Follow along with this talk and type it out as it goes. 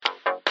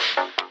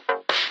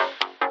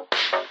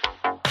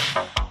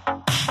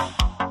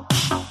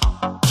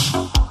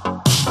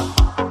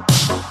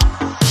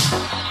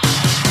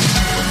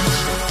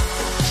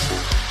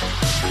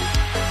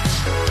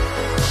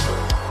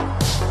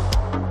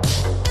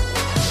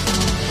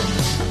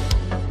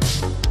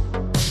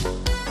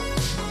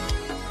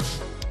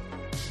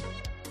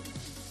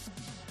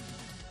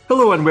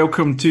Hello and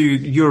welcome to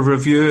your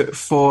review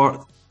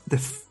for the...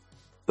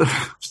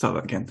 Start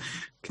that again.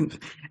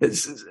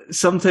 It's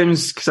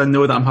sometimes, because I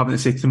know that I'm having to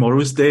say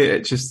tomorrow's date,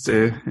 it just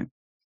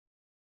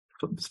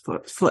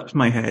flips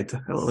my head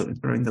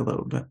around a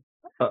little bit.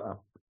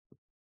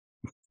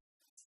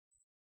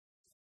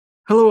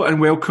 Hello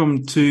and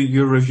welcome to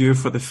your review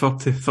for the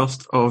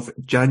 31st of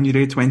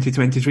January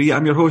 2023.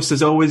 I'm your host,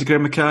 as always,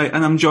 Graham Mackay,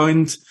 and I'm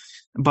joined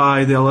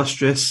by the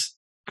illustrious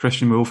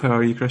Christian Wolf. How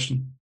are you,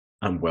 Christian?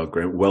 I'm well,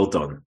 Graham. Well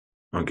done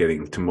on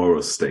getting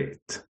tomorrow's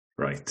date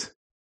right.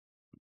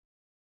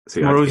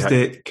 So tomorrow's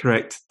date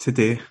correct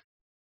today.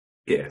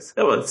 Yes.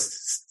 Oh, well,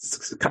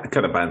 it's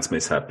kind of band's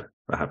mishap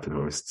that happened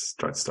when we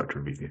tried to start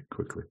reviewing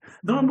quickly.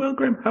 No, I'm well,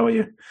 Graham. How are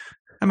you?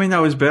 I mean, I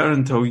was better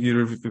until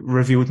you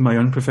revealed my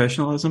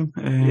unprofessionalism.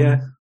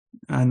 Yeah.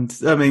 And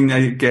I mean,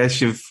 I guess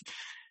you've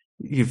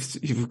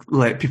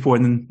let people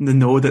in the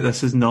know that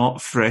this is not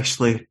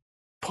freshly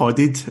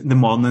podded the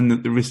morning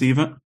that they receive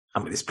it. I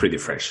mean, it's pretty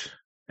fresh.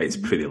 It's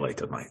pretty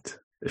late at night.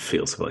 It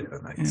feels late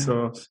at night. Yeah.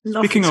 So,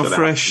 speaking of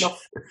fresh,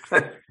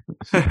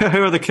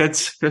 how are the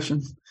kids,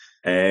 Christian?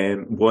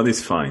 One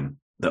is fine.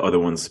 The other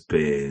one's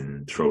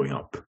been throwing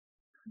up.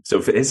 So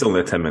if it is only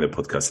a 10-minute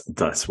podcast,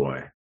 that's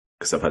why.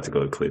 Because I've had to go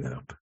and clean it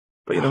up.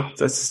 But you know,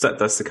 that's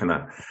the kind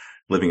of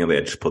living on the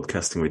edge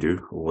podcasting we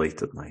do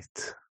late at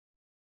night.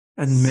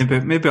 And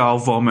maybe I'll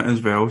vomit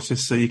as well,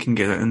 just so you can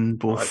get it in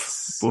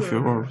both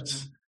your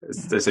words.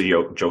 There's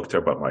a joke there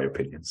about my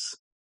opinions,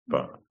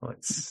 but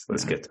let's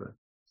get to it.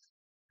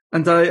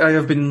 And I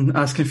have been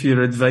asking for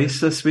your advice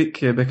this week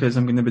because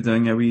I'm going to be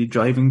doing a wee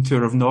driving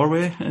tour of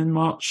Norway in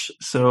March.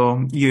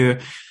 So you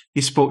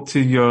spoke to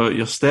your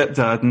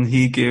stepdad and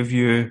he gave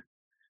you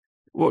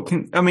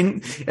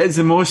it's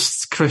the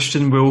most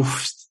Christian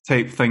Wolf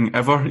type thing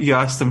ever. You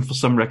asked him for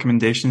some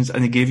recommendations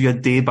and he gave you a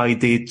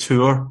day-by-day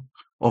tour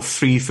of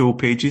 3 full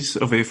pages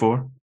of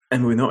A4.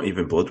 And we're not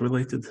even blood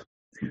related.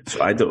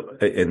 So I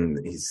don't,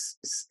 and he's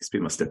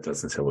been my stepdad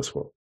since I was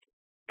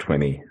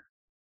 20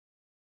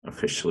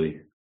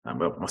 officially.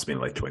 Well, it must have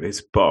been late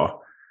 20s, but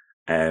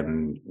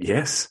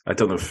yes, I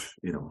don't know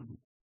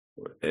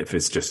if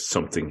it's just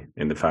something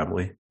in the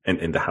family and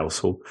in the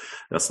household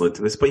that's led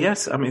to this. But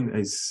yes, I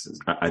mean,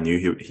 I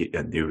knew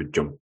he would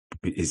jump.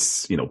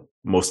 He's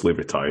mostly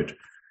retired,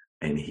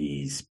 and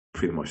he's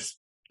pretty much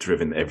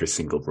driven every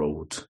single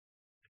road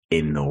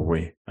in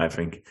Norway, I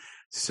think.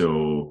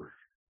 So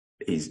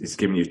he's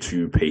giving you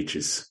 2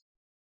 pages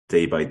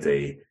day by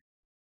day,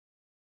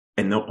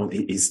 and not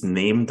only he's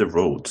named the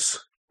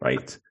roads,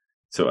 right?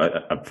 So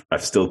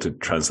I've still to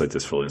translate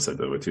this fully inside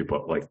the way too,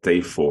 but like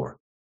day 4,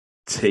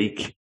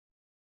 take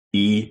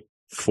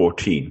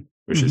E14,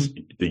 which is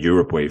the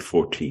Europe Way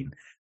 14,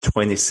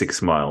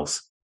 26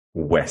 miles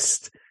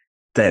west.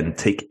 Then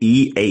take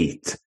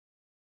E8,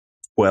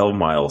 12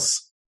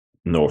 miles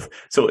north.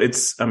 So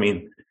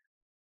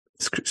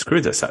screw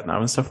the sat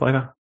nav and stuff like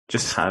that.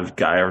 Just have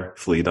Geir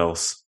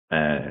Flydal's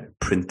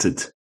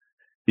printed.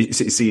 You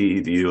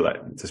see,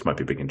 this might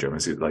be big in Germany.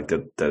 See, like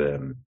the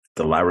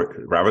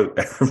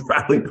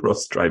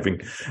rallycross driving.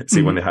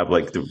 See, when they have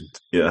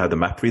have the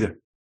map reader.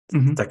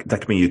 That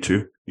can be you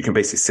too. You can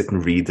basically sit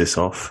and read this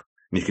off,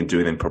 and you can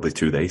do it in probably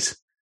 2 days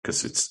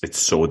because it's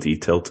so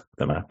detailed,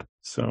 the map.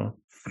 So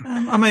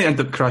I might end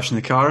up crashing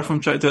the car if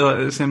I'm trying to do that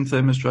at the same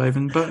time as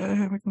driving. But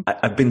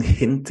I've been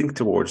hinting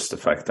towards the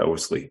fact that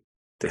obviously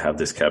they have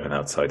this cabin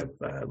outside of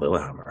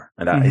Lillehammer,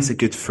 and that is a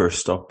good first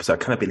stop. So I've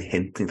kind of been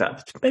hinting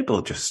that maybe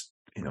I'll just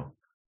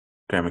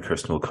Graham and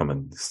Kirsten will come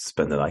and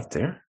spend the night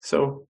there.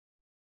 So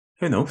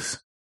who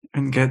knows?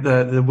 And get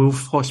the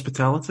wolf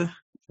hospitality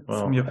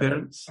from your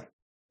parents.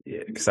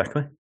 Yeah,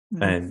 exactly.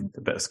 And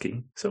a bit of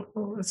skiing. So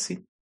let's see.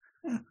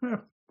 Yeah.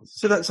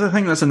 So I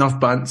think that's enough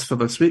bants for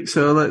this week.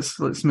 So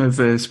let's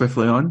move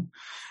swiftly on.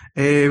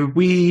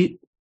 We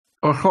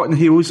are hot on the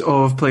heels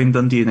of playing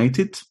Dundee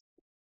United.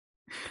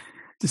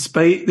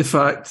 Despite the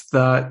fact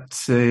that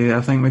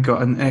I think we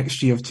got an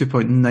XG of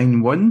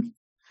 2.91,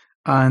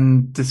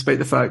 and despite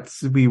the fact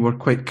we were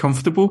quite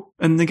comfortable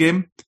in the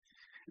game,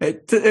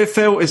 it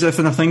felt as if,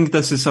 and I think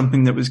this is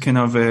something that was kind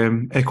of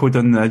echoed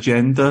on the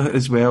agenda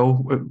as well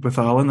with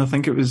Alan. I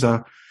think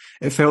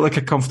it felt like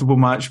a comfortable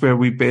match where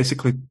we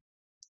basically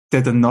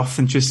did enough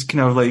and just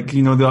kind of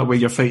that way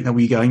you're fighting a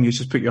wee guy and you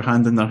just put your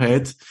hand in their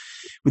head.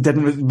 We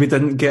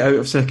didn't get out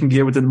of second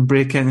gear. We didn't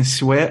break any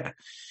sweat.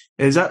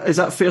 Is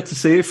that fair to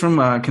say from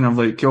kind of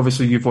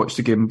obviously you've watched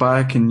the game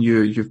back and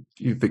you've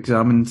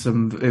examined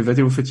some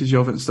video footage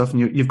of it and stuff,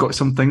 and you've got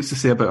some things to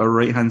say about our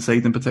right hand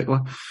side in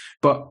particular,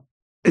 but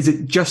is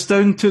it just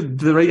down to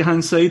the right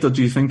hand side, or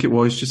do you think it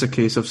was just a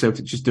case of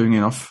Celtic just doing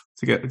enough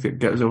to get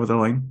us over the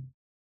line?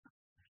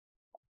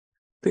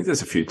 I think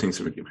there's a few things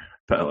that we can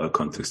put a lot of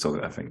context on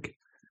it. I think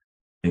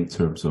in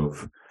terms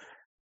of,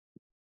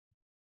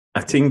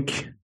 I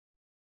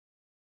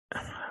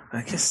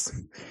guess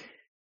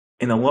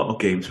in a lot of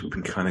games we've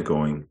been kind of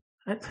going,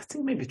 I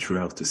think maybe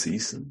throughout the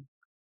season,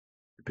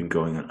 we've been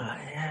going,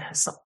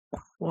 it's not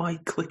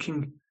quite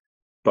clicking,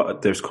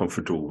 but there's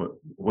comfortable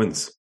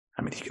wins.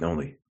 I mean, you can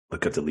only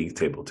look at the league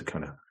table to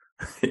kind of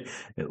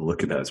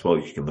look at that as well.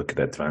 You can look at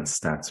the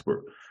advanced stats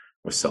where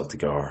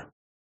Celtic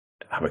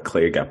have a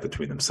clear gap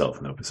between themselves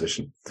and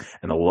opposition.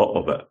 And a lot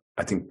of it,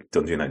 I think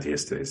Dundee United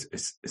yesterday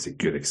is a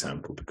good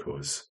example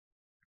because,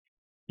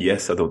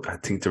 yes, I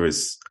think there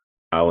is,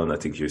 Alan, I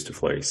think used the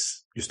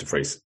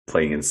phrase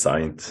playing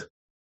inside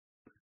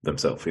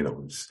themselves,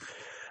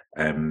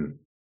 and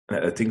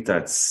I think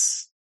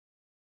that's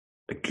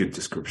a good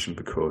description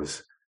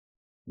because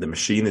the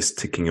machine is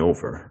ticking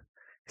over.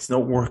 It's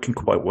not working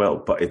quite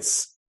well, but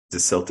the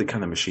Celtic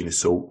kind of machine is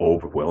so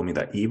overwhelming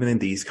that even in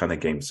these kind of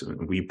games,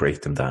 we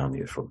break them down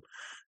here from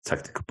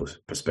tactical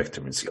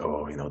perspective and say,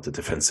 the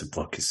defensive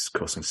block is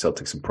causing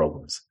Celtic some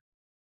problems.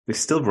 They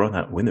still run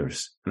out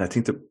winners. And I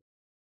think that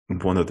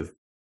one of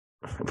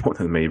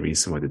the main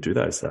reasons why they do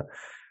that is that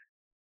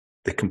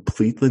they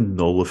completely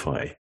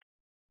nullify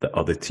the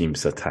other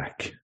team's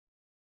attack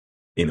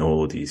in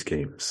all of these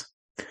games.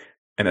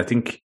 And I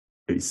think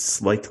it's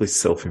slightly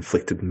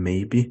self-inflicted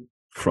maybe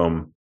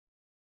from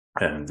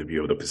the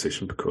view of the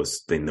opposition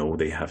because they know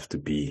they have to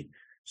be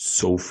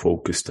so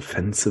focused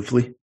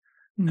offensively.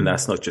 And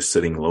that's not just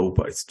sitting low,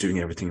 but it's doing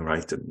everything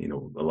right. And,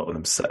 a lot of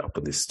them set up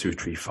on this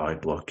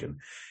 2-3-5 block.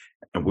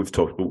 And we've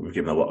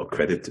given a lot of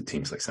credit to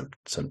teams like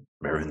St.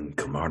 Mirren,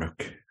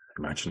 Kilmarnock,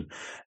 imagine,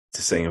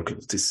 to saying, okay,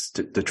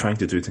 they're trying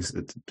to do things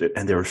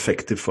and they're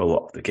effective for a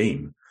lot of the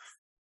game.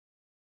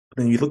 But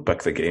then you look back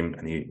at the game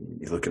and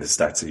you look at the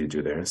stats that you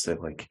do there instead,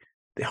 like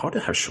they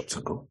hardly have shots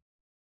on goal.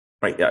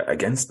 Right, yeah,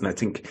 and I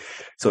think,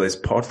 so there's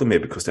partly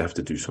maybe because they have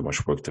to do so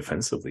much work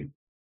defensively,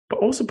 but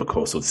also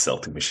because of the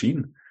Celtic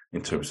machine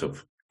in terms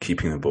of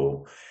keeping the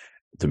ball.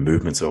 The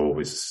movements are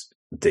always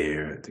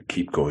there, to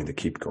keep going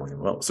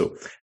well. So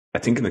I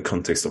think in the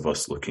context of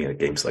us looking at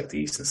games like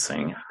these and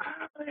saying,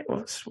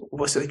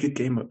 was it a good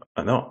game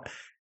or not?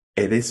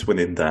 It is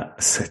within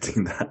that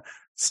setting that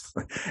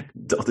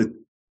the other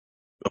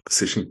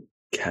opposition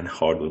can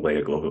hardly lay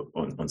a glove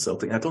on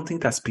Celtic. I don't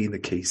think that's been the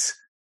case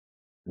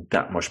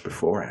that much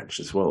before Ange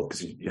as well,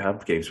 because you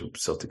have games where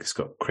Celtic has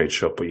got great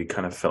shot, but you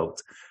kind of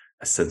felt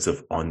a sense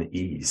of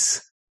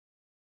unease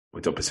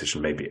with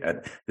opposition maybe.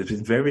 And there's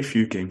been very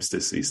few games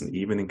this season,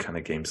 even in kind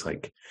of games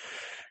like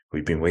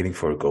we've been waiting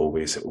for a goal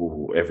where you say,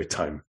 every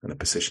time an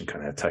opposition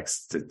kind of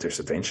attacks, there's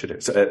a danger there.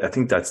 So I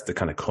think that's the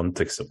kind of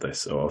context of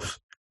this, of,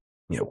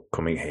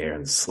 coming here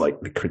and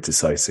slightly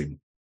criticizing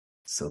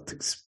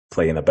Celtic's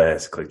playing a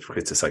bit,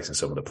 criticizing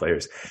some of the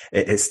players.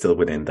 It is still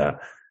within that.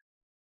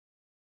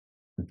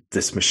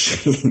 This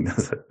machine,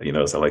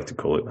 as I like to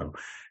call it now,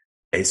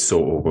 is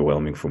so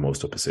overwhelming for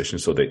most opposition.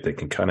 So they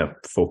can kind of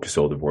focus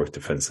all the work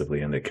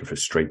defensively and they can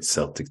frustrate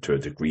Celtic to a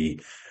degree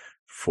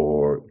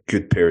for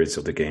good periods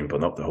of the game,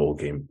 but not the whole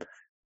game.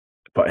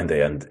 But in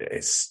the end,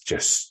 it's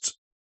just,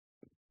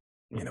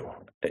 I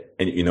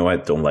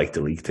don't like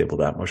the league table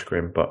that much,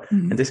 Graham, but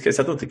in this case,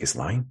 I don't think it's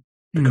lying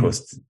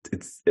because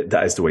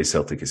that is the way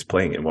Celtic is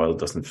playing. And while it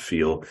doesn't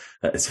feel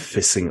that it's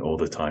fizzing all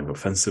the time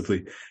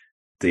offensively,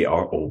 they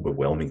are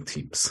overwhelming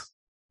teams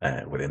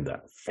within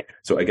that.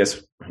 So I guess,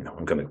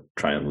 I'm going to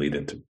try and lead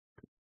into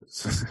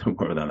some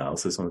more of the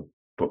analysis on it.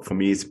 But for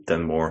me, it's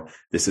then more,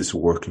 this is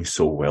working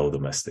so well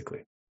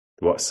domestically,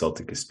 what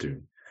Celtic is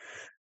doing.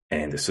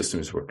 And the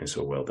system is working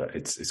so well that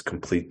it's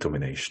complete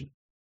domination.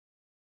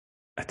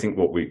 I think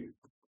what we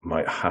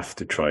might have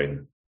to try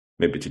and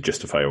maybe to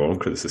justify our own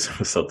criticism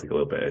of Celtic a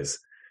little bit is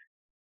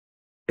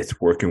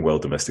it's working well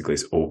domestically,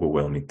 it's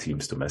overwhelming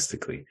teams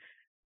domestically.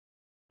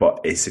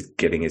 But is it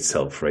getting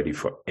itself ready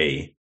for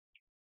A,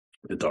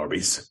 the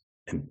derbies,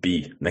 and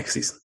B, next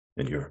season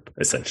in Europe,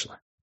 essentially?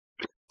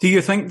 Do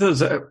you think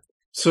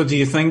do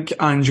you think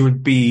Ange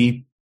would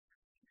be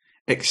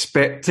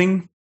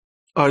expecting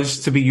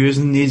us to be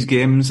using these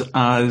games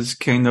as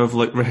kind of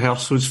like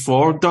rehearsals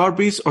for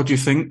derbies? Or do you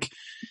think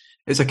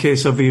it's a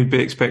case of he would be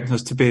expecting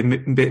us to be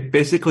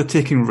basically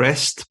taking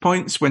rest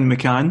points when we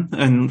can?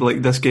 And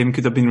like this game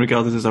could have been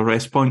regarded as a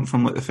rest point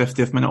from like the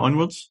 50th minute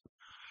onwards?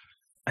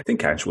 I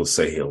think Ange will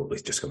say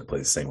he's just going to play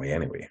the same way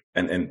anyway.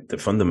 And the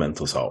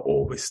fundamentals are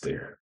always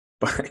there.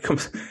 But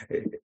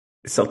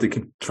Celtic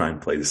can try and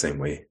play the same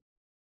way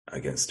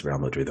against Real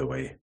Madrid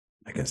away,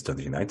 against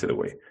Dundee United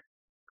away.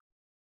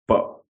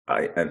 But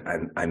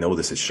I know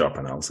this is sharp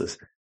analysis.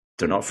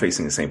 They're not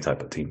facing the same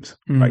type of teams,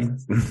 right?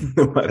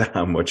 No matter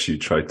how much you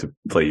try to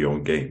play your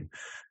own game,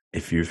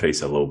 if you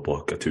face a low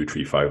block, a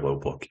 2-3-5 low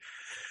block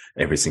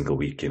every single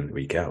week in,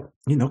 week out,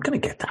 you're not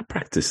going to get that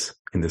practice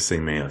in the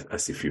same way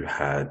as if you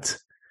had,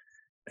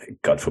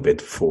 God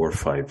forbid, 4 or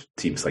 5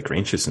 teams like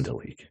Rangers in the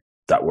league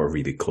that were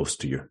really close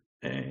to you,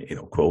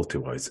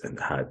 quality-wise, and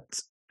had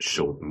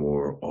showed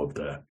more of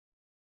the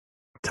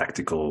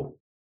tactical,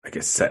 I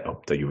guess,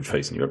 setup that you would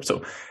face in Europe.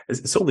 So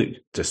it's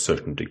only to a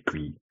certain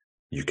degree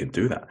you can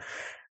do that.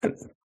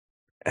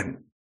 And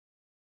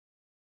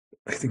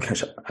I think I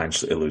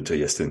actually alluded to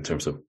yesterday in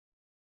terms of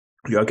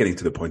you are getting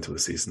to the point of the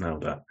season now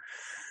that,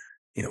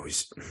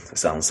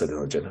 as Alan said in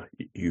the agenda,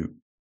 you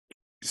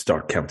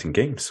start counting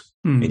games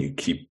and you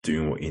keep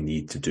doing what you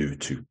need to do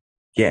to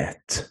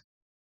get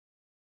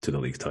to the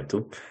league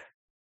title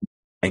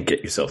and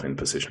get yourself in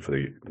position for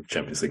the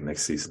Champions League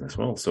next season as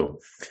well. So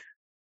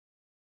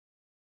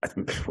I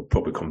think we'll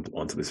probably come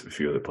onto this with a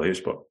few other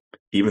players, but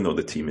even though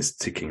the team is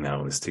ticking now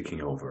and is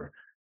ticking over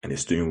and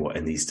is doing what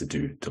it needs to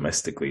do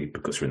domestically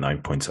because we're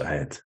 9 points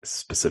ahead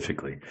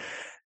specifically,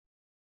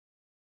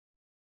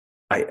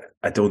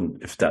 I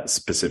don't, if that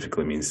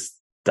specifically means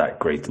that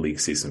great league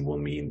season will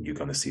mean you're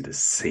going to see the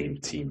same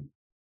team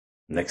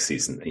next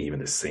season, and even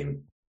the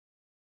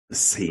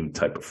same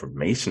type of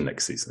formation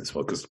next season as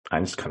well, because I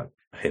just kind of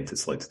hinted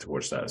slightly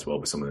towards that as well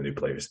with some of the new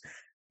players.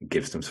 It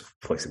gives them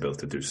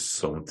flexibility to do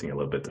something a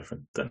little bit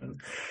different than,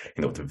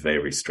 the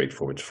very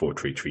straightforward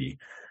 4-3-3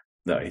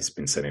 that he's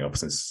been setting up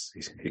since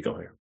he got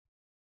here.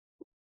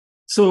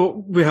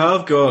 So we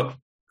have got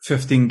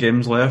 15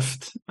 games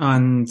left,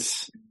 and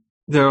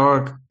there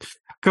are a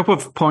couple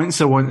of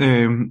points I want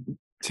to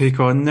take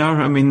on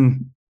there. I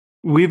mean,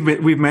 we've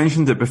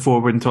mentioned it before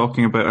when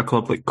talking about a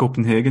club like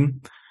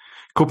Copenhagen.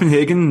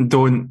 Copenhagen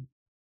don't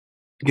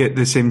get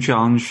the same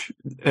challenge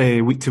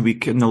week to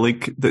week in the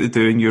league that they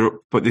do in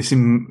Europe, but they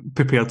seem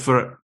prepared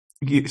for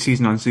it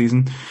season on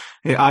season.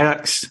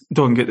 Ajax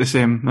don't get the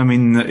same. I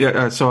mean,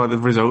 I saw the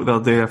result the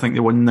other day. I think they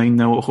won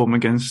 9-0 at home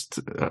against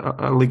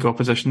a league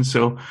opposition.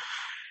 So,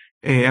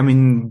 I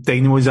mean,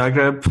 Dynamo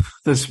Zagreb,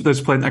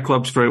 there's plenty of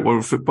clubs throughout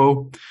world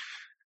football.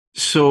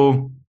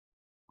 So,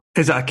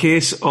 is it a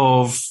case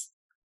of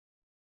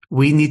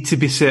we need to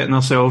be setting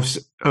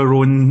ourselves our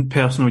own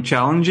personal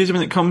challenges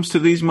when it comes to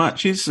these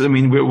matches? I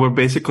mean, we're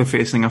basically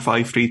facing a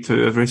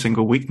 5-3-2 every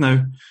single week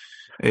now.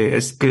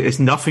 It's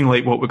nothing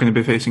like what we're going to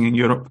be facing in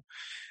Europe.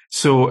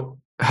 So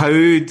how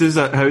does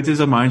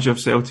a manager of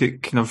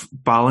Celtic kind of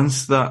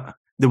balance that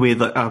the way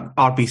that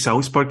RB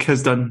Salzburg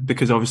has done?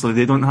 Because obviously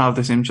they don't have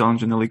the same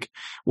challenge in the league.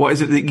 What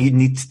is it that you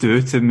need to do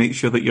to make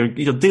sure that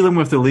you're dealing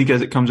with the league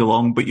as it comes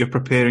along, but you're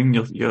preparing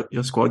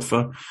your squad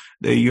for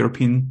the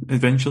European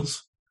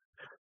adventures?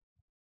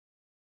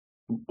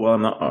 Well,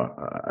 I'm not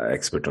an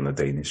expert on the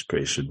Danish,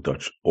 Croatian,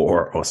 Dutch,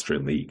 or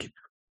Austrian league.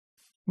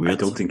 Weird. I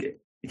don't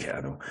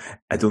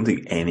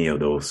think any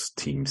of those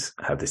teams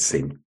have the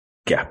same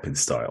gap in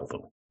style,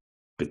 though,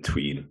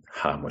 between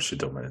how much to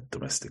dominate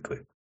domestically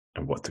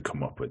and what to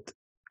come up with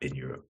in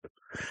Europe.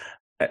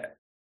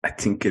 I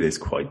think it is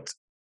quite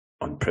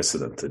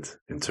unprecedented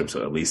in terms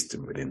of, at least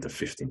within the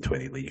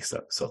 15-20 leagues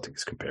that Celtic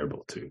is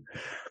comparable to,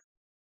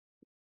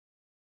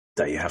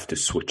 that you have to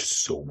switch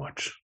so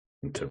much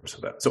in terms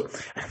of that. So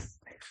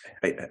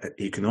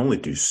you can only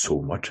do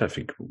so much, I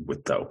think,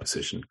 with that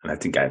opposition. And I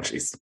think actually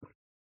he's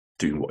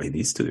doing what he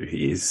needs to do.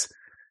 He is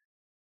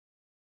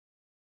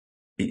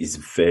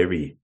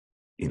very,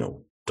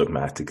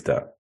 dogmatic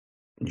that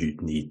you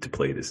need to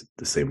play this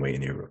the same way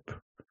in Europe,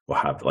 or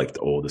have like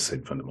all the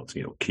same fundamentals.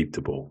 Keep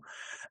the ball,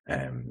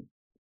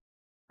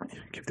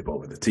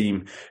 with the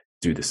team,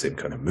 do the same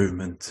kind of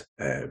movement,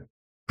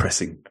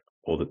 pressing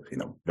all the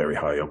very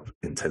high up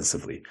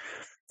intensively.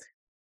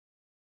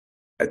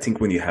 I think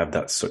when you have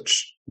that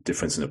such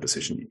difference in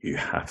opposition, you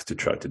have to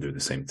try to do the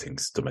same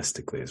things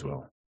domestically as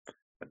well.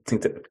 I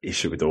think the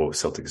issue with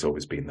Celtic has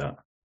always been that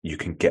you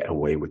can get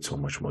away with so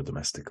much more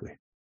domestically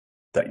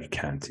that you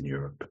can't in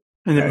Europe.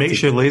 And it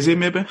makes you lazy,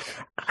 maybe?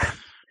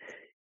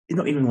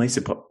 Not even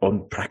lazy, but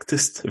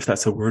unpracticed, if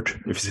that's a word.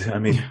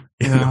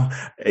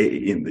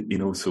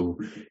 So,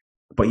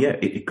 but yeah,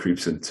 it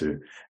creeps into,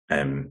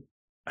 I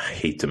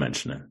hate to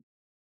mention it,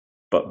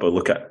 but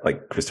look at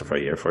like Christopher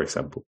Ayer, for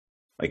example.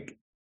 Like,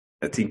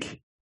 I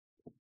think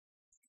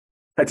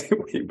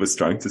what he was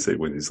trying to say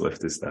when he's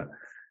left is that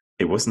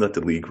it wasn't that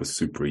the league was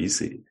super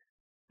easy.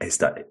 It's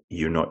that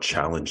you're not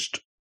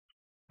challenged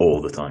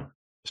all the time.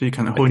 So you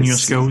kind of hone your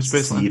skills,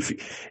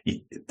 basically.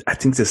 I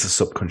think there's a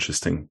subconscious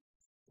thing.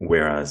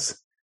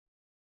 Whereas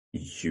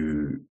if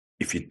you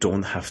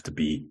don't have to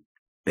be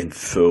in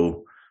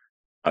full,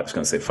 I was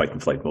going to say fight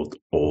and flight mode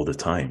all the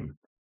time,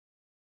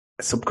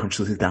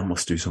 subconsciously that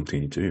must do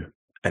something you do.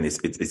 And it's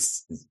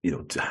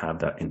to have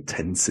that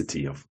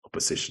intensity of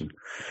opposition.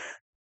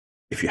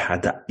 If you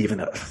had that even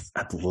a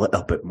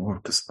little bit more,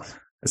 because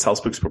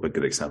Salzburg's probably a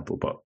good example,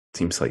 but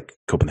teams like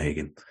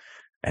Copenhagen,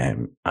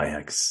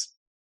 Ajax,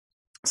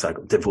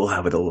 they will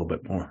have it a little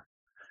bit more.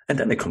 And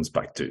then it comes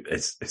back to,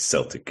 is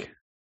Celtic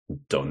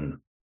done?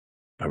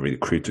 Are we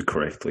recruited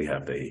correctly? Are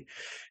they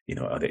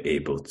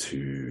able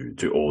to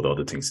do all the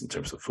other things in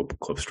terms of football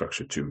club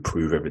structure to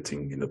improve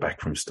everything in the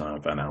backroom style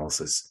of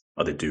analysis?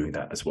 Are they doing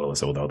that as well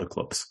as all the other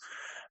clubs?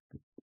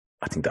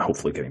 I think they're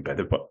hopefully getting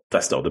better, but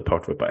that's the other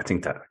part of it. But I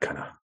think that kind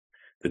of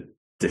the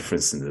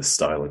difference in the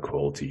style and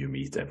quality you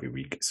meet every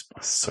week is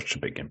such a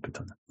big input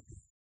on it.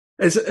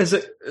 Is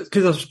it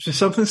because there's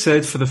something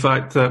said for the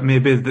fact that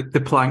maybe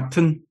the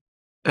plankton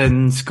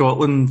in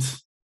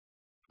Scotland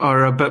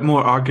are a bit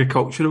more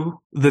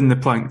agricultural than the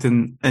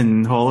plankton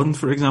in Holland,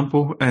 for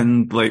example.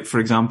 And like, for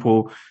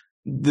example,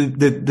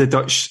 the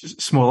Dutch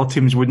smaller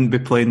teams wouldn't be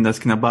playing this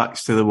kind of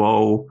backs to the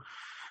wall,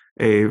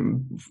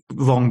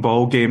 long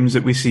ball games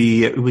that we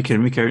see week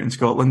in, week out in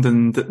Scotland.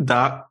 And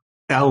that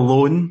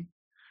alone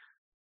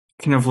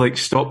kind of like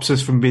stops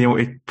us from being able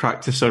to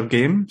practice our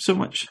game so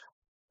much.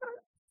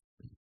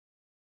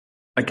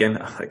 Again,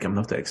 like I'm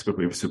not the expert,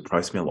 but it would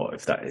surprise me a lot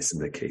if that isn't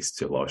the case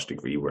to a large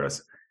degree.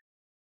 Whereas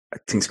I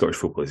think Scottish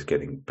football is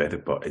getting better,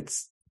 but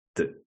it's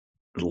the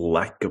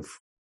lack of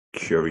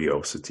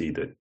curiosity,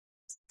 that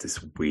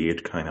this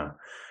weird kind of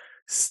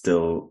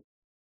still.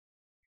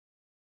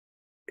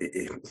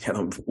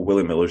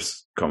 Willie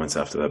Miller's comments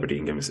after the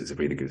Aberdeen game is a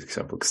really good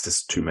example, because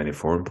there's too many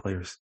foreign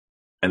players,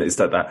 and it's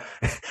that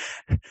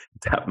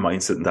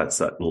mindset, and that's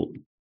that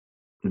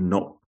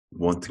not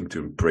wanting to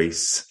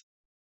embrace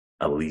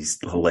at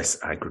least less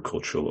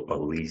agricultural, or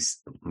at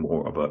least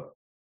more of a,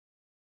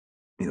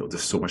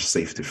 there's so much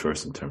safety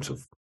first in terms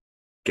of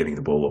getting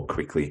the ball up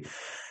quickly.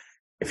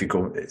 If you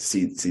go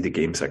see the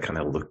games I kind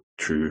of look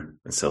through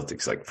in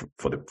Celtics, like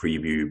for the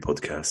preview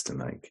podcast, and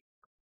like,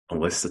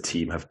 unless the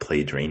team have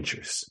played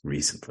Rangers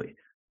recently,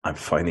 I'm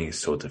finding it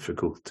so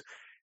difficult,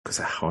 because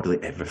I hardly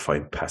ever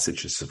find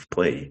passages of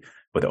play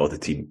where the other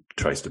team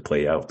tries to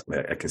play out.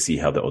 I can see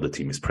how the other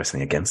team is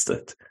pressing against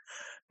it.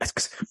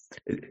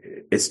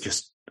 It's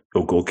just,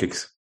 goal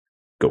kicks,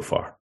 go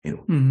far.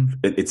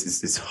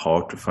 It's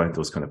hard to find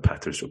those kind of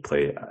patterns of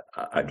play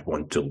I'd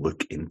want to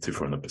look into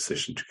from a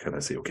position to kind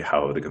of say, okay,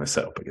 how are they going to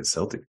set up against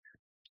Celtic?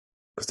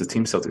 Because the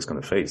team Celtic's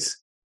going to face,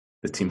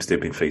 the teams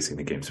they've been facing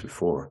the games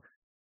before,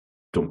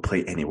 don't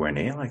play anywhere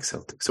near like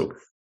Celtic. So,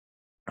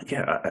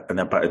 yeah,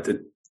 but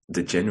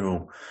the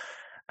general,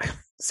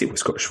 see what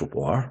Scottish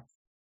football are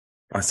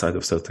outside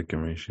of Celtic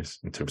and Rangers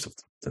in terms of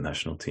the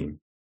national team,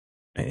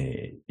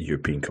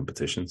 European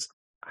competitions.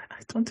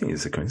 I don't think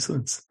it's a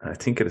coincidence. I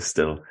think it is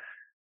still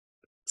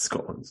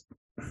Scotland,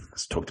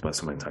 as talked about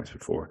so many times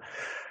before,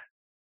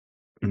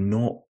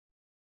 not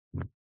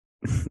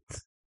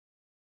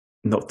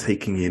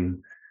taking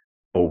in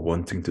or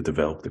wanting to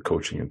develop the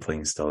coaching and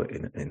playing style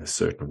in a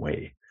certain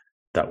way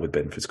that would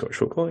benefit Scottish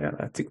football. Yeah,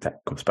 I think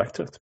that comes back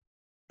to it,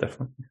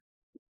 definitely.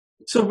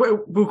 So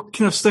we'll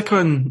kind of stick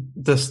on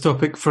this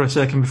topic for a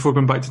second before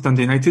going back to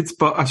Dundee United,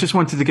 but I just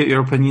wanted to get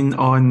your opinion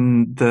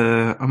on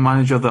a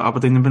manager that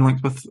Aberdeen have been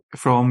linked with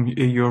from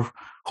your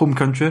home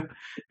country,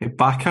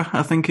 Bacca,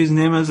 I think his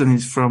name is, and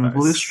he's from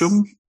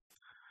Lillestrøm.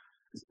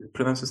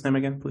 Pronounce his name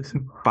again, please.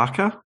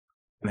 Bacca.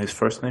 And his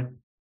first name?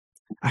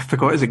 I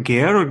forgot, is it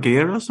Geir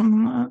or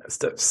something like that? It's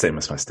the same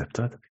as my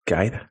stepdad,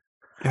 Geir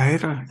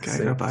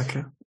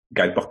Bacca.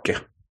 Geir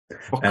Bacca.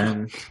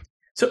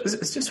 So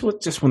it's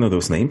just one of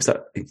those names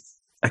that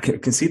I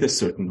can see there's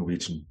certain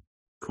Norwegian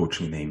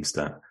coaching names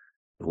that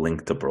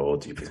linked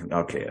abroad. You think,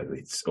 okay,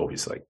 it's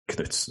always like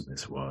Knutsen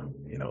is one,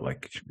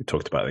 like we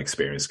talked about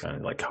experience, kind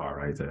of like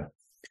Hareide.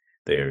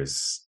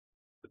 There's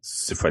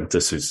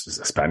Cifuentes, who's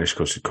a Spanish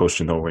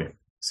coach in Norway,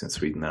 since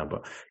Sweden now.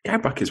 But Geir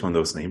Bacca is one of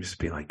those names who's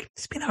been like,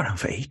 he's been around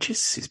for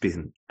ages. He's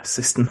been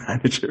assistant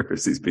manager.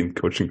 He's been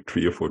coaching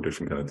 3 or 4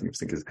 different kind of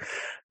teams. I think he's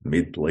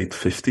late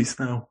 50s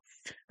now.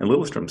 And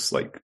Lillestrøm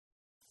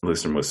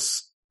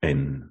was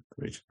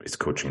it's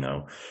coaching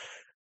now,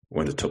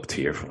 won the top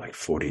tier for like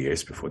 40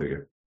 years before they got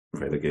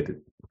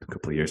relegated a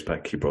couple of years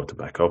back. He brought them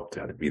back up.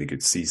 They had a really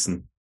good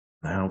season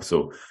now.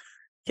 So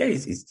yeah,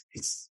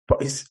 it's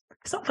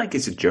not like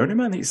he's a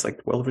journeyman. He's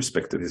like well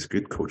respected. He's a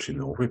good coach in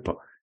Norway, but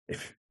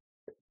if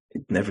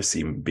it never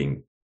seen him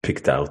being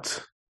picked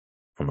out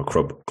from a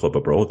club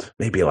abroad,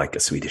 maybe like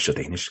a Swedish or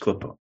Danish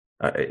club.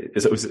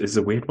 It's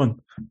a weird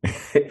one.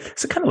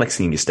 It's kind of like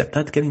seeing your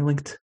stepdad getting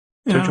linked.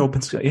 Yeah.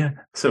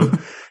 So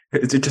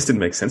it just didn't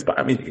make sense. But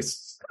I mean,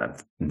 I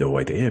have no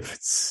idea if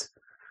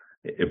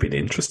it'd be an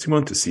interesting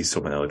one to see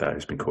someone like that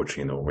who's been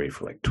coaching in Norway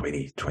for like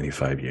 20,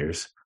 25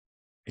 years.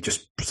 You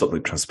just suddenly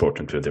transport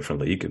him to a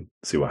different league and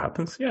see what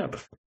happens. Yeah,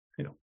 but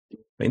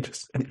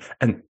interesting.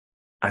 And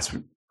as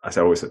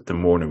I always said, the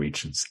more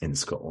Norwegians in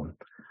Scotland,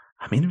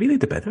 I mean, really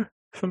the better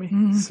for me.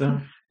 Mm-hmm. So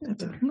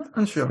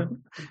I'm sure.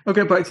 I'll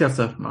get back to you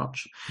after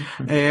March.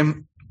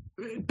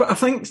 But I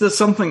think there's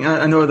something,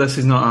 I know this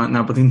is not an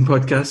Aberdeen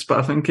podcast, but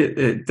I think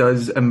it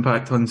does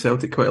impact on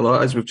Celtic quite a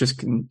lot, as we've just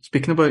been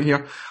speaking about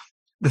here.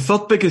 The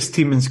third biggest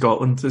team in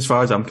Scotland, as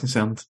far as I'm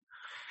concerned,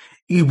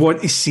 you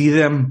want to see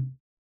them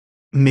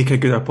make a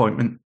good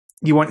appointment.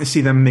 You want to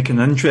see them make an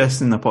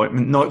interesting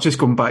appointment, not just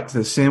going back to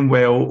the same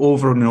well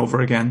over and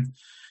over again,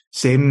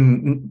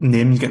 same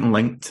names getting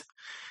linked.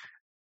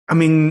 I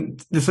mean,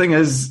 the thing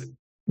is,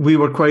 we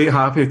were quite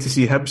happy to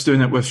see Hibs doing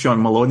it with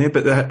Sean Maloney,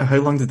 but how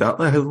long did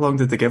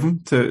they give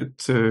him to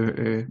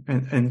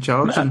in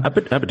charge?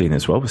 Aberdeen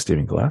as well with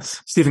Stephen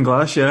Glass. Stephen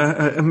Glass,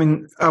 yeah. I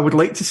mean, I would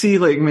like to see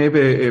like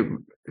maybe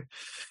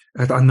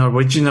a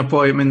Norwegian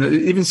appointment.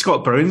 Even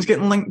Scott Brown's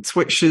getting linked,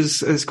 which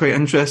is quite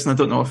interesting. I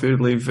don't know if he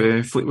would leave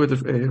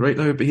Fleetwood right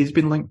now, but he's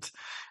been linked.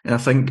 And I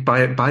think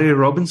Barry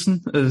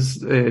Robson is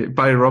the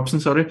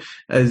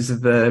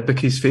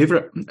Bickie's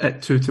favourite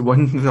at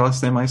 2-1 the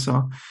last time I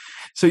saw.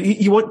 So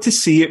you want to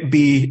see it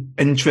be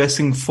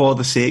interesting for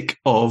the sake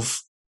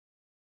of,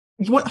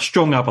 you want a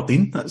strong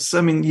Aberdeen.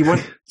 You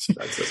want.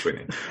 that's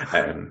winning.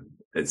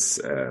 That's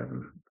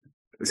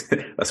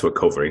what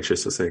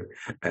Coveratius was saying.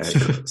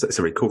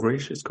 Sorry,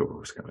 Coveratius?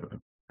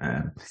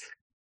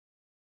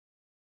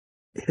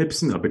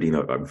 Hibs and Aberdeen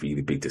are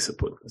really big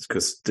disappointments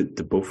because they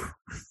both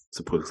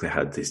supposedly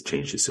had these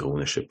changes to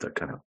ownership that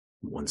kind of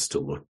wants to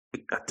look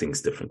at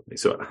things differently.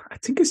 So I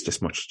think it's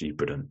just much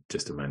deeper than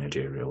just a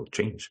managerial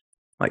change.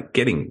 Like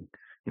getting,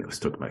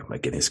 stuck my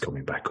Guinness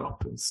coming back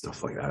up and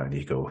stuff like that. And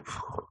you go,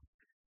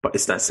 but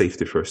it's that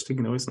safety first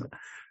thing, isn't it?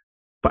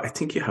 But I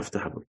think you have to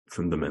have a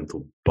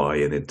fundamental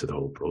buy-in into the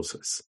whole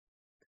process.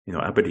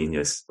 Aberdeen,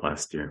 yes,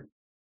 last year,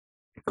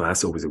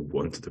 Glass always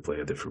wanted to play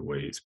a different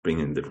way. He's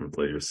bringing in different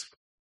players.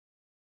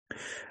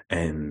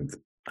 And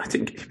I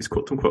think he was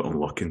quote-unquote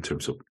unlucky in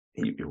terms of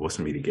he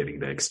wasn't really getting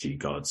the XG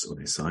gods on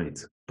his side.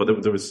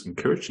 But there was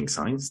encouraging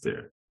signs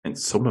there. And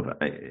some of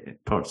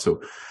it, part.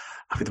 So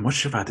I would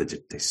much have added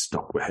they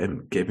stuck with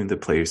him, gave him the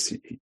players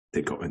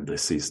they got in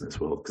this season as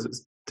well.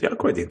 Because they are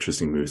quite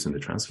interesting moves in the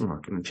transfer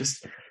market. And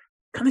just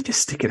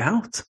stick it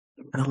out.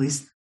 And at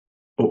least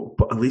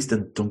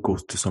then don't go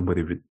to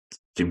somebody with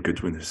Jim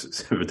Goodwin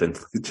who's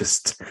evidently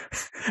just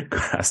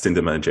casting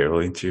the managerial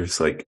interviews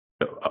like,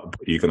 are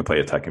you going to play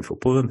attacking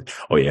football then?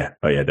 Oh yeah,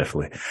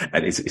 definitely.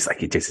 And it's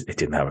like it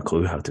didn't have a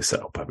clue how to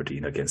set up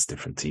Aberdeen against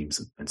different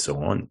teams and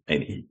so on.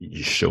 And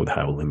he showed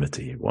how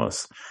limited he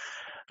was.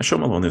 And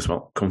Sean Maloney as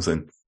well comes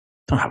in,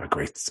 don't have a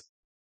great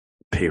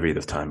period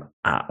of time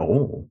at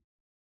all.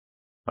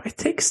 But it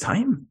takes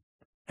time.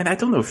 And I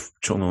don't know if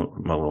Sean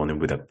Maloney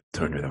would have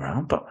turned it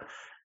around, but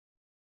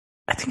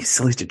I think it's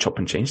silly to chop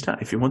and change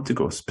that. If you want to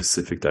go a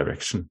specific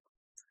direction,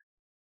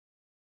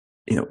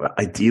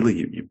 ideally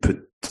you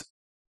put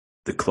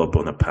the club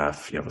on a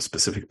path, you have a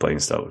specific playing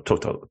style. We've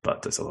talked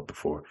about this a lot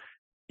before.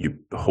 You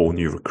hone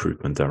your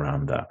recruitment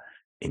around that,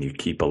 and you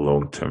keep a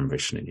long-term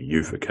vision in your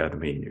youth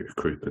academy, in your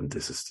recruitment.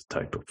 This is the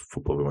type of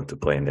football we want to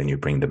play, and then you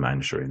bring the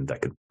manager in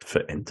that could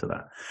fit into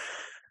that.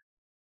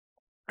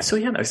 So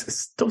yeah,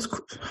 it's those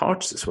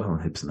Hearts as well,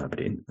 and Hibs and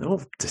Aberdeen. They're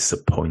all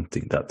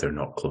disappointing that they're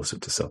not closer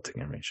to Celtic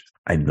and Rangers.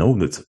 I know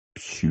there's a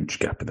huge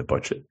gap in the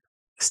budget.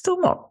 It's still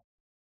not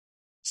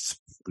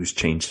loose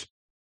change,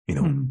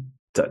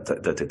 that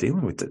they're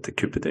dealing with, that they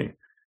could be doing.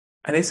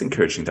 And it's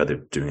encouraging that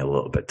they're doing a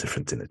little bit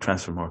different in the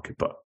transfer market,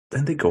 but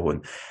then they go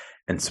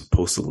and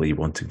supposedly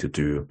wanting to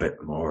do a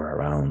bit more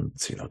around,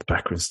 the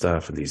background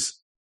staff and these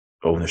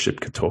ownership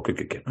can talk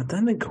again. And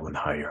then they go and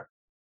hire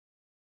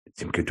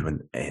Jim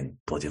Goodwin and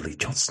bloody Lee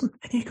Johnston.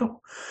 And you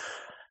go,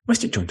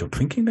 where's your joined up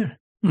thinking there?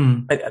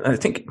 I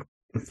think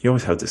you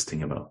always have this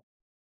thing about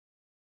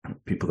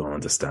people don't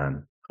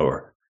understand,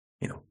 or,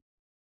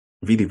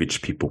 really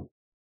rich people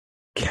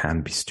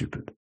can be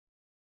stupid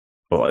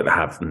or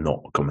have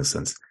not common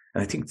sense.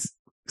 And I think,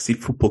 see,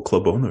 football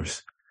club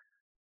owners,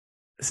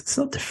 it's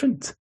not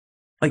different.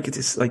 Like it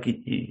is like,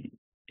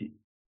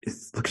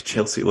 look at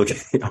Chelsea, look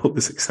at all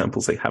these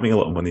examples, like having a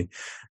lot of money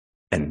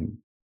and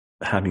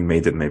having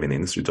made it maybe an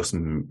industry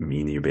doesn't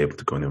mean you'll be able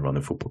to go in and run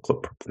a football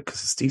club properly,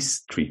 because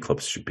these three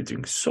clubs should be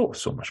doing so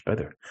much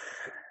better.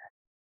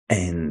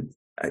 And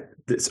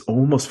it's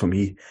almost, for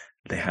me,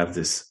 they have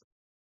this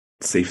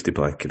safety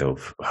blanket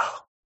of,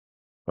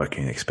 what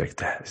can you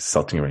expect?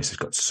 Celtic and Rangers has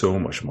got so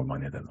much more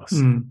money than us.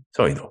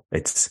 So,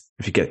 it's,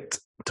 if you get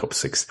top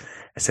six,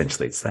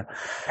 essentially it's that.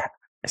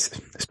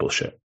 It's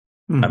bullshit.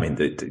 I mean,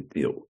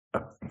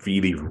 a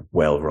really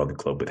well-run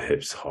club with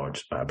Hibs,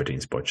 Hearts,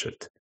 Aberdeen's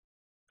budget,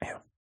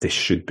 they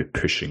should be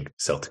pushing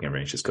Celtic and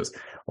Rangers, because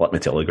let me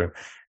tell you, Graham,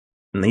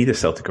 neither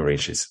Celtic or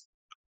Rangers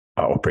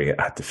are operating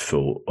at the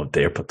full of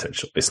their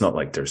potential. It's not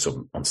like there's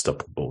some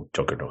unstoppable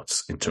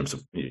juggernauts in terms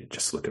of,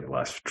 just look at the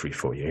last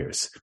 3-4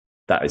 years.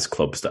 That is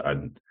clubs that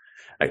are,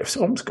 I was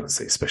almost going to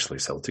say, especially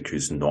Celtic,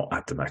 who's not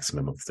at the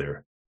maximum of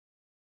their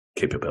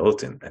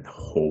capability, and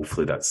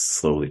hopefully that's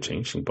slowly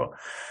changing. But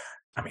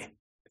I mean,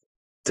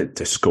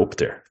 the scope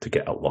there to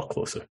get a lot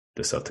closer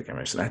to Celtic and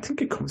Rangers. And I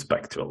think it comes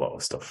back to a lot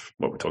of stuff,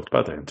 what we talked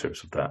about there in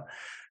terms of that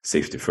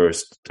safety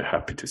first. They're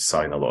happy to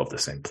sign a lot of the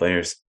same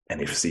players.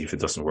 And if it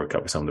doesn't work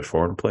out with some of the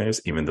foreign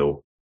players, even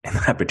though in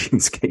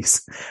Aberdeen's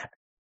case,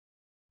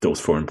 those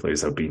foreign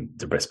players have been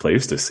the best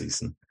players this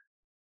season.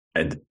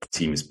 And the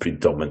team is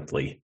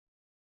predominantly,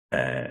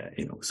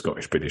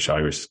 Scottish, British,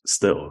 Irish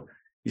still.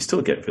 You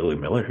still get Willie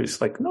Miller,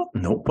 who's like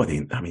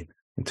nobody. I mean,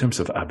 in terms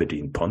of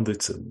Aberdeen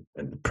pundits and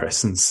the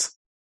presence,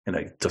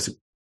 and does it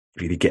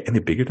really get any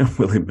bigger than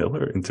Willie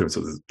Miller in terms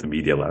of the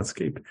media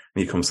landscape? And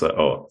he comes like,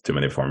 too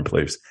many foreign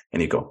players.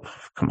 And you go,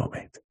 come on,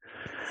 mate.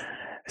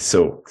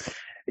 So,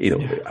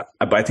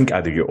 but I think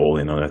either you're all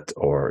in on it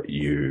or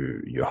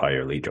you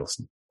hire Lee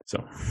Johnston.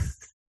 So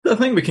I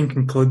think we can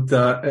conclude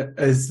that it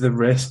is the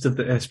rest of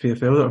the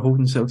SPFL that are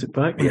holding Celtic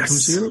back when it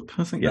comes to Europe.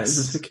 I think that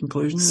is the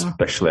conclusion.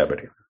 Especially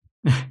Aberdeen.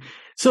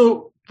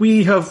 So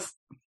we have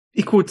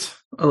equalled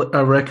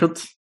a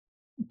record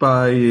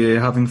by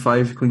having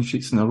 5 clean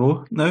sheets in a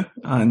row now,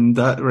 and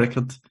that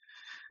record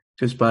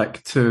goes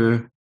back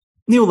to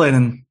Neil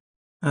Lennon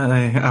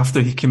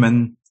after he came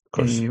in,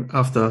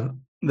 after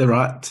the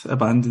Rat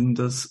abandoned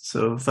us.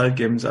 So 5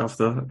 games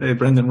after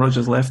Brendan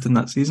Rodgers left in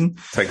that season.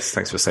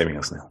 Thanks for saving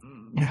us, Neil.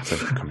 Yeah.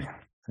 Thanks for coming.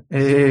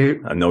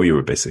 I know you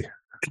were busy,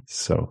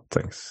 so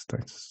thanks.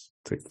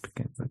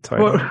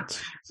 Well,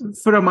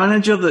 for a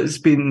manager that's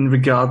been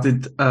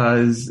regarded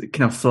as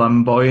kind of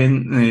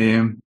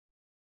flamboyant,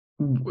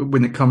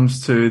 when it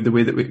comes to the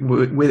way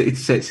that he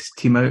sets his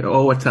team out,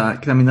 all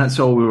attack. I mean, that's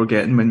all we were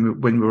getting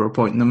when we were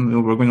appointing them.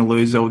 We were going to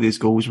lose all these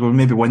goals. We were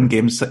maybe win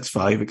games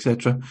 6-5,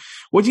 etc.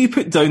 What do you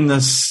put down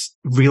this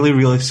really,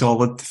 really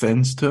solid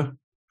defence to?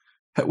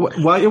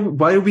 Why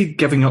are we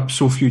giving up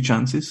so few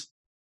chances?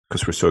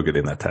 Because we're so good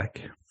in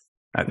attack.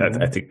 I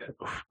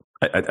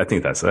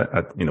think that's it.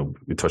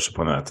 We touched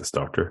upon it at the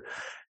starter.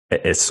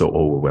 It's so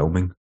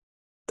overwhelming,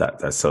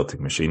 that Celtic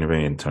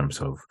machinery, in terms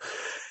of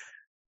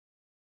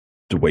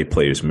the way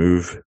players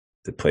move,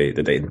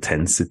 the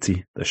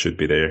intensity that should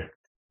be there.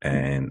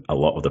 And a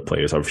lot of the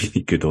players are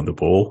really good on the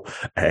ball.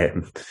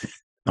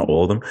 Not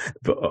all of them,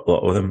 but a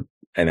lot of them.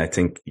 And I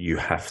think you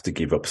have to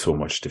give up so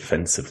much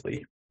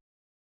defensively,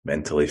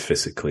 mentally,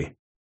 physically,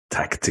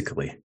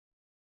 tactically.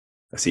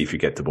 See if you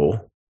get the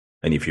ball.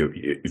 And if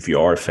you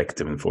are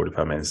effective in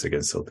 45 minutes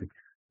against Celtic,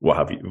 what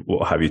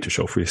have you to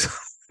show for yourself?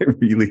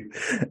 Really,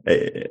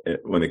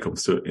 when it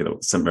comes to,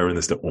 St. Mirren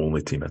is the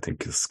only team I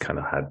think has kind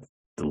of had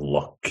the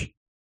luck,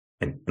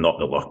 and not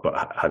the luck,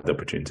 but had the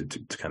opportunity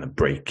to kind of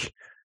break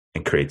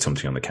and create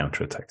something on the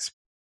counter attacks.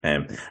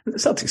 The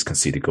Celtics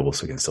conceded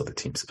goals against other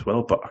teams as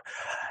well, but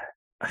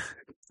I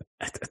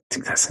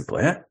think that's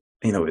simply it.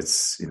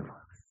 It's I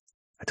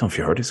don't know if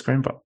you heard this,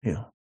 Graham, but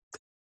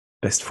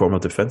best form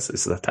of defense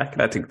is the attack,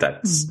 and I think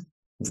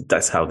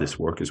that's how this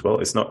works as well.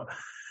 It's not.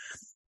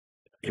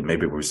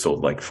 Maybe we're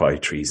sold like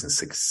 5-3s and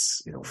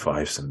 6,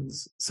 5s and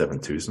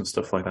 7-2s and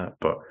stuff like that.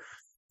 But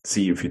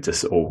see, if you're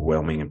just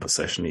overwhelming in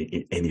possession,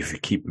 and if you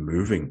keep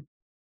moving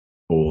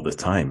all the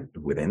time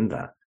within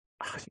that,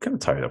 you kind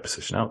of tire the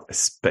opposition out,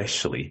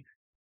 especially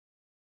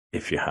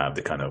if you have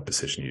the kind of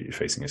opposition you're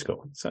facing in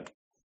Scotland. So I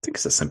think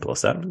it's as simple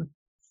as that.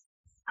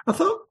 I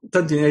thought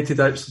Dundee United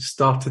actually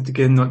started the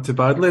game not too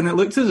badly, and it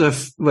looked as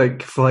if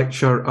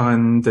Fletcher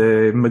and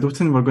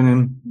Middleton were going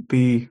to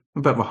be a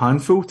bit of a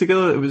handful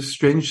together. It was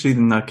strange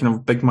seeing that kind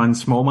of big man,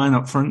 small man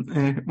up front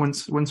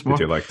once more.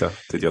 Did you like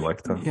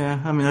that? Yeah,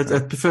 I mean,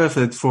 I'd prefer if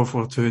they had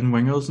 4-4-2 and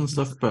wingers and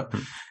stuff, but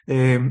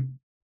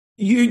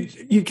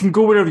you can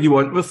go wherever you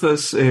want with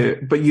this,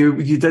 but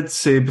you did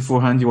say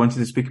beforehand you wanted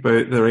to speak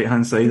about the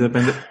right-hand side.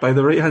 By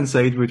the right-hand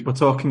side, we're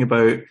talking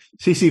about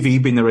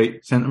CCV being the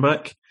right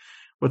centre-back.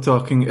 We're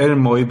talking Aaron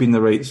Moy being the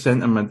right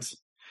centre mid.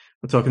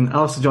 We're talking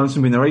Alistair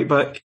Johnson being the right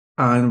back,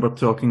 and we're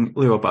talking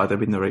Leo Abada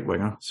being the right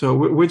winger. So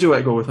where do you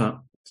want to go with that?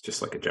 It's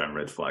just like a giant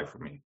red flag for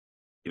me.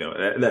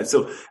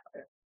 So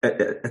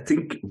I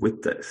think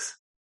with this,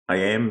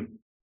 I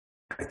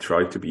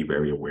try to be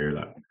very aware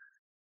that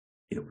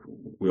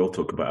we all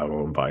talk about our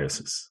own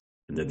biases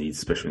and the need,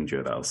 especially in dual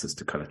analysis,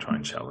 to kind of try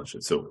and challenge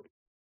it. So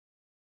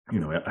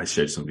I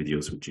shared some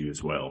videos with you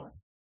as well.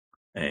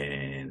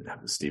 And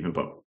Stephen,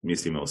 but me and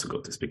Stephen also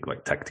got to speak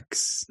like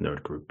tactics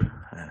nerd group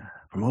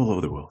from all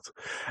over the world,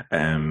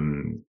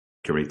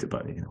 curated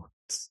by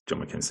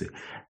John McKenzie.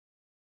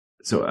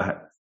 So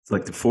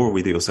like the 4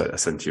 videos I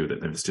sent you, that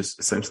there was just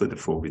essentially the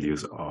 4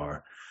 videos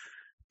are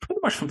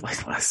pretty much from like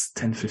the last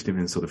 10-15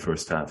 minutes of the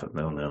first half at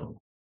 0-0.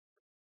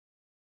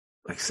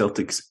 Like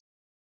Celtics,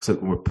 so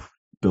we're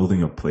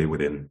building up play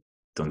within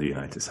Dundee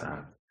United's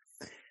half,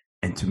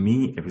 and to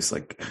me it was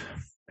like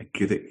a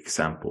good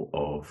example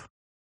of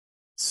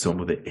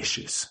some of the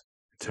issues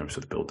in terms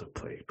of the build-up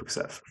play, because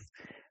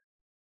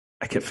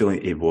I kept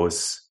feeling it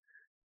was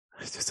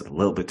just a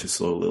little bit too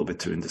slow, a little bit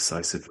too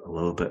indecisive, a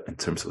little bit in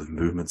terms of the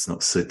movements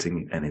not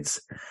sitting, and it's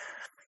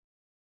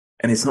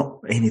not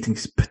anything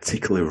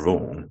particularly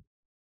wrong.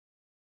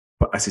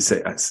 But as you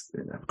say, I'll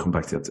come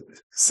back to that,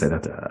 said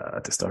at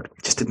the start,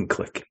 it just didn't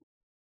click.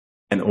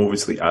 And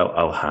obviously,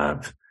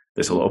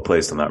 there's a lot of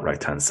players on that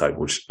right-hand side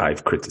which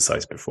I've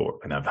criticized before,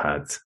 and I've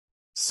had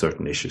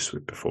certain issues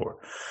with before.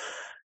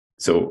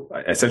 So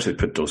I essentially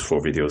put those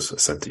 4 videos I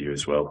sent to you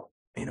as well.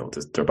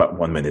 They're about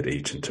 1 minute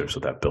each in terms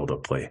of that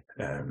build-up play.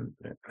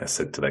 I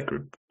said to that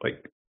group,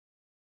 like,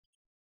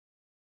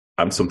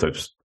 I'm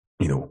sometimes,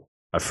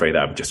 afraid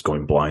I'm just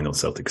going blind on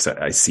Celtic, because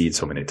I see it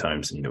so many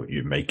times. And,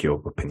 you make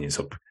your opinions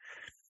up.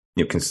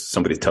 Can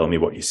somebody tell me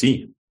what you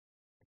see?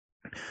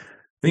 Then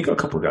you got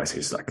a couple of guys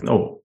who's like,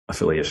 no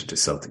affiliation to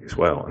Celtic as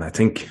well. And I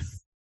think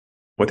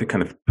what they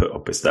kind of put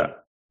up is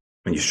that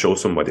when you show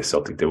somebody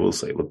Celtic, they will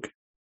say, look,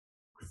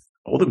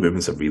 all the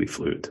movements are really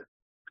fluid,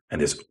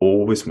 and there's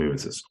always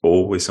movements. There's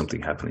always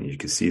something happening. You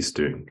can see us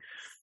doing.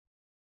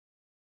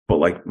 But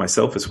like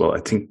myself as well, I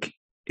think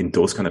in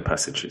those kind of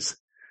passages,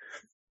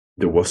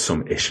 there was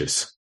some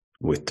issues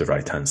with the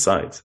right-hand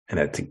side. And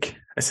I think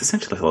it's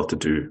essentially a lot to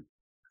do,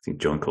 I think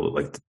John called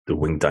it like the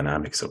wing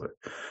dynamics of it.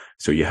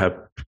 So you have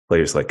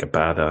players like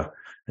Abada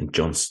and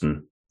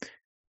Johnston,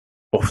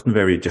 often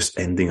very just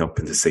ending up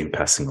in the same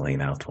passing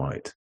lane out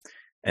wide.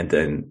 And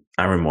then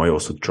Aaron Moy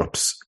also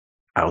drops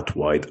out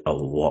wide a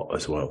lot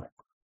as well.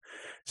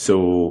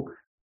 So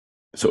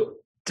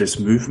there's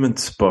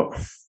movements, but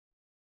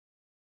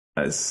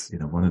as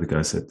one of the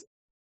guys said,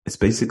 it's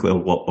basically a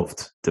lot of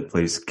the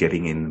players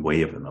getting in the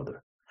way of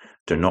another.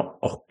 They're not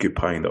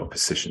occupying the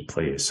opposition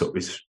players.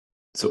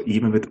 So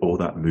even with all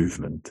that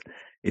movement,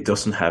 it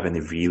doesn't have any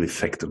real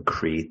effect on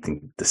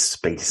creating the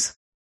space,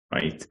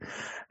 right?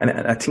 And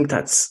I think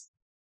that's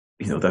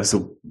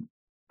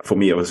for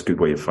me, it was a good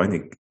way of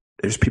finding.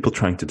 There's people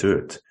trying to do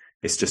it.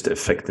 It's just the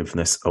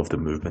effectiveness of the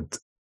movement,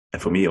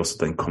 and for me, it also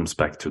then comes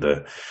back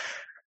to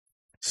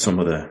some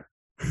of the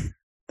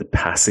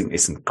passing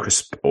isn't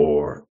crisp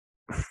or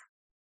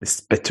it's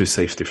a bit too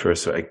safety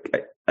first. So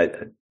I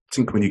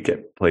think when you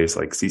get players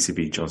like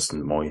CCV,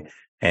 Johnston, Mooy,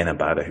 and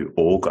Abada, who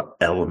all got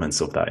elements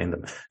of that in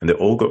them, and they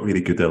all got really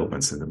good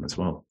elements in them as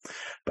well.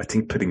 But I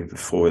think putting the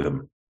four of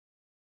them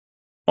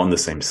on the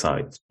same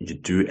side, you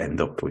do end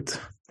up with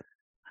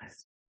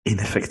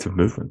ineffective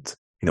movement.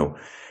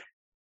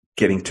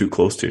 Getting too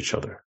close to each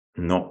other,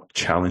 not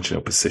challenging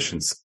our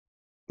positions,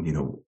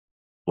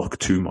 look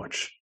too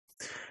much.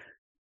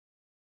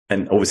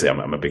 And obviously,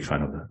 I'm a big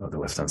fan of the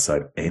left-hand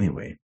side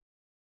anyway.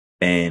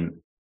 And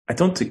I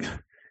think,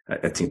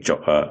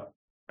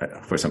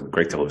 for example,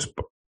 Greg Taylor was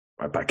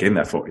back in.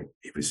 I thought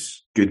it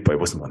was good, but it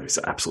wasn't one of his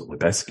absolutely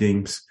best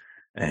games.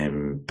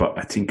 But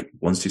I think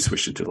once you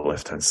switch it to the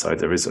left-hand side,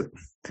 there is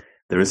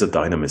a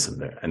dynamism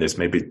there. And there's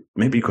maybe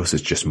because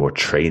it's just more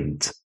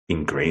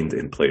ingrained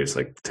in players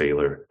like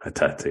Taylor,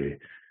 Hatate,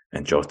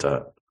 and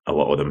Jota. A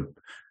lot of them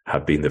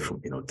have been there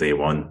from day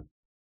one.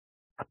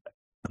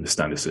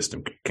 Understand the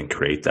system, can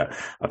create that.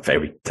 Are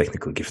very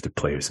technically gifted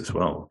players as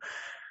well.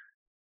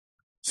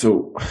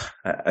 So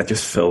I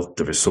just felt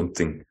there was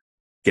something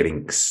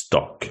getting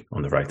stuck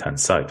on the right-hand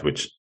side,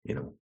 which,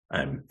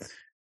 I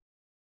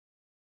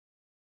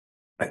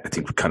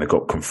think we kind of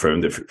got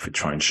confirmed if we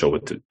try and show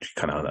it to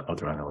kind of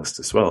other analysts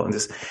as well. And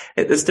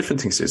there's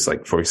different things. It's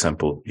like, for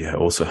example, you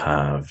also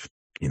have,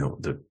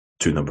 the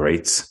two number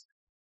 8s.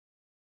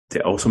 They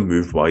also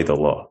move wide a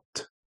lot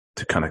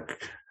to kind of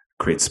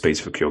create space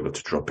for Kyogo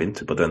to drop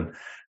into. But then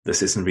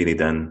this isn't really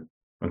then,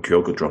 when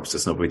Kyogo drops,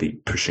 there's not really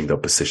pushing the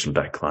opposition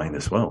back line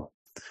as well.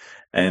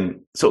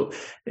 And so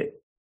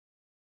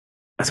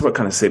that's what I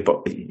kind of say,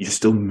 but you're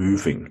still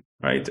moving,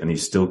 right? And you're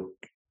still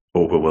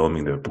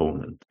overwhelming the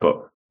opponent.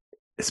 But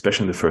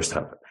especially in the first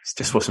half, it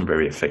just wasn't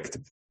very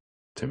effective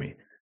to me.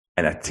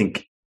 And I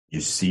think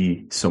you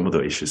see some of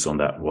the issues on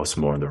that was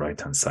more on the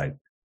right-hand side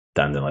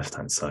than the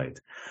left-hand side.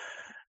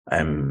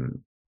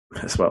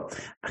 As well.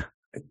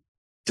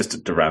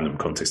 Just the random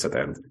context at the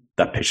end,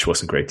 that pitch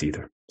wasn't great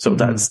either. So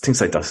that's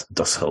things like that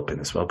does help in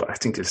as well. But I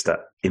think it's that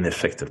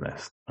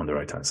ineffectiveness on the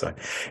right-hand side.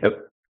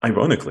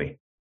 Ironically,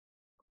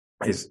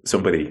 is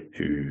somebody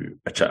who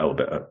I chat a little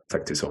bit about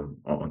tactics on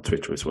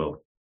Twitter as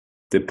well,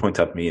 did point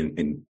at me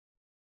in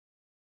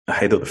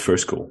ahead of the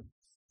first goal.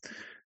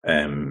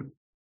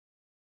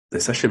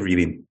 There's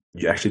actually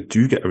you actually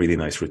do get a really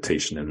nice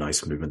rotation and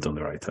nice movement on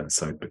the right-hand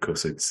side,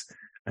 because it's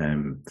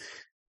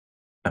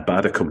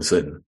Abada comes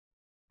in,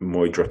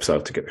 Mooy drops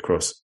out to get the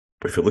cross.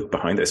 But if you look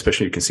behind it,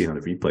 especially you can see it on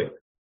the replay,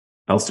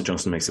 Alistair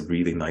Johnston makes a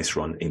really nice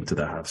run into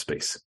the half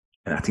space.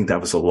 And I think that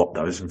was a lot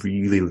that was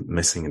really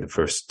missing in the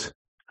first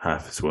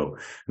half as well.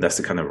 And that's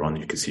the kind of run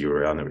you can see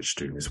Juranovic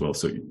doing as well.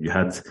 So you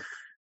had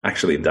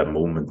actually in that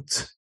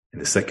moment in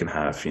the second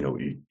half,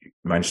 you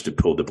managed to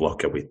pull the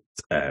block with,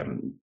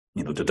 the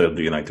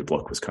United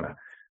block was kind of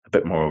a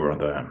bit more over on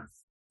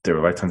the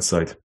right-hand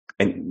side.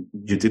 And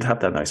you did have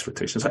that nice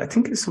rotation. So I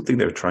think it's something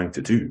they're trying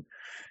to do.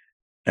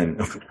 And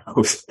of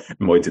course,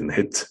 Mooy didn't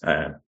hit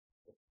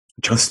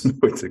Johnston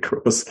with the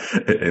cross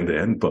in the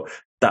end, but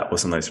that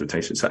was a nice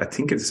rotation. So I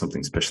think it's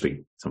something,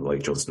 especially something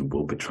like Johnston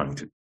will be trying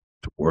to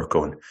work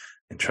on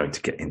and trying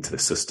to get into the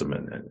system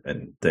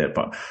and there.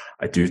 But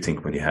I do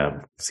think when you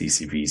have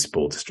CCV's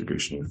ball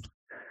distribution,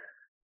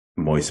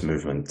 Mooy's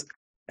movement,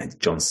 and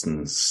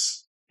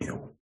Johnston's,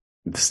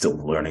 still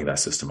learning that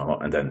system a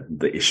lot, and then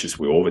the issues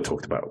we always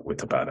talked about with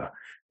Abada,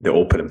 they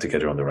all put them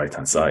together on the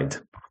right-hand side.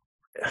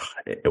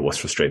 It was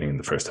frustrating in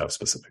the first half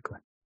specifically.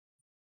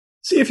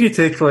 See, if you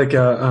take like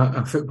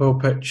a football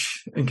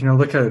pitch and kind of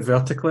look at it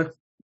vertically,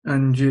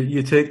 and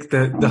you take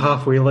the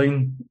halfway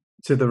line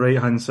to the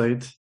right-hand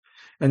side,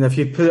 and if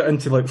you put it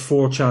into like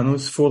 4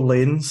 channels, 4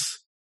 lanes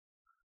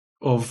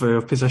of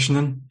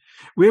positioning,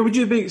 where would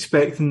you be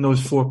expecting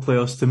those 4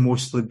 players to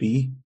mostly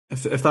be,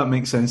 if that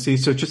makes sense to you?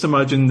 So just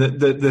imagine that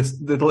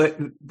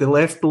the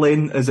left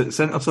lane is at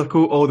centre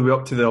circle all the way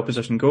up to the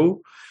opposition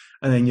goal,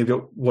 and then you've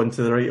got one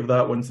to the right of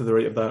that, one to the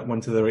right of that,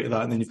 one to the right of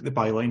that, and then you've got the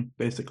byline,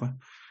 basically.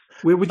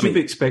 Where would you be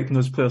expecting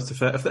those players to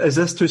fit? Is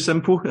this too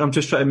simple? I'm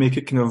just trying to make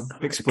it kind of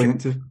explain it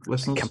to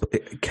listeners. I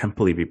can't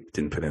believe we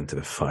didn't put it into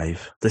the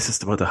 5. This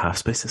is what the half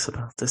space is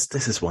about.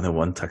 This is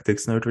 101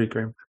 tactics nerdery,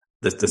 Graham.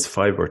 There's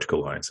 5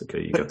 vertical lines.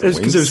 Okay, you got the it's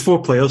because it was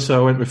 4 players, so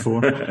I went with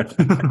 4.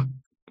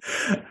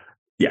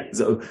 Yeah,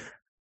 so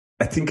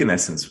I think in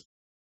essence,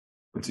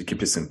 to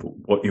keep it simple,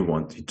 what you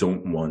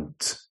don't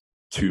want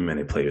too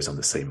many players on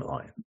the same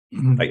line.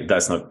 Mm-hmm. Like,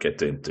 let's not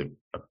get into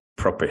a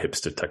proper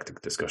hipster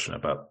tactic discussion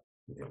about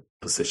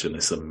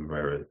positionism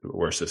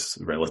versus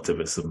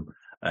relativism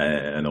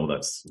and all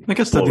that. I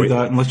guess they do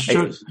that in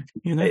literature.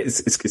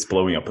 It's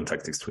blowing up on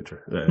tactics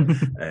Twitter.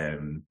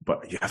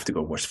 But you have to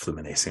go watch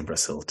Fluminense in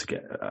Brazil to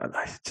get.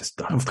 I just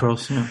don't. Of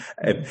course, yeah.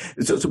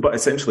 But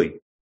essentially,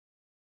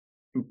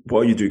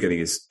 what you do getting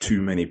is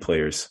too many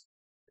players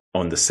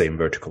on the same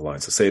vertical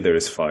line. So say there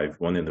is 5,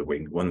 one in the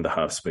wing, one in the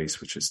half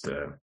space, which is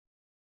the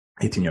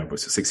 18-yard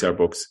box, a 6-yard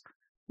box,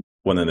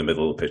 one in the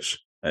middle of the pitch,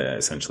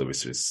 essentially,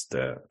 which is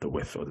the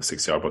width of the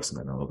 6-yard box, and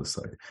then on the other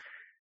side.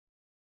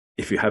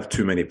 If you have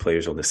too many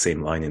players on the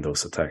same line in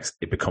those attacks,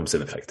 it becomes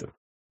ineffective,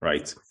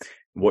 right?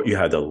 What you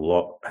had a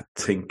lot, I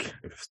think,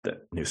 if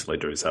the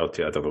newsletter is out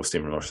yet, I don't know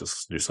Stephen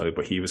Ross's newsletter,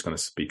 but he was going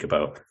to speak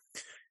about,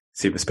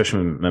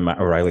 especially when Matt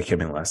O'Reilly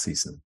came in last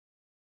season.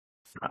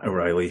 Matt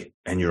O'Reilly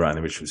and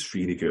Juranovic was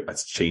really good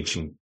at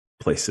changing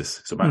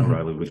places. So Matt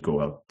O'Reilly would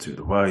go out to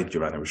the wide,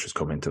 Juranovic would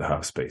come into the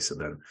half space, and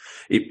then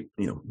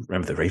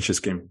remember the Rangers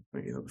game,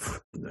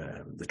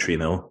 the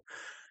 3-0,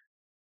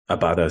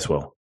 Abada as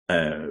well.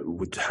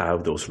 Would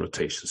have those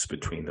rotations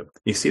between them.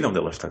 You see it on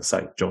the left-hand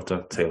side,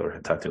 Jota, Taylor,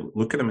 Hatate.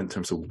 Look at them in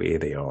terms of where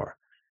they are.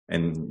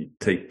 And you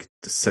take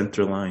the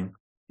center line,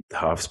 the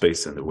half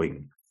space, and the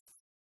wing.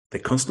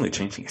 They're constantly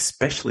changing,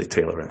 especially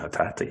Taylor and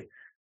Hatate.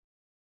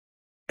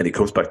 And it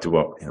comes back to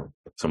what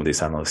some of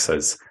these analysts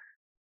says.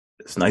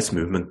 It's nice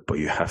movement, but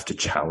you have to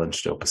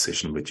challenge the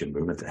opposition with your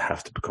movement. It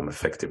have to become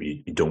effective.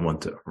 You don't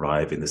want to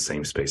arrive in the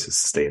same spaces,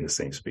 stay in the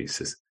same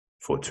spaces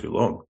for too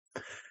long.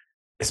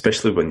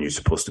 Especially when you're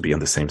supposed to be on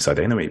the same side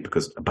anyway,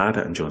 because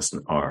Abada and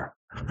Johnston are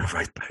a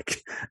right back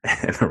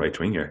and a right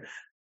winger.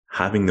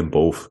 Having them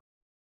both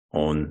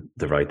on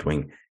the right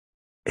wing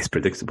is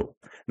predictable.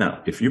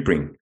 Now, if you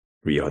bring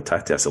Rio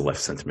Hatate as a left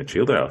centre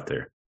midfielder out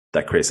there,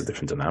 that creates a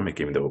different dynamic,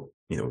 even though,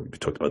 we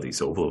talked about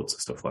these overloads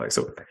and stuff like that.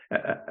 So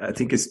I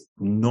think it's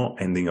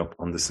not ending up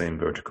on the same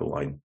vertical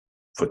line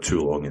for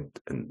too long.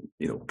 And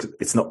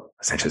it's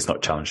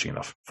not challenging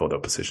enough for the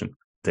opposition.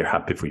 They're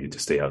happy for you to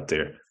stay out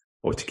there,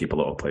 or to keep a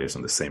lot of players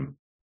on the same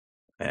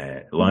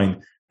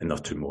line and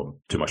not too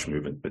much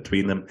movement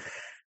between them.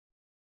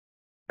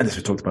 And as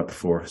we talked about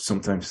before,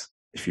 sometimes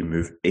if you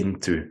move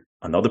into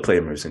another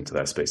player moves into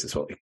that space as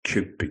well, it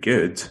could be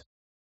good,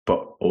 but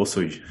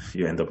also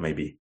you end up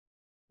maybe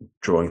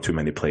drawing too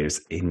many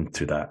players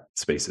into that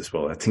space as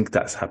well. I think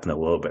that's happened a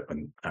little bit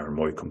when Aaron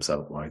Moy comes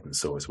out wide and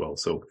so as well.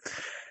 So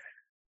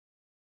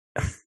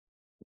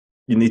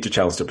you need to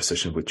challenge the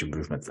position with your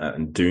movement,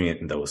 and doing it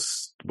in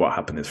those, what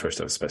happened in the first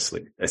half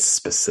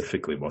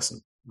specifically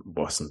wasn't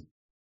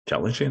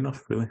challenging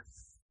enough, really.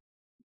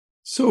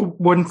 So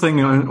one thing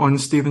on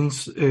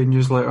Stephen's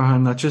newsletter,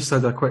 and I just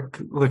had a quick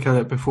look at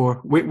it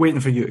before, waiting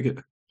for you to get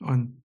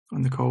on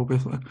the call,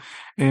 basically,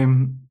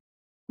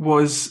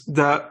 was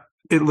that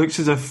it looks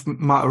as if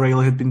Matt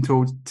O'Reilly had been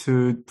told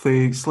to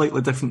play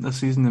slightly different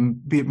this season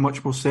and be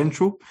much more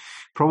central,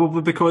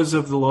 probably because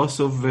of the loss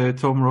of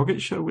Tom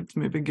Rogic, I would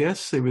maybe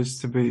guess. He was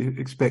to be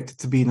expected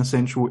to be in a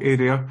central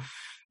area.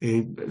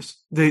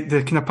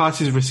 The kind of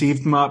passes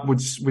received map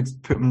would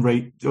put him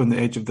right on the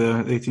edge of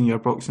the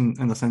 18-yard box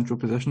in a central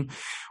position,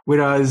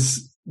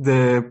 whereas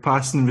the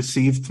pass and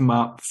received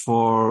map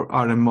for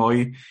Aaron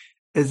Moy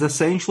is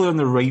essentially on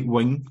the right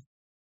wing.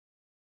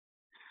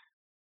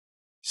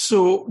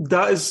 So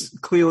that is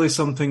clearly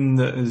something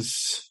that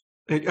is,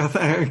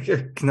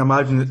 I can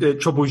imagine it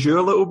troubles you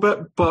a little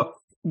bit, but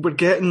we're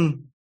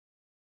getting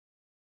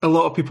a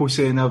lot of people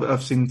saying,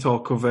 I've seen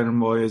talk of Aaron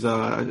Moy as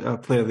a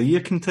player of the year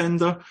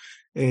contender.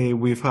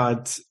 We've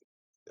had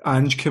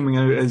Ange coming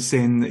out as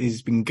saying that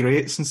he's been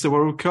great since the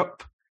World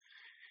Cup.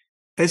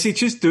 Is he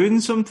just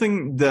doing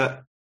something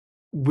that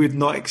we're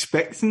not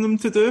expecting them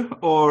to do?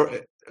 Or,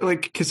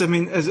 because I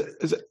mean,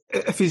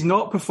 if he's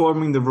not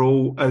performing the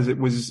role as it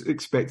was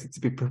expected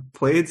to be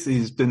played,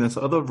 he's doing this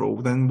other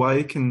role, then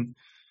why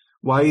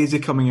is he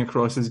coming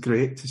across as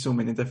great to so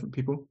many different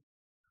people?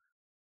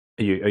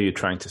 Are you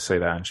trying to say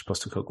that Ange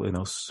Postecoglou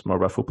knows more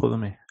about football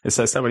than me? Is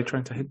that what you're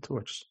trying to hint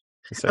towards?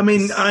 I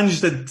mean,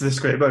 Ange did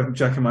describe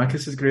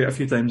Giakoumakis as great a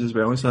few times as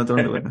well, so I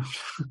don't really know.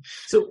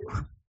 So,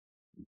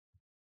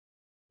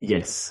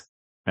 yes.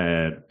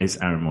 Is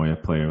Aaron Moy a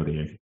player of the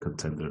year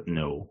contender?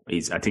 No.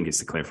 I think it's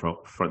the clear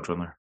front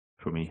runner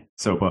for me.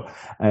 So, but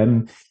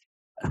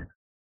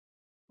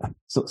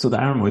so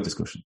the Aaron Moy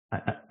discussion,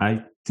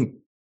 I think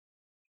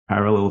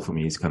parallel for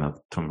me is kind of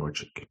Tom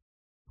Rogic,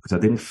 because I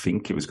didn't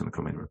think he was going to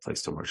come in and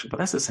replace Tom Rogic, but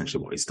that's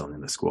essentially what he's done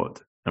in the squad.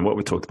 And what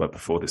we talked about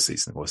before this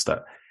season was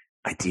that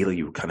ideally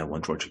you kind of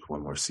want Rogic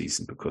one more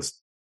season,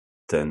 because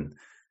then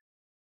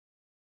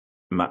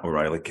Matt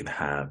O'Reilly can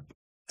have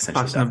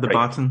essentially passing of the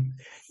baton.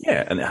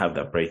 Yeah, and have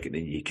that break, and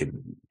then you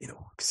can,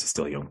 because he's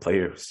still a young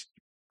player,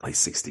 play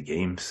 60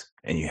 games,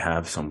 and you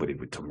have somebody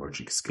with Tom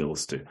Rogic's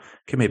skills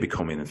can maybe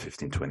come in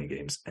 15, 20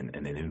 games and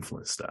then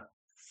influence that.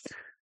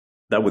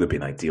 That would have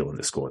been ideal in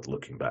the squad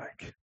looking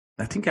back.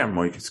 I think Aaron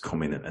Moy has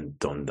come in and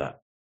done that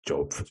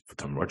job for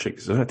Tom Rogic.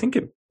 So I think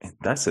in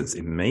that sense,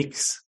 it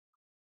makes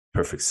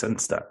perfect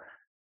sense that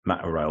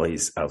Matt O'Reilly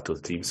is out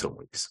of the team some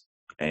weeks,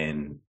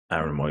 and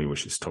Aaron Moy,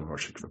 which is Tom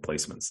Rogic's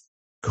replacements,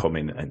 come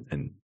in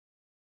and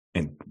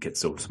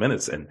gets those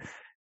minutes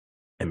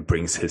and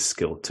brings his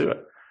skill to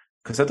it.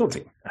 Because I don't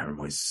think Aaron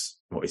Moy's,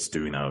 what he's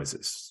doing now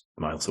is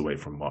miles away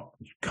from what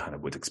you kind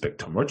of would expect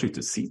Tom Rogic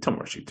to see Tom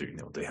Rogic do.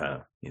 They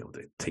have,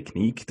 the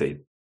technique.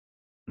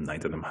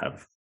 Neither of them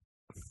have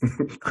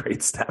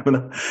great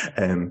stamina.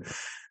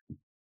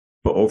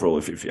 But overall,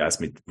 if you ask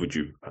me, would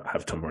you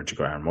have Tom Rogic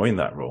or Aaron Moy in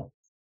that role?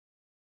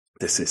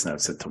 this is now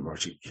said Tom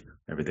Rogic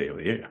every day of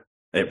the year.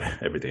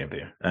 Every day of the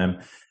year.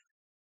 And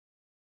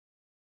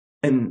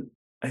in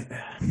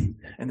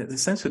the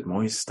sense with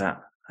Moyes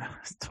that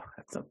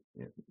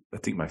I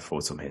think my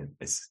thoughts on him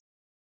is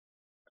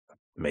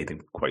made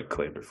him quite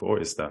clear before,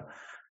 is that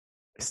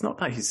it's not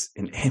that he's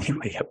in any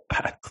way a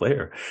bad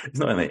player. It's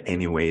not in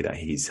any way that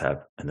is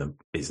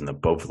an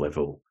above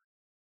level,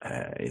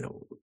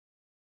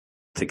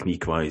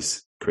 technique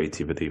wise,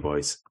 creativity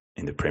wise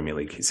in the Premier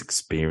League, his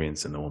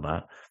experience and all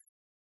that.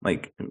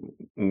 Like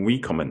we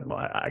comment, well,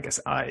 I guess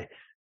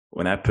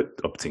when I put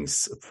up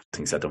things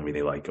I don't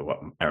really like, or what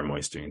Aaron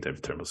Moyes doing,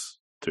 David Turnbull's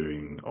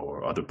doing,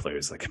 or other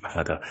players like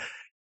Kamada,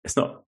 it's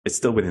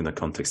still within the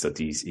context that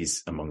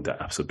he's among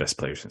the absolute best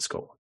players in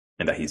Scotland,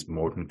 and that he's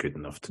more than good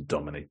enough to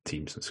dominate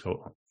teams in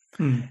Scotland.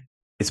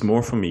 It's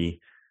more for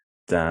me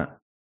that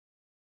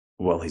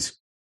while he's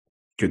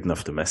good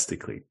enough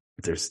domestically,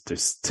 there's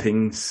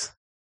things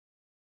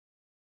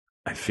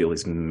I feel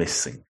is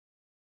missing,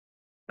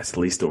 at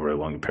least over a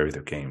long period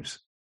of games,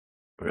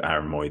 with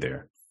Aaron Moy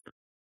there,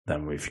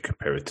 than if you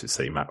compare it to,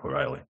 say, Matt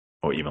O'Reilly,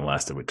 or even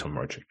last year with Tom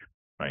Rogic,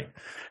 right?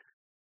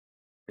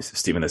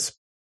 Stephen has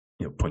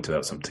pointed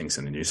out some things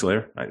in the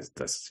newsletter.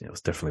 That's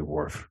it's definitely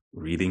worth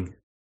reading.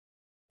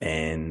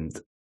 And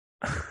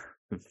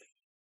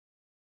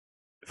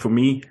for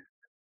me,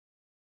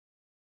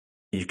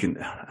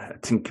 I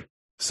think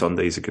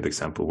Sunday is a good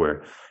example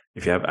where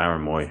if you have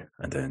Aaron Moy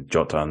and then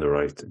Jota on the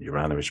right and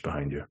Juranovic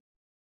behind you,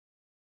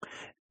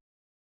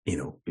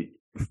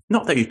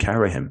 not that you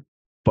carry him,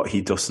 but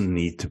he doesn't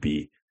need to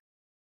be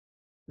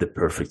the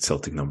perfect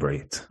Celtic number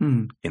 8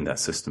 in that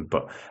system.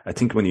 But I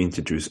think when you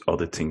introduce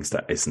other things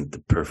that isn't the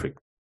perfect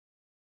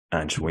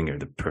Ange winger,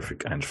 the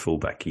perfect Ange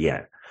fullback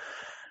yet,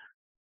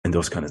 and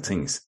those kind of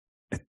things,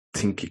 I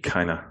think you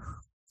kind of,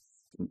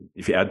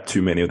 if you add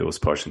too many of those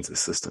parts into the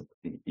system,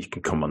 you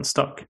can come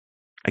unstuck.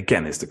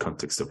 Again, it's the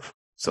context of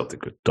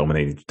Celtic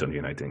dominating Dundee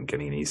United and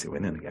getting an easy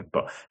win in again.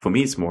 But for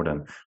me, it's more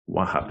than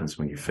what happens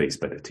when you face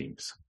better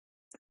teams.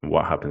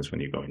 What happens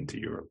when you go into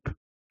Europe?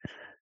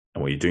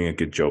 And when you're doing a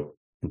good job,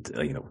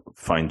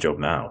 fine job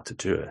now to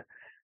do it,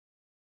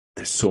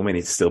 there's so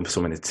many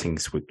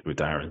things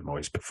with Aaron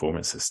Moyes'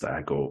 performances that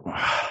I go,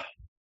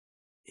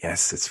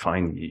 yes, it's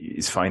fine.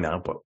 It's fine now,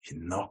 but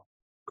you're not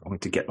going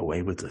to get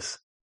away with this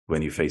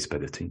when you face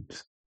better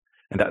teams.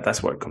 And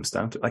that's what it comes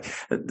down to.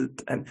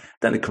 And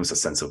then it comes a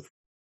sense of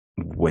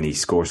when he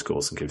scores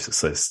goals and gives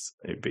assists,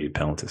 it'd be a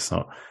penalty. It's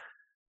not.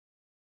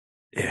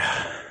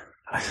 Yeah.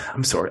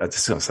 I'm sorry, this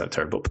is going to sound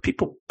terrible, but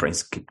people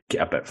brains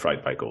get a bit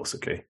fried by goals,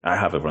 okay? I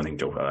have a running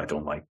joke that I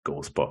don't like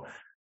goals, but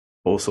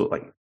also,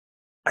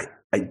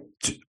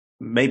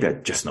 maybe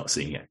I'm just not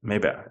seeing it.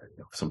 Maybe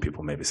some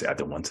people maybe say I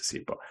don't want to see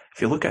it, but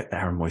if you look at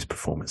Aaron Moyes'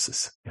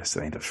 performances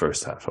yesterday in the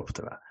first half up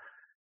to that,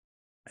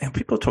 and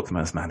people talk about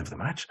him as man of the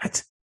match, I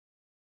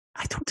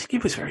don't think he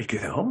was very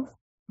good at all.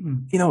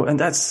 And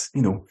that's,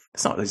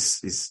 it's not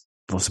he's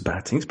lots of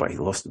bad things, but he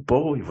lost the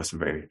ball. He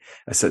wasn't very,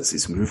 I said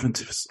his movement,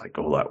 it was like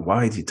all that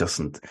wide. He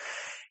doesn't,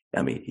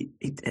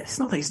 it's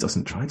not that he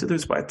doesn't try to do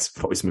this, but I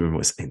thought his movement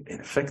was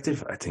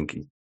ineffective. I think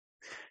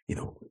he,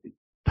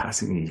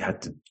 passing, he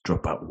had to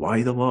drop out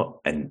wide a lot,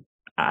 and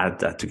add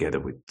that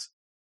together with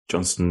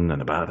Johnston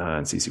and Abada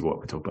and CC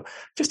Watt we talked about,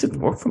 just didn't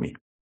work for me.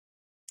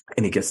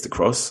 And he gets the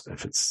cross.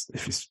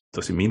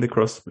 Does he mean the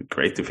cross?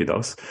 Great if he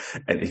does,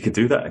 and he can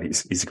do that. And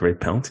he's a great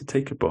penalty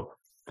taker.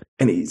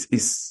 And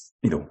he's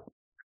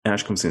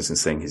Ash comes in and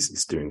saying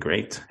he's doing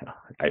great.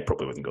 I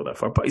probably wouldn't go that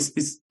far, but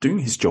he's doing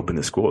his job in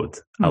the squad,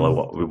 a la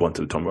what we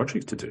wanted Tom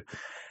Rogic to do,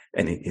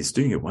 and he's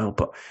doing it well.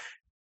 But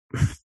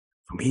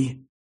for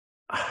me,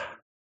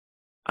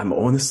 I'm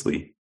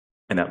honestly,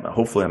 and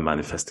hopefully I'm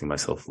manifesting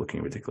myself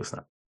looking ridiculous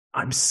now,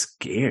 I'm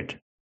scared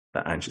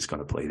that Ange is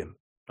going to play them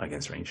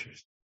against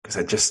Rangers,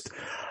 because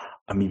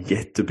I'm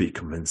yet to be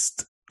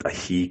convinced that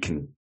he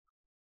can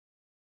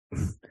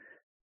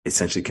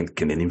essentially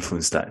can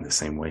influence that in the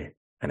same way.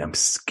 And I'm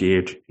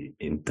scared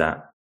in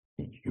that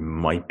you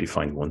might be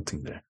fine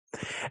wanting there.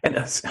 And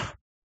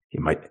he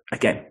might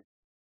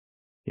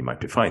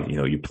be fine.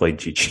 You played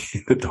GG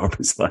in the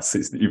derbies last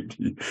season.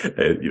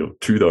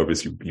 Two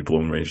derbies, you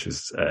blown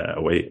Rangers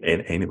away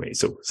anyway.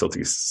 So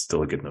Celtic is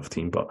still a good enough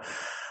team. But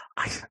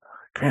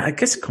I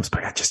guess it comes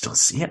back. I just don't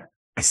see it.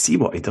 I see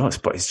what he does,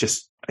 but it's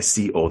just, I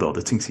see all the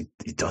other things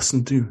he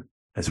doesn't do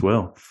as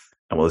well.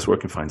 And while it's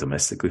working fine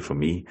domestically for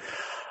me,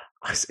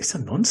 it's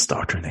a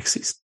non-starter next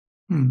season.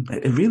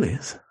 It really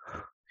is.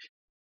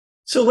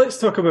 So let's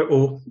talk about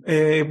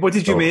what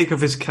did you make of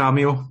his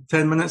cameo?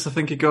 10 minutes, I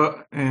think he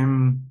got.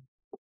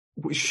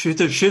 Should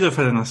have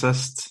had an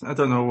assist. I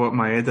don't know what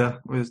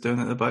Maeda was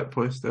doing at the back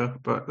post there,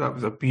 but that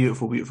was a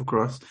beautiful, beautiful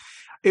cross.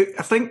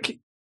 I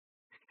think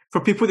for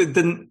people that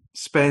didn't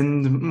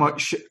spend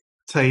much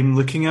time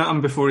looking at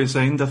him before he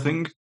signed, I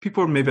think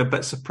people were maybe a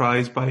bit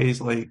surprised by his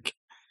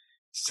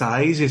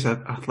size, his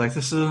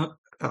athleticism,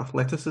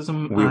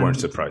 athleticism. We and weren't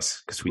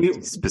surprised because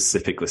we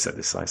specifically said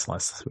the size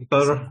last week.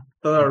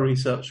 Thorough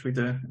research we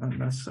do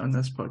on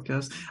this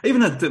podcast. I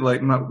even had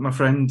like my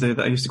friend that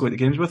I used to go to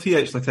games with. He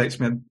actually texted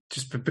me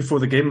just before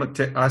the game, like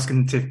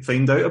asking to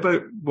find out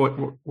about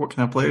what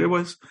kind of player he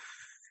was.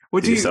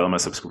 Did you sell him a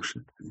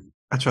subscription?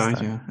 I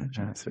tried, yeah.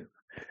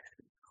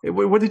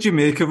 What did you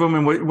make of him,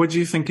 and what do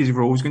you think his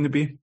role is going to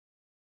be?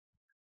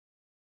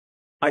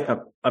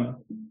 I'm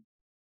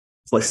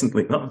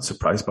pleasantly not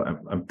surprised, but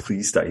I'm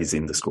pleased that he's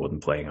in the squad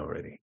and playing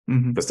already.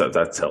 Mm-hmm. Because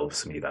that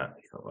tells me that,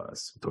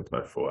 as we talked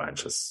about before,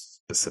 Ange's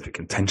specific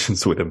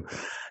intentions with him.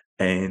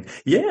 And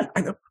yeah,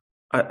 I know.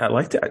 I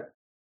liked it.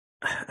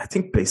 I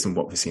think based on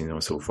what we've seen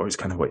so far, it's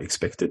kind of what you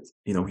expected.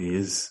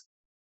 He's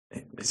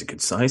a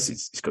good size.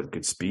 He's got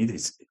good speed.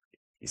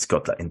 He's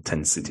got that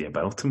intensity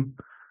about him.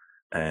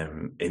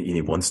 And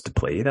he wants to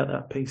play it at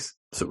that pace.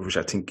 So, which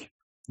I think,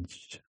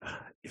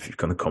 if you're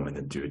going to come in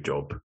and do a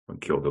job when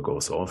Kyogo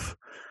goes off,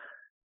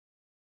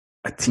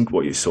 I think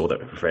what you saw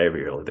that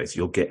very early days,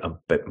 you'll get a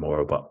bit more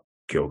about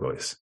Kyogo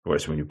is.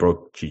 Whereas when you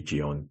brought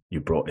Gigi on, you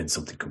brought in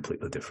something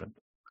completely different.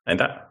 And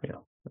that,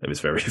 it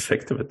was very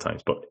effective at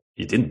times, but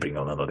you didn't bring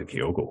on another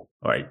Kyogo. All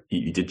right.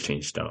 You did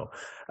change style.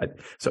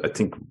 So I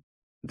think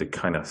the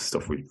kind of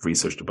stuff we've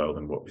researched about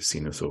and what we've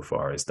seen so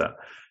far is that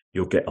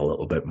you'll get a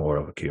little bit more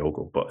of a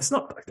Kyogo, but it's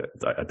not like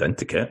that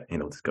identical.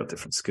 It's got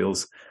different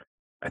skills.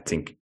 I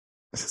think,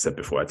 as I said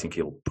before, I think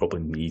he'll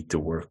probably need to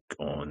work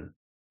on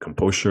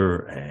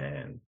composure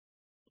and,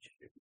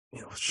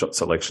 shot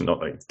selection.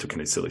 Not like took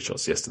any silly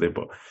shots yesterday,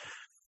 but,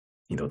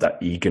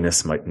 that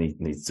eagerness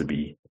needs to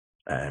be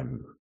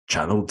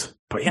channeled.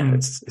 But yeah,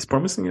 it's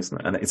promising,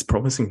 isn't it? And it's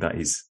promising that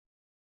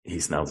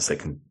he's now the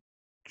second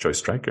choice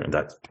striker, and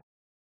that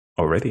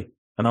already.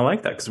 And I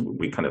like that because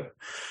we kind of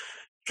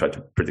try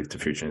to predict the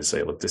future and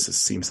say, look,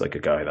 seems like a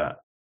guy that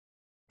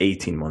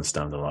 18 months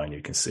down the line,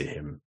 you can see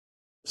him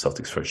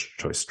Celtic's first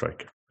choice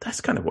striker.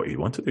 That's kind of what you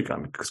want to do,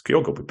 because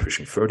Kyogo will be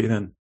pushing 30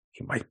 then.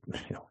 He might,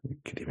 he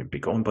could even be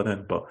gone by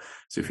then. But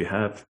so if you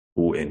have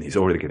Owen, he's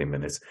already getting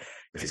minutes.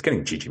 If he's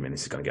getting Gigi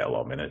minutes, he's going to get a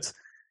lot of minutes.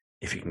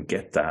 If you can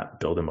get that,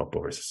 build him up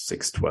over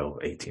 6, 12,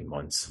 18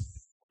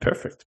 months,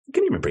 perfect. You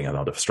can even bring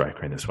another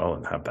striker in as well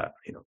and have that,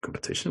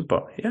 competition.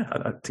 But yeah,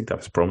 I think that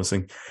was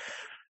promising.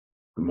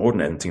 More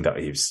than anything, that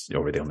he's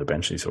already on the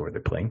bench, he's already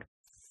playing.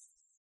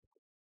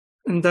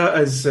 And that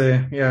is,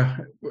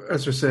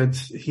 as we said,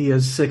 he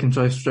is second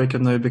choice striker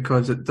now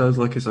because it does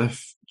look as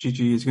if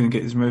Gigi is going to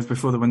get his move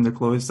before the window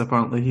closed.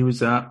 Apparently, he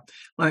was at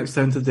Lanark's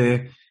Town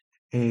today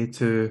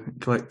to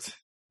collect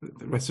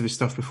the rest of his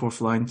stuff before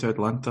flying to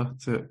Atlanta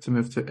to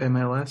move to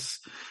MLS.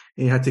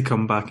 He had to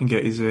come back and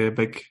get his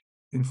big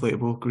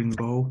inflatable green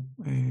ball.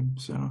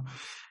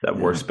 That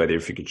works better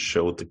if you could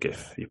show the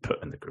GIF you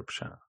put in the group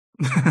chat.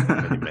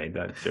 When you made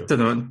that joke.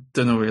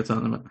 Don't know what you're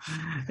talking about.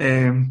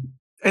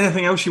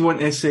 Anything else you want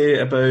to say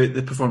about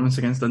the performance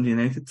against Dundee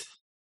United?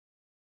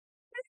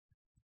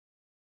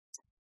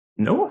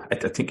 No, I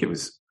think it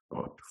was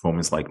a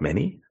performance like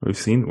many we've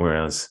seen,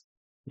 whereas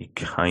you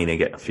kind of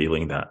get a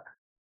feeling that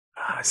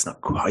it's not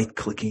quite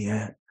clicking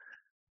yet,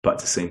 but at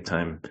the same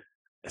time,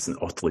 it's an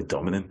utterly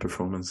dominant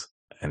performance,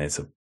 and it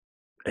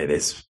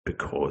is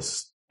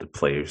because the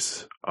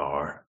players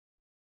are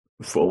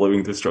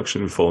following the structure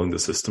and following the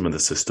system, and the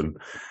system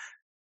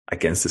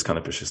against this kind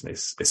of position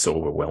is so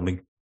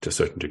overwhelming to a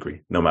certain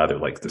degree. No matter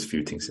there's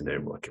few things in there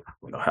we're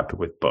not happy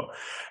with, but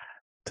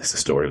that's the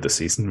story of the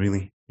season,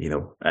 really.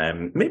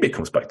 Maybe it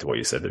comes back to what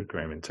you said there,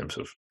 Graham, in terms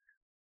of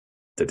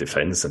the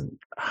defense and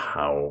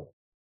how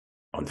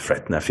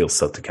unthreatened I feel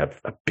Celtic have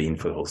been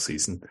for the whole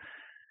season.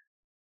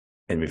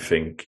 And we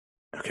think,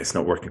 okay, it's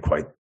not working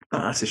quite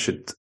as it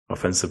should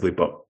offensively,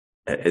 but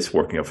it is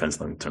working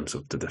offensively in terms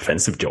of the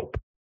defensive job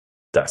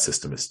that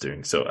system is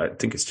doing. So I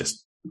think it's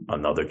just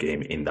another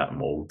game in that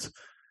mold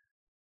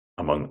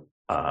among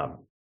a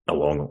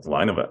long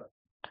line of it.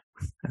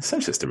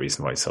 Essentially, it's the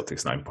reason why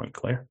Celtic's 9-point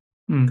clear,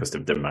 because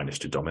they've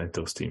managed to dominate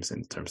those teams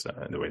in terms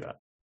of in the way that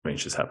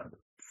Rangers haven't.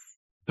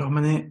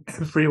 Dominate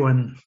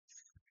everyone.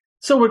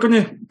 So we're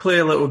going to play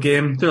a little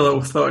game, do a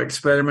little thought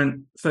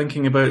experiment,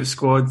 thinking about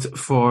squad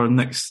for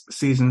next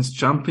season's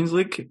Champions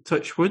League,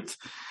 touch wood.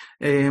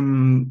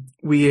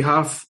 We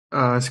have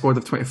a squad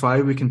of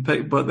 25 we can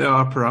pick, but there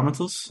are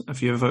parameters.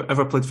 If you've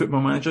ever played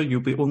Football Manager,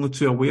 you'll be only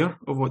too aware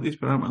of what these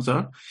parameters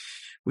are.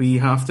 We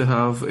have to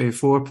have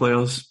 4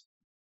 players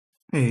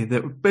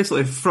that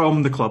basically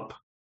from the club,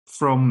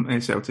 from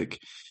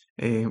Celtic.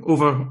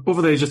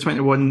 Over the age of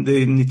 21,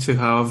 they need to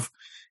have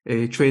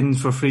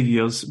trained for 3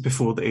 years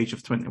before the age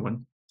of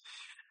 21.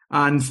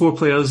 And 4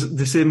 players,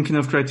 the same kind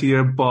of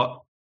criteria,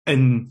 but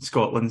in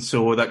Scotland.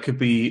 So that could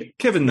be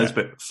Kevin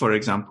Nisbet, for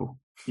example.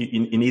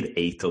 You need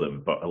 8 of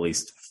them, but at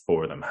least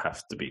 4 of them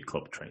have to be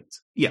club trained.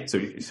 Yeah. So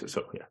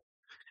yeah.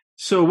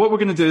 So what we're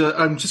going to do,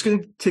 I'm just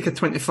going to take a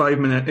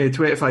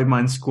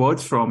 25-man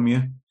squad from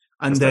you,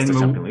 and then the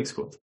Champions League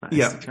squad.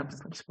 The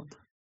Champions League squad.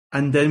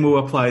 And then we'll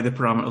apply the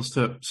parameters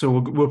to it. So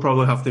we'll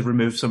probably have to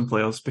remove some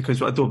players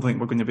because I don't think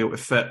we're going to be able to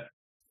fit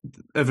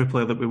every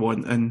player that we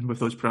want in with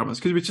those parameters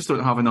because we just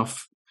don't have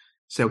enough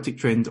Celtic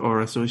trained or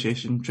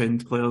association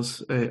trained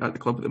players at the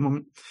club at the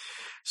moment.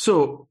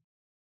 So,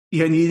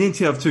 yeah, and you need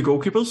to have 2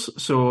 goalkeepers.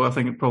 So I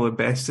think it's probably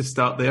best to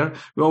start there.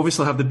 We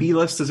obviously have the B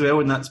list as well,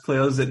 and that's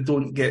players that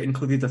don't get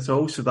included at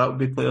all. So that would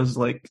be players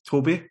like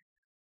Toby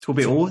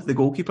O, the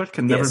goalkeeper,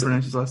 can never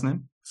pronounce his last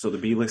name. So the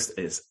B list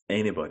is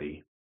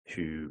anybody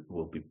who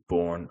will be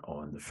born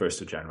on the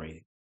 1st of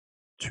January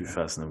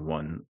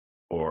 2001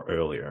 or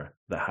earlier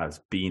that has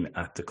been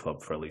at the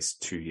club for at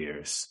least 2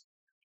 years,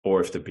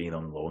 or if they've been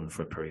on loan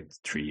for a period of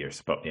 3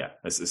 years. But yeah,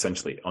 it's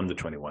essentially under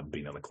 21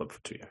 being on the club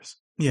for 2 years.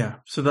 Yeah,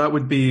 so that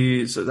would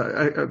be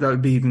that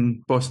would be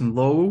even Boston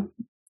Low.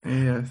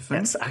 I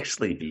think it's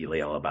actually be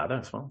Leal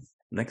Abada as well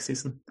next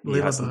season.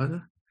 Leal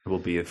Abada will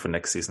be for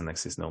next season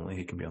only.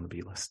 He can be on the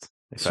B list.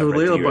 So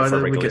Leal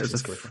Abada,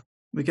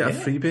 we get a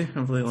freebie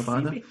of Leal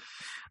Abada.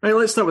 Right,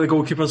 let's start with the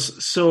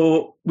goalkeepers.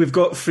 So we've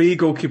got 3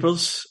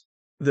 goalkeepers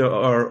that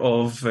are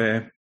of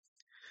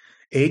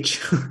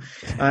age,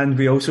 and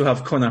we also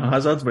have Connor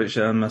Hazard, which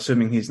I'm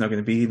assuming he's not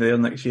going to be there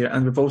next year,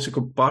 and we've also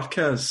got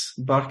Barkey.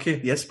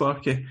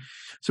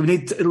 So we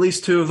need at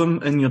least 2 of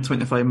them in your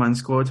 25-man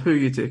squad. Who are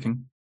you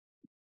taking?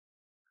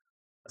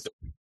 I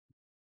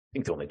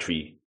think the only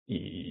 3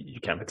 you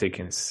can't be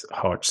taking is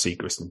Hart,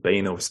 Siegrist, and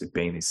Bain. Obviously,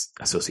 Bain is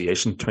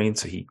association trained,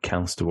 so he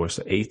counts towards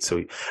the 8.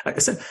 So I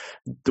said,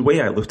 the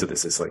way I looked at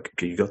this is like,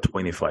 okay, you got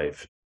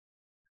 25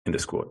 in the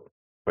squad,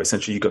 but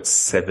essentially you got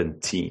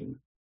 17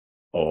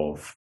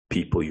 of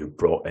people you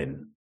brought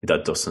in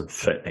that doesn't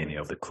fit any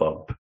of the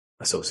club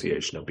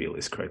association or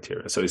B-list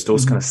criteria. So it's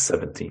those kind of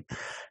 17.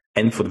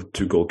 And for the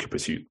 2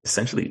 goalkeepers, you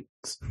essentially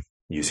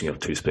using up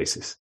 2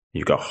 spaces.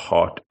 You got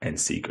Hart and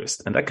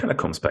Siegrist, and that kind of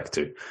comes back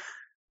to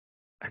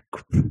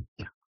the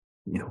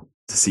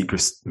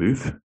Siegrist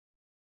move,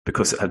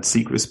 because had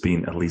Siegrist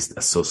been at least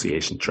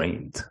association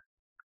trained,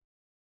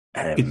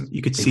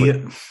 you could see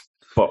it.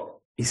 But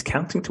he's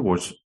counting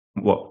towards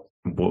what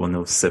one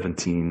of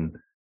 17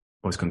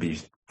 was going to be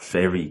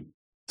very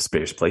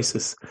sparse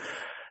places.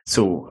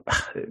 So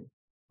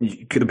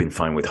you could have been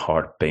fine with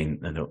Hart, Bain,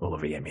 and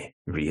Oliveriemi.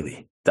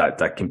 Really, that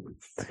can.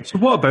 So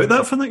what about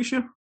that for next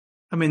year?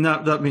 I mean,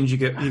 that means you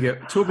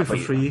get Toby for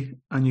free,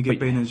 and you get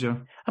Bain as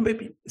your. And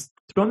maybe,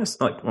 to be honest,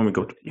 like when we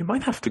go, you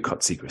might have to cut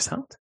Siegrist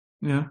out.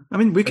 Yeah, I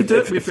mean, we could do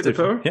it. We've got the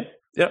power.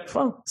 Yeah,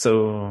 fine.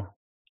 So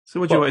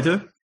what do you want to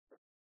do?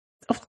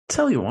 I'll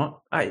tell you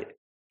what,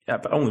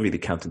 but only really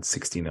counted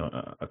 16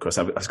 across.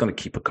 I was going to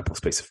keep a couple of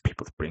spaces for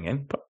people to bring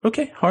in, but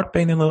okay, Hart,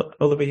 Bain, and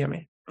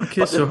Oliveriemi.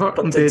 Okay, so Hart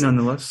and Bain on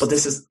the list. But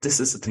this is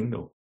the thing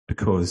though,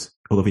 because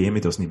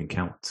Oliveriemi doesn't even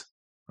count,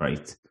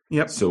 right?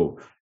 Yep. So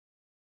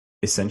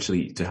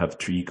essentially, to have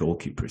 3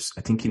 goalkeepers,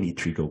 I think you need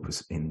 3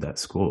 goalkeepers in that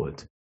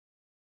squad.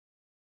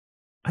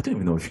 I don't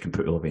even know if you can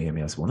put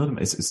Oliveriemi as one of them.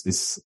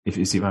 It's if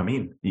you see what I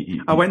mean.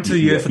 I went to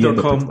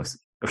UEFA.com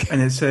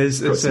and it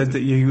said that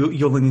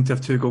you only need to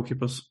have 2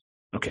 goalkeepers.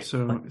 Okay.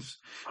 So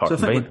Hart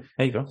and Bain.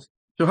 There you go.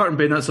 So Hart and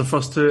Bain, that's the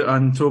first 2,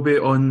 and Toby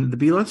on the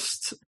B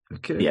list.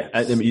 Okay. Yeah,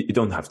 I mean, you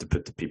don't have to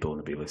put the people on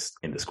the B list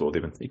in the squad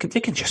even. They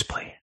can just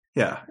play.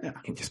 Yeah. You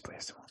can just play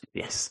as well.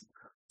 Yes.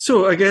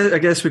 So I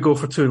guess we go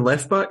for 2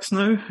 left backs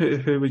now.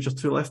 Who would your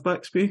 2 left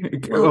backs be?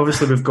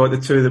 Obviously, we've got the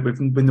 2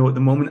 that we know at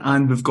the moment,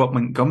 and we've got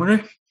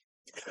Montgomery,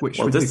 which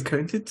would be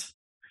counted.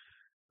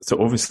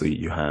 So obviously,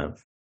 you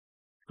have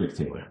Greg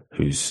Taylor,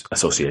 who's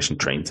association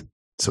trained,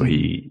 so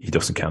he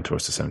doesn't count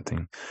towards the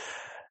 17.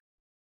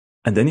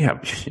 And then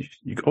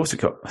you also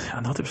got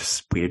another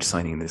weird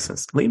signing in this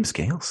sense, Liam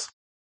Scales,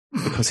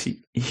 because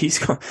he's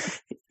got.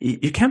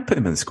 You can't put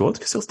him in the squad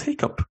because he'll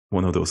take up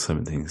one of those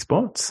 17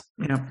 spots.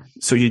 Yeah.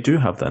 So you do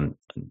have then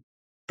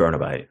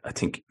Bernabei. I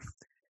think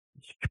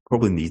you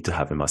probably need to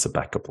have him as a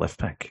backup left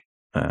back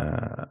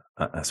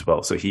as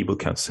well. So he will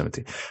count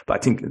 17. But I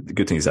think the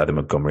good thing is Adam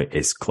Montgomery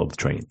is club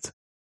trained.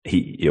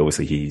 He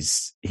obviously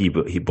he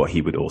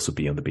would also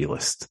be on the B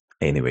list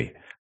anyway.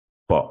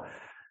 But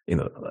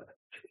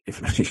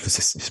if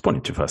he's born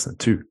in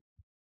 2002,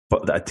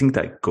 but I think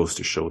that goes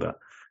to show that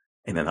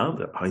in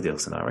another ideal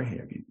scenario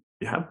here,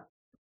 you have.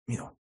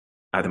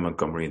 Adam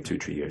Montgomery in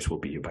 2-3 years will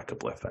be your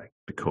backup left back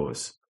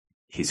because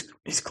he's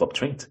club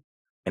trained.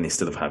 And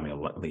instead of having a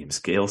Liam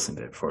Scales in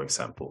there, for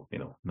example,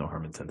 no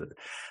harm intended,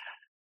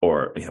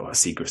 or, a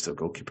Siegrist or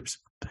goalkeepers,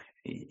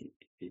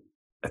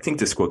 I think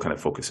the squad kind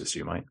of focuses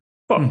you, right?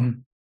 But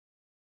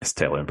it's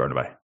Taylor and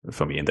Bernabei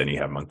for me, and then you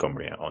have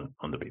Montgomery on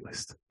the B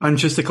list. And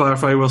just to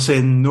clarify, we're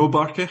saying no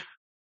Barkey?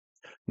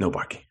 No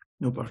Barkey.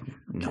 No Barkey.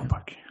 Okay. No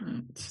Barkey.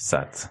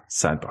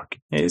 Sad Barkey.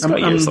 He's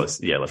got years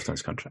left on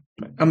his contract.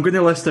 Right. I'm going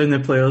to list down the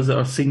players that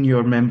are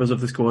senior members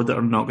of the squad that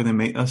are not going to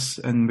make this,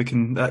 and we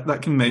can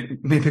that can maybe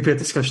be a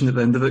discussion at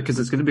the end of it because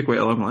it's going to be quite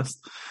a long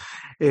list.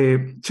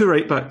 2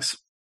 right backs.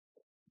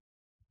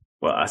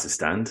 Well, as it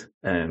stands,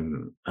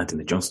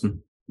 Anthony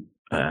Johnston.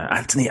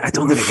 Anthony, I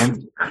don't know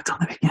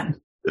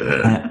again.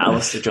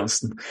 Alistair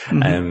Johnston.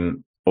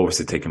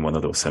 Obviously taking one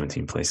of those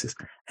 17 places.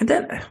 And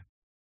then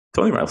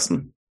Tony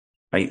Ralston,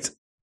 right?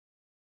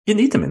 You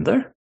need them in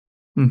there,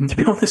 to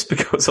be honest,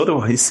 because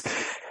otherwise,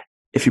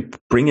 if you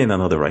bring in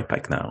another right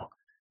back now,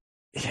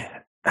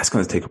 that's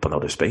going to take up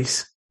another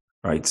space.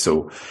 right?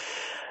 So,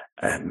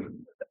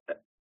 and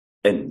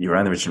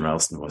Juranovic and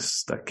Ralston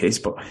was that case,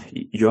 but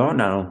you are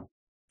now,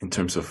 in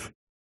terms of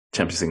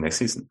Champions League next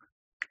season,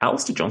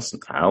 Alistair Johnson,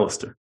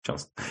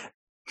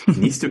 he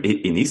needs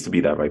to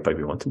be that right back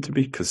we want him to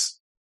be, because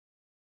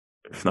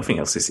if nothing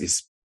else,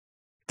 he's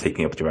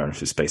taking up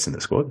Juranovic's space in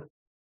the squad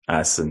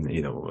as in,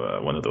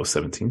 one of those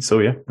 17. So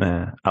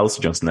yeah,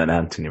 Alistair Johnson and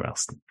Anthony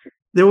Ralston.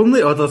 The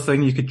only other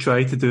thing you could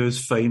try to do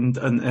is find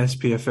an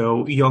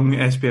young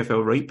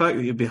SPFL right back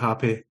that you'd be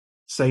happy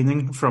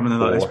signing from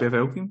another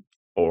SPFL team.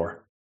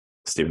 Or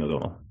Stephen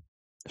O'Donnell.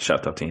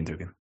 Shout out to Ian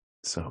Dugan.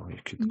 So you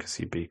could, because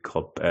he'd be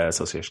club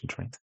association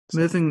trained.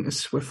 Moving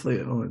swiftly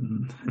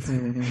on.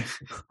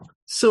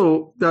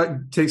 So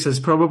that takes us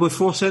probably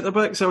 4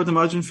 centre-backs, I would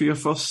imagine, for your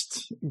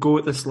first go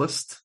at this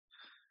list.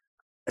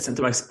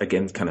 Centre-backs,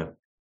 again, kind of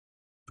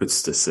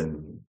puts this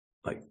in,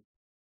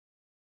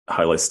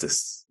 highlights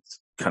this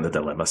kind of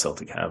dilemma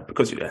Celtic have,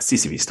 because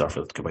CCV,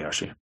 Starfield,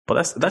 Kobayashi.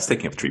 But that's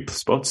taking up 3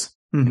 spots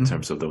in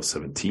terms of those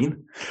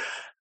 17.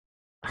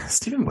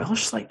 Stephen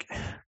Welsh,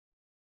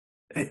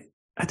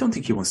 I don't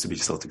think he wants to be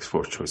Celtic's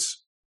 4th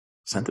choice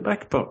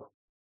centre-back, but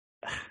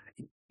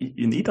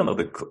you need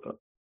another.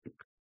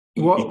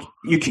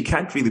 You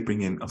can't really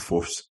bring in a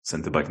 4th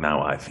centre-back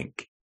now, I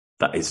think,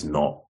 that is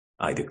not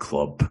either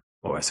club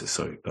or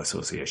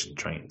association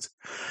trained.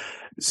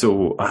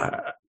 So,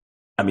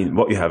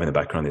 what you have in the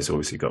background is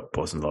obviously got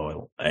Bosun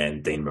Lowell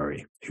and Dane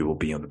Murray, who will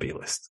be on the B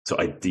list. So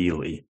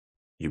ideally,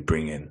 you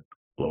bring in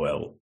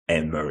Lowell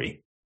and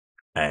Murray,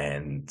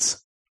 and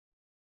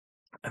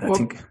I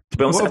think, to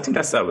be honest, I think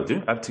that's what I would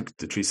do. I think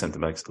the 3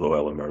 centre-backs,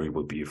 Lowell and Murray,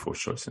 would be your 4th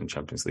choice in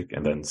Champions League,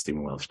 and then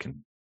Stephen Welsh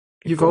can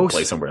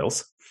play somewhere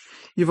else.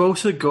 You've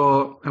also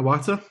got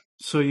Iwata,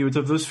 so you would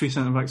have those 3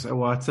 centre-backs,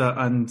 Iwata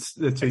and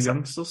the 2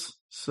 youngsters.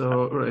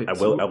 So, right. I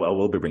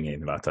will be bringing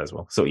in Iwata as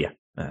well. So, yeah.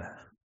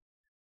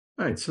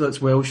 Right, so that's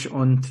Welsh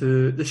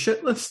onto the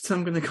shit list,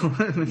 I'm going to call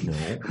it.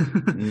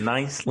 No.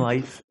 Nice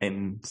life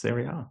in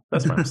Serie A.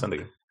 That's my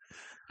understanding.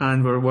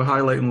 And we're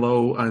highlighting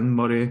Lowe and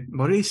Murray.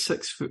 Murray's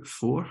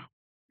 6'4".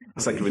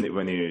 It's like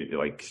when you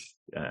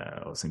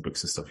I was in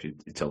books and stuff, you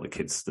tell the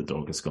kids the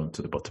dog is going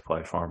to the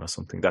butterfly farm or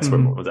something. That's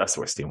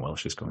where Stephen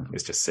Welsh is going.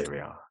 It's just Serie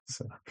A.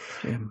 So.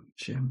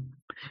 Shame.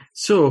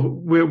 So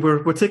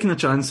we're taking a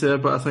chance there,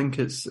 but I think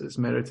it's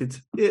merited.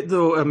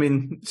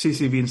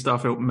 CCV and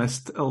Starfelt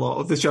missed a lot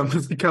of the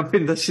Champions League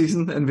campaign this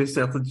season, and they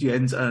started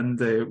Jens and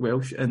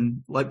Welsh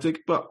in Leipzig,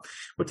 but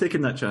we're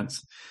taking that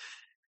chance.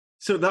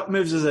 So that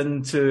moves us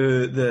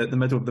into the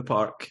middle of the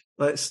park.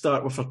 Let's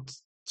start with our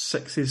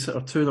 6s,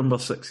 or 2 number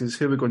 6s.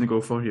 Who are we going to go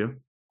for here?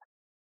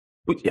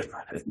 Well, yeah,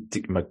 I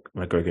think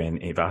McGregor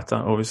and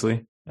Iwata,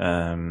 obviously.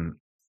 And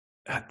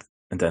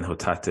then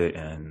Hatate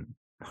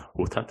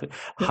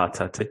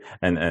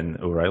and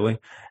O'Reilly.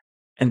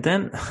 And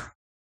then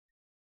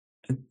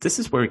this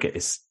is where it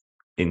gets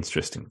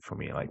interesting for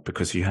me,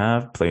 because you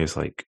have players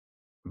like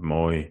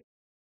Moy,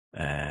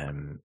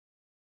 obviously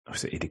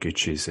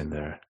Ideguchi's in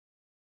there.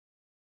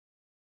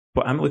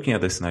 But I'm looking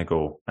at this and I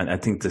go, and I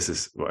think this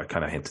is what I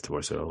kind of hinted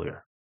towards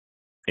earlier.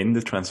 In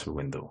the transfer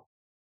window,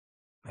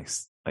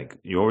 like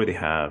you already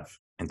have,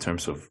 in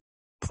terms of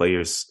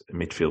players,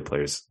 midfield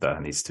players,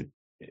 that needs to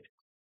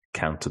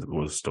count to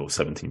those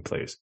 17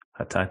 players.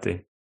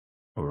 Hatate,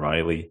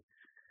 O'Reilly,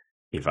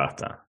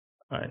 Iwata,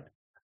 right?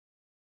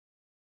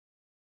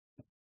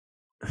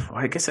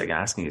 What I guess I'm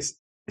asking is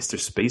there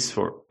space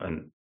for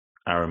an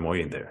Aaron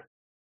Moy in there?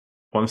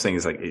 What I'm saying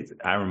is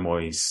Aaron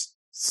Moy's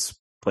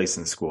place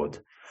in the squad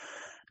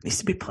needs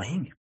to be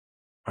playing,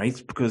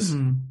 right? Because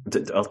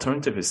the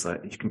alternative is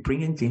you can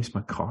bring in James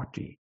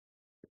McCarthy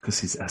because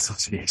he's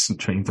association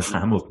trained to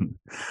Hamilton.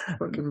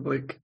 Fucking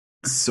Blake.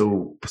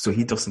 So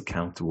he doesn't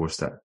count towards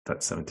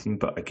that 17.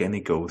 But again,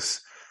 it goes,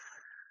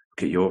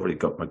 okay, you already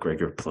got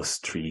McGregor plus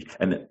 3.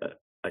 And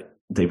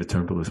David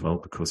Turnbull as well,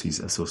 because he's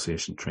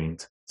association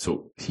trained.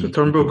 So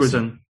Turnbull goes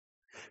in.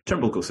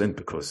 Turnbull goes in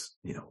because,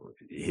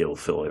 he'll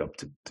fill it up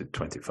to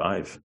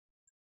 25.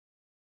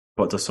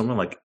 But does someone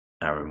like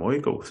Aaron Moy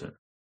goes in?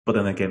 But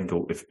then again,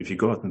 if you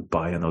go out and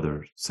buy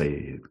another,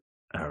 say,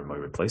 Aaron Moy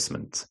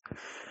replacement,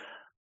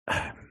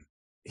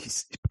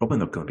 he's probably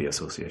not going to be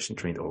association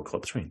trained or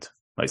club trained.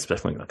 He's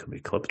definitely not going to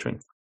be club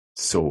trained.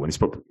 So I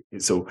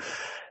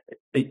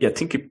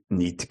think you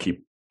need to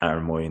keep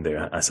Aaron Moy in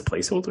there as a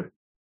placeholder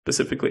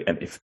specifically.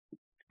 And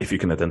if you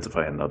can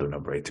identify another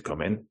number 8 to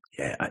come in,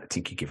 I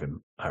think you give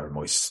him Aaron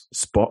Moy's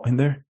spot in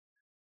there.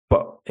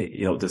 But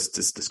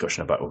this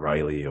discussion about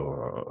O'Reilly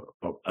or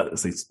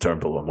at least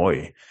Turnbull or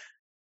Moy,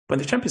 when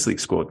the Champions League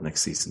squad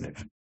next season,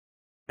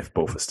 if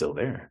both are still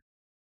there,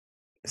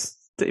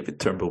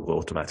 David Turnbull will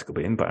automatically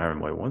be in, but Aaron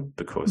Moy won't,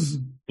 because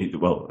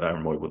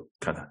Aaron Moy would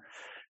kind of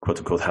quote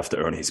unquote have to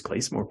earn his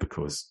place more,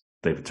 because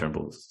David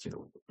Turnbull's,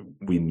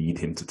 we need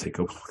him to take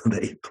up one of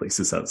the 8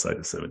 places outside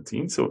of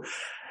 17. So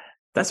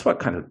that's what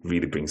kind of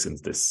really brings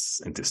into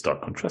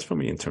stark contrast for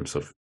me in terms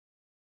of,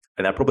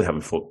 and I probably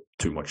haven't thought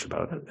too much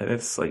about it. And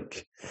it's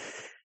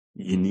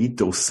you need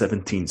those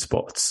 17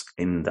 spots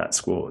in that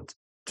squad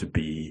to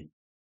be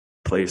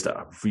players that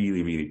are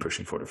really, really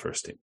pushing for the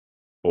first team.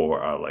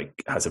 or are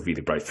like has a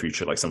really bright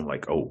future, like someone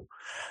like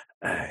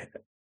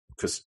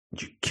because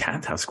you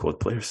can't have squad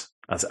players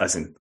as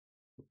in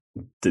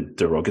the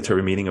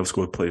derogatory meaning of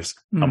squad players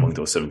among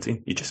those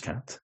 17. You just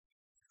can't.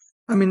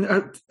 I mean,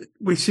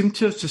 we seem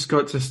to have just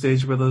got to a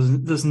stage where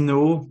there's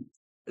no.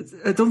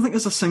 I don't think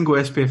there's a single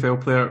SPFL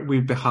player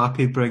we'd be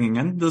happy bringing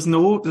in. There's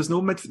no.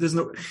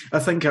 I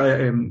think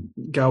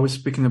Gal was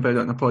speaking about it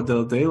in a pod the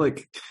other day.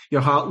 Like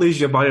your Hartleys,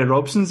 your Barry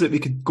Robsons, that we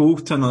could go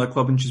to another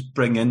club and just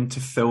bring in to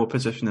fill a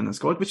position in the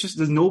squad. Which is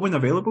there's no one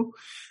available.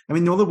 I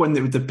mean, the only one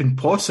that would have been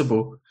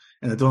possible,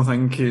 and I don't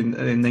think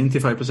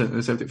 95% of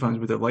the Celtic fans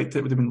would have liked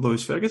it, would have been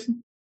Lewis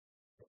Ferguson.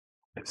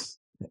 Yes,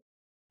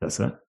 that's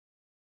it.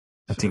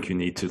 I think you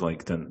need to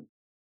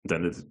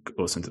then it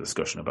goes into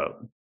discussion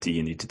about, do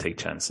you need to take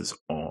chances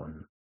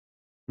on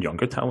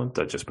younger talent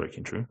that are just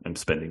breaking through and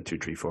spending 2,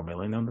 3, 4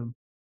 million on them?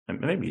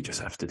 And maybe you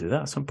just have to do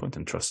that at some point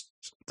and trust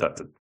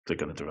that they're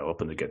going to develop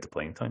and they get the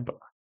playing time. But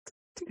I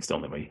think it's the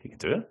only way you can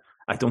do it.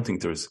 I don't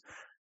think there's,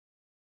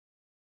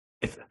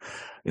 it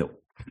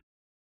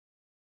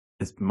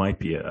might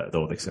be the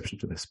odd exception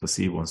to this, but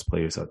see once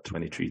players are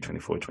 23,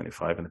 24,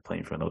 25 and they're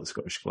playing for another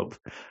Scottish club,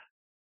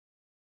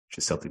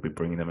 should Celtic be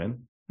bringing them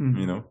in?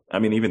 I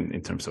mean, even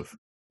in terms of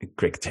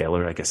Greg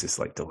Taylor, I guess it's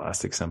like the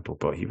last example,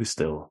 but he was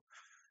still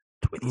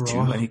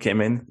 22 when he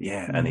came in.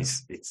 Yeah, and he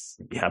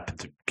happened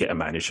to get a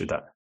manager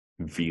that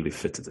really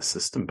fitted the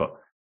system. But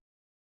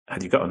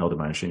had you got another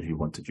manager who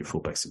wanted your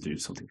fullbacks to do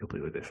something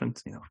completely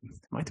different, it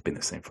might have been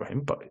the same for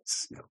him. But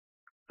it's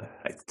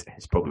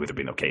it probably would have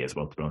been okay as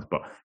well, to be honest.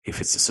 But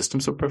if it's the system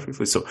so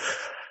perfectly, so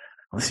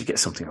unless you get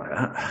something like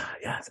that,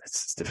 yeah,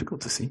 it's difficult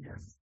to see.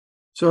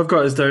 So I've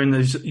got us down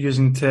as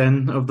using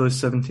 10 of those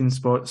 17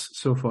 spots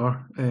so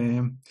far.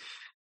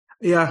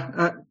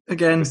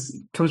 Again,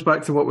 comes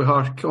back to what we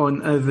hark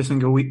on every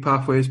single week,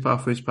 pathways.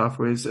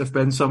 If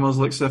Ben Summers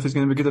looks as if he's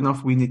going to be good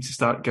enough, we need to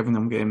start giving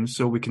him games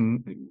so we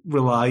can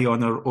rely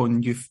on our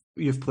own youth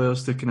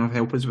players to kind of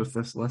help us with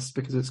this list,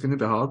 because it's going to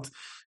be hard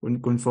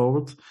going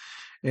forward.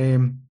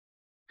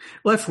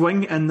 Left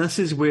wing, and this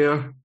is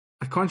where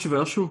a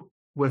controversial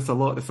with a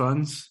lot of the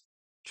fans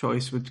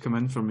choice would come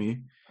in for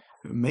me.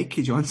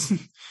 Mikey Johnston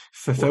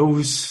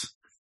fulfills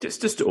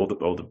just all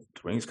the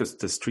wings, because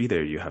there's 3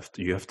 there. You have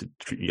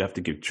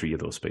to give 3 of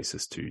those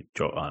spaces to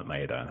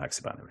Maeda and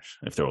Haksabanovic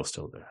if they're all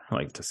still there.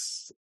 Like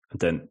this,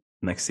 and then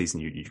next season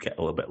you get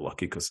a little bit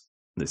lucky because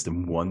there's the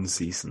one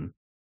season,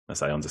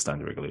 as I understand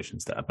the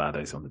regulations, that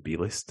Abada is on the B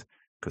list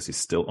because he's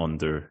still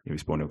under. He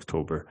was born in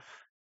October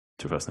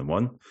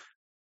 2001.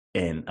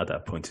 And at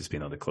that point, he's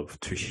been on the club for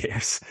 2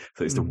 years.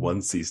 So it's the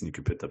one season you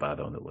can put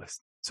Abada on the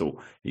list.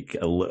 So you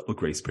get a little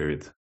grace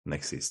period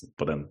next season.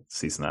 But then the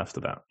season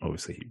after that,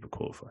 obviously, he would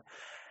qualify.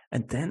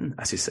 And then,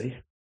 as you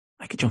say,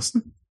 Mikey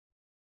Johnston.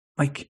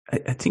 Like,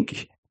 I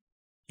think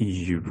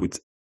you would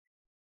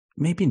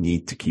maybe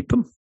need to keep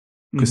him.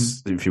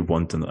 Because if you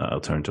want an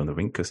alternative on the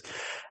wing,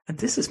 and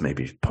this is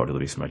maybe part of the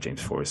reason why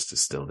James Forrest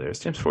is still there. Is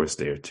James Forrest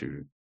there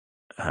to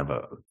have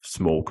a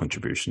small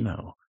contribution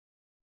now?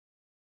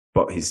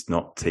 But he's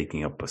not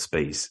taking up a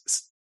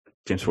space.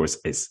 James Forrest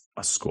is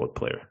a squad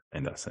player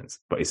in that sense,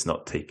 but he's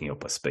not taking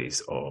up a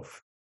space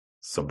of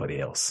somebody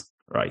else,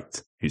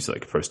 right? Who's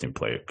like a first team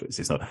player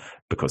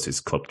because he's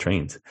club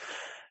trained.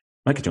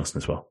 Mikey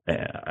Johnston as well.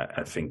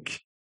 I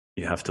think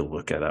you have to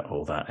look at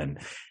all that. And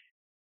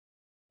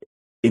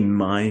in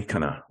my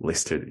kind of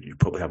list here, you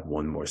probably have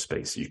one more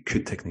space. You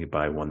could technically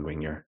buy one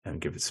winger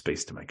and give it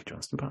space to Mikey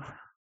Johnston, but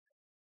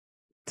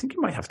I think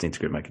you might have to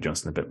integrate Mikey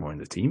Johnston a bit more in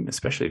the team,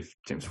 especially if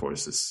James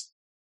Forrest's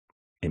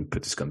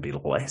input is going to be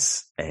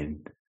less,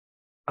 and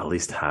at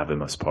least have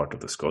him as part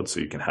of the squad so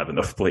you can have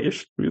enough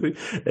players really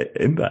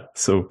in that.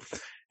 So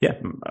yeah,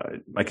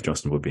 Mikey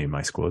Johnston would be in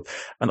my squad.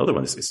 Another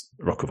one is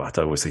Rocco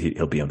Vata. Obviously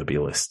he'll be on the B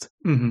list,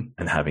 and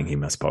having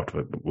him as part of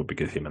it would be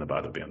good. Him and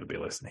Abada will be on the B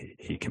list, and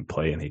he can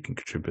play and he can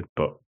contribute.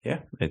 But yeah,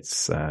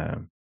 it's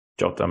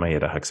Jota,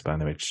 Maeda,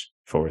 Haksabanovic,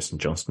 Forrest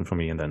and Johnston for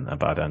me, and then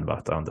Abada and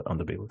Vata on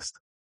the B list.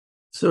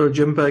 So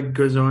Jim Big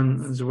goes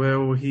on as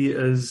well. He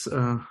is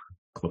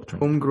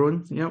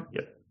homegrown. Yep.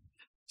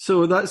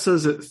 So that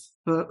says it's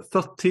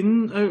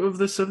 13 out of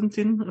the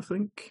 17, I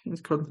think,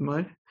 according to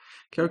my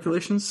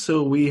calculations.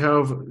 So we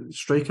have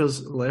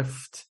strikers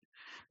left.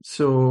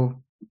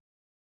 So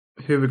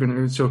who are we going to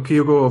do? So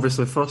Kyogo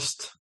obviously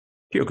first.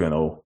 Kyogo and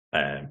O,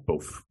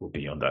 both will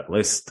be on that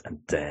list. And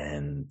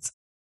then,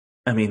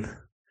 I mean,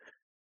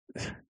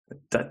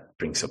 that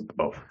brings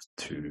up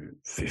to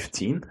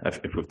 15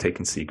 if we've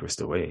taken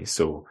Siegrist away.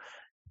 So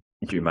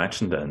you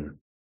imagine then,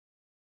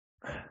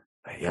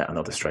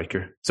 another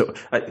striker. So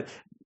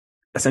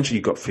essentially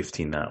you got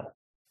 15 now.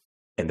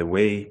 And the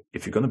way,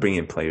 if you're going to bring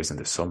in players in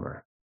the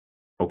summer,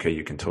 okay,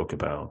 you can talk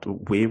about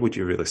where would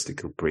you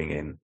realistically bring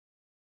in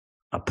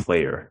a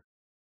player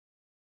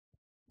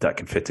that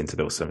can fit into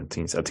those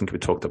 17s. I think we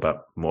talked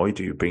about Moy.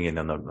 Do you bring in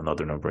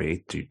another number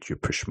 8? Do you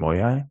push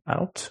Moy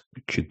out?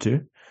 You could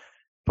do.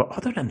 But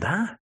other than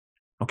that,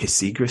 okay,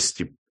 Siegrist,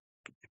 you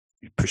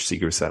push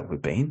Siegrist out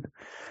with Bain.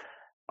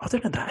 Other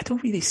than that, I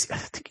don't really see. I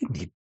think you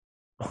need,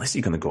 unless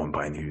you're going to go and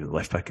buy a new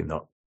left back and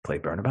not play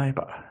Bernabeu,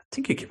 but I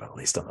think you give it at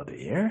least another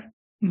year.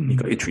 You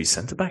got your 3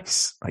 centre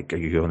backs. Like, are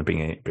you going to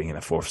bring in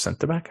a 4th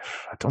centre back?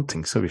 I don't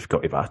think so. We've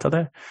got Iwata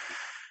there.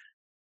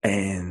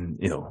 And,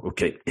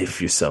 okay,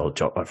 if you sell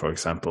Jota, for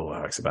example, or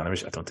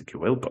Haksabanovic, I don't think you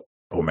will, but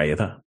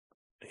Almeida,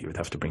 you would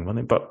have to bring one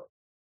in. But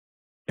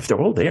if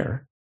they're all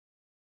there,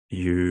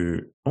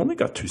 you only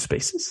got 2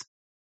 spaces.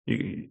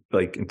 You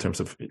like in terms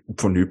of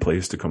for new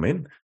players to come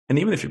in. And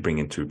even if you bring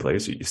in 2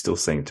 players, you're still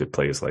saying to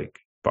players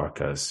like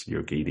Barkas,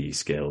 Urhoghide,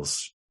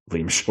 Scales,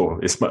 Liam Shaw,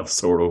 Ismail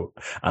Soro,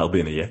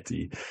 Albion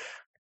Ayeti,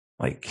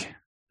 like,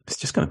 it's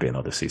just going to be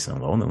another season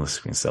alone unless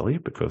we can sell you,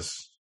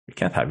 because we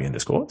can't have you in the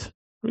squad,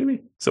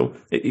 really. So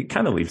it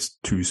kind of leaves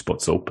 2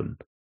 spots open.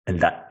 And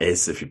that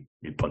is if you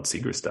punt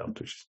Siegrist out,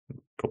 which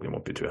probably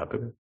won't be too happy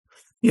with.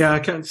 Yeah, I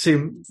can't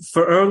see.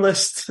 For our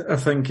list, I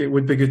think it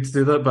would be good to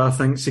do that, but I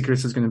think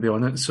Siegrist is going to be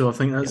on it. So I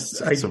think that's...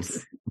 So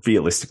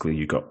realistically,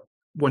 you got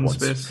one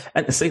space.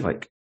 And to say,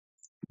 like,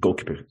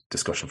 goalkeeper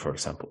discussion, for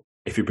example,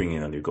 if you bring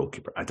in a new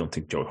goalkeeper, I don't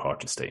think Joe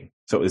Hart is staying.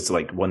 So it's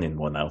like 1 in,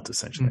 1 out,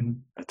 essentially.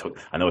 Mm-hmm.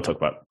 I know I talk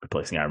about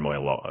replacing Aaron Moy a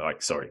lot,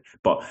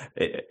 but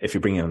if you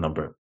bring in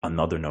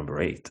another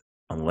number 8,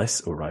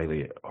 unless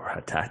O'Reilly or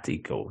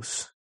Hatate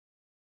goes,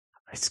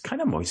 it's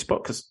kind of Moy's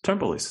spot, because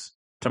Turnbull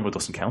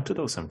doesn't count to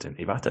those 17.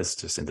 Iwata is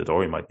just in the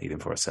door. You might need him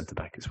for a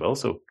centre-back as well.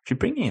 So if you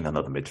bring in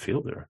another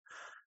midfielder,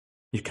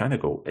 you kind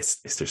of go,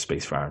 is there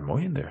space for Aaron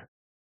Moy in there?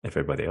 If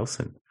everybody else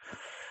in.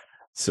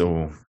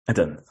 So, and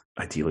then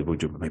ideally,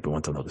 would you maybe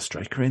want another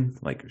striker in?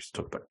 Like we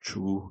talked about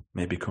Chu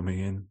maybe coming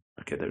in.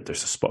 Okay,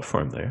 there's a spot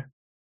for him there.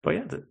 But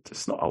yeah,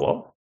 there's not a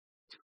lot.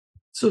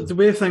 So the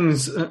way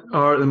things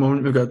are at the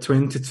moment, we've got a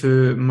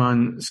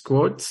 22-man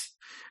squad.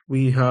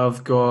 We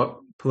have got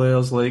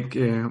players like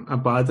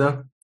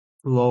Abada,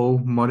 Lowell,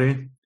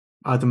 Murray,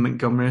 Adam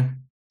Montgomery,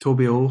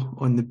 Toby O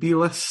on the B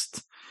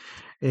list.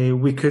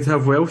 We could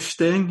have Welsh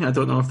staying. I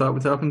don't know if that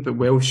would happen, but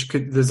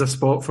there's a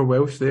spot for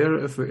Welsh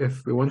there if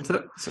we want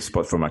it. It's a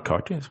spot for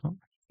McCarthy as well.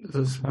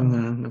 No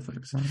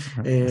thanks.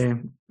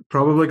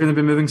 Probably going to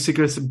be moving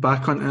Siegrist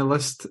back onto the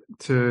list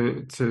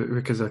to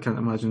because I can't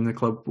imagine the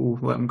club will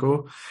let him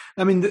go.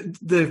 I mean,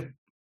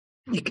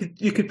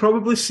 you could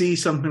probably see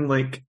something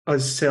like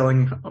us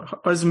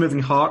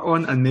moving Hart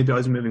on, and maybe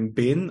us moving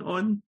Bain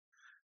on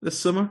this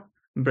summer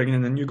and bringing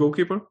in a new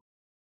goalkeeper.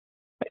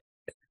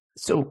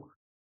 So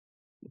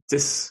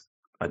this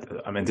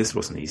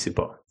wasn't easy,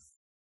 but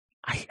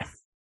I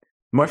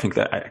think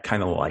that I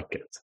kind of like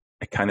it.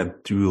 I kind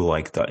of do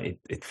like that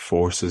it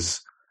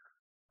forces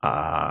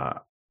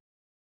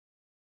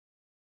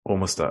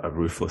almost a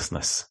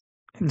ruthlessness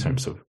in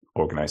terms of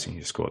organising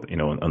your squad.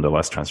 On the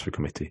last transfer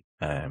committee,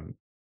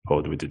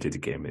 Paul we did the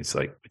game. It's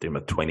like we did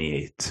a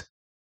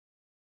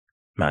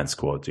 28-man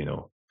squad.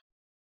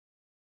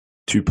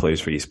 2 players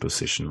for each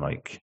position,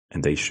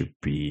 and they should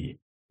be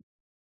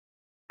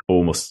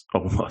almost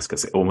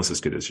as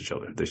good as each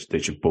other. They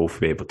should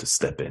both be able to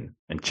step in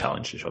and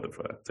challenge each other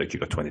for that. Like you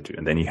got 22,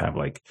 and then you have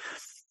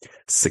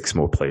 6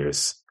 more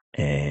players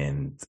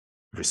and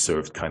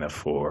reserved kind of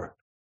for,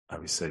 I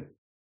would say,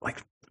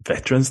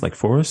 veterans like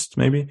Forrest,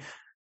 maybe,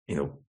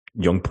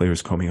 young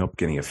players coming up,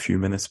 getting a few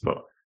minutes,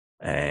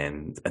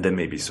 and then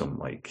maybe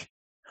some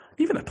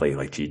even a player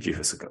like Gigi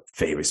who's got a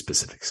very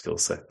specific skill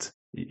set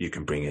you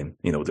can bring in.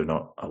 They're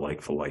not a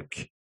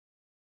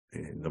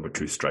number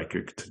 2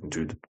 striker to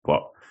do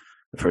what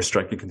the first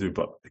striker can do,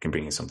 but they can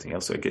bring in something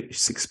else. So I get you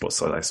 6 spots,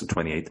 so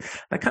 28.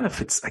 That kind of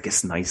fits, I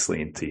guess, nicely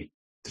into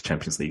the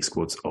Champions League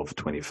squads of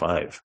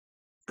 25,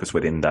 because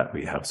within that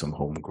we have some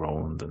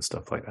homegrown and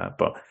stuff like that.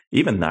 But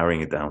even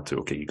narrowing it down to,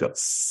 okay, you got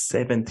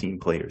 17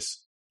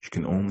 players.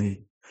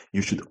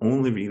 You should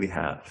only really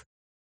have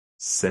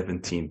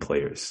 17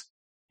 players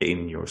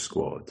in your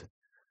squad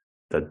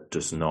that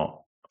does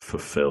not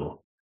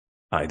fulfill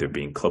either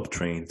being club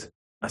trained,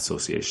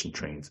 association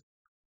trained,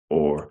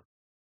 or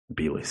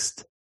B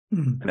list.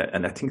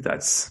 And I think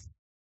that's,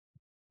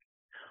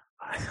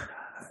 I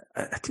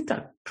think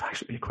that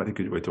actually be quite a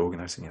good way to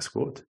organising a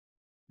squad.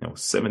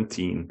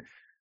 17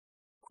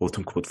 quote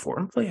unquote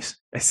foreign players.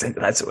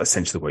 That's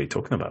essentially what you're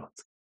talking about.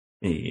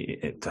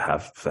 To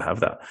have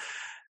that,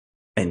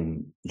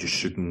 and you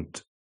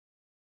shouldn't.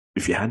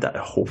 If you had that,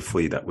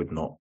 hopefully that would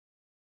not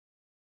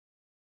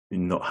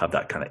have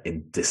that kind of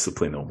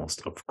indiscipline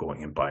almost of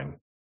going and buying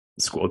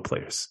squad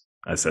players,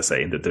 as I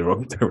say in the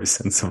derogatory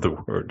sense of the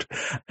word.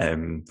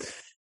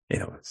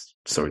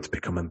 Sorry to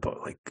pick them, but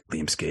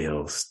Liam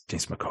Scales,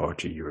 James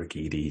McCarthy,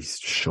 Urhoghide,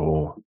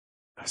 Shaw,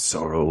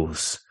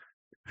 Sorrows.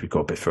 If we go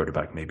a bit further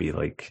back, maybe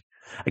I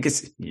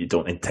guess you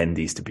don't intend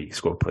these to be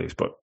squad players,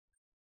 but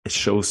it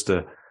shows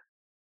the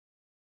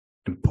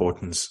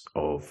importance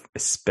of,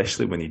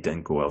 especially when you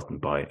then go out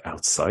and buy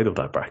outside of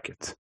that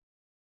bracket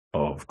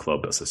of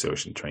club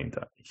association trained,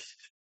 that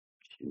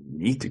you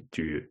need to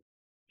do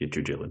your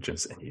due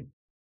diligence, and you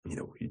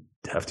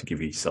have to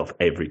give yourself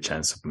every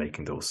chance of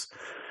making those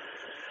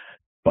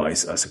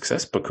buys a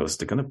success, because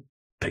they're going to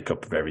pick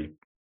up very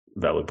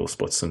valuable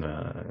spots in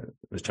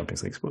the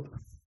Champions League squad.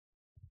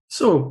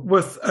 So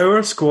with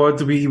our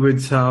squad, we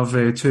would have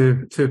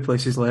two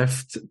places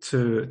left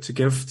to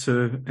give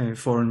to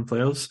foreign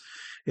players.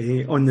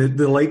 On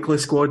the likely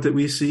squad that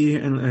we see,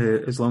 and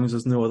as long as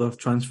there's no other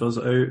transfers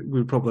out,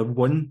 we'll probably have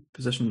one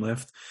position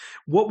left.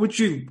 So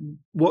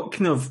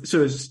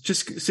it's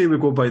just say we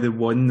go by the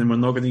one, and we're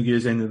not going to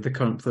use any of the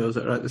current players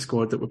that are at the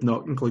squad that we've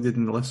not included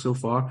in the list so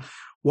far.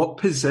 What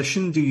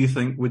position do you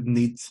think would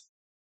need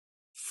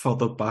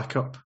further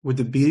backup? Would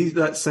it be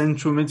that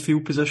central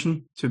midfield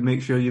position to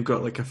make sure you've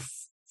got like a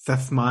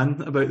fifth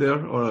man about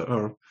there,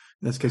 or in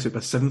this case it'd be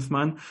a seventh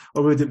man,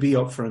 or would it be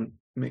up front?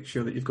 Make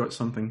sure that you've got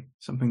something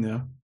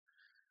there.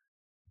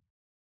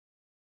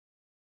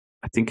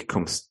 I think it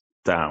comes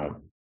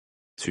down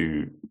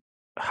to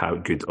how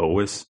good O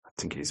is. I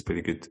think he's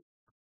pretty good.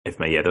 If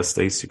Maeda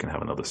stays, you can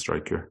have another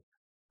striker.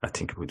 I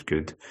think it would be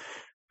good.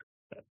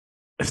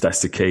 If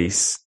that's the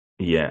case,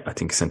 yeah, I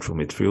think central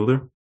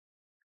midfielder.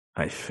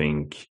 I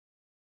think,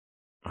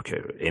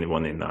 okay,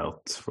 anyone in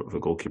out for the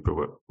goalkeeper,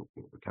 we're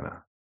kind of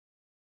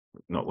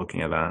not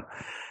looking at that.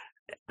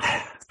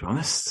 To be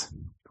honest,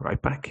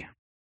 right back.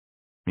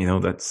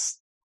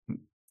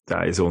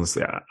 That is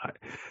honestly,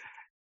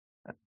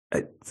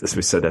 as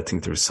we said, I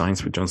think there's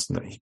signs with Johnson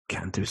that he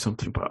can do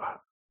something, but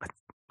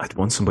I'd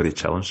want somebody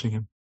challenging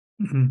him.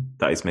 Mm-hmm.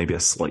 That is maybe a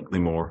slightly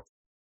more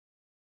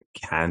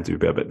can do,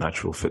 but a bit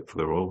natural fit for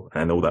the role.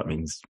 And I know that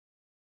means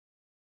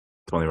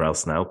Tony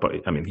Ralston,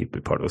 but I mean, he'd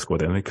be part of the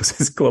squad anyway because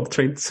he's club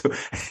trained, so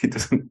he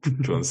doesn't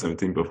join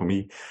 17. But for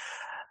me,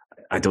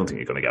 I don't think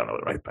you're going to get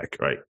another right back,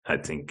 right? I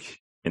think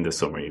in the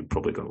summer, you're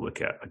probably going to look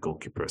at a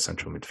goalkeeper, a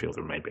central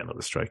midfielder, maybe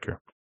another striker,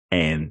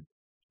 and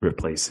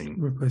replacing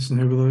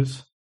who will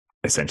lose?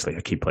 Essentially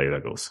a key player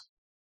that goes.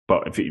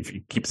 But if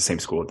you keep the same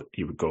squad,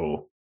 you would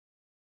go,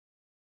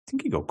 I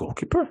think you go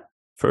goalkeeper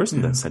first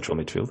and then central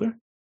midfielder.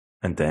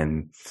 And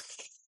then,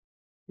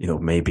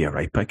 maybe a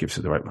right back if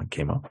the right one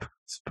came up.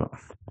 But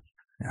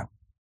yeah,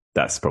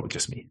 that's probably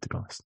just me, to be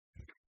honest.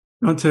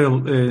 Not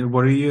to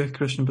worry you,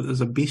 Christian, but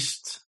there's a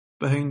beast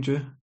behind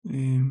you.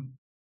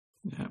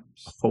 Yeah.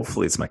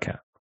 Hopefully it's my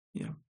cat.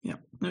 Yeah.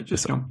 No, it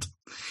just jumped.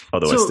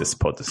 Otherwise, this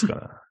pod is going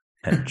to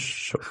end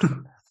short.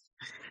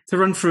 To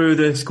run through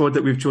the squad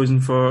that we've chosen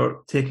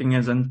for taking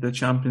us into the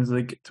Champions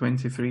League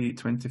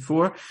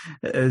 23-24,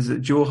 it is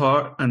Joe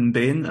Hart and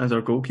Bain as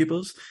our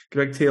goalkeepers,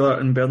 Greg Taylor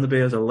and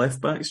Bernabei as our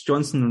left backs,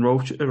 Johnson and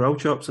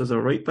Rauchops as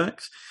our right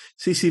backs,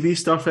 CCV,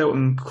 Starfelt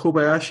and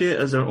Kobayashi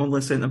as our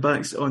only centre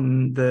backs,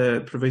 on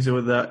the proviso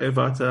that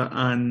Iwata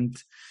and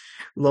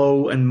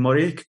Law and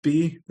Murray could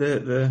be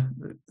the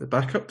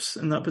backups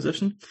in that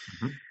position.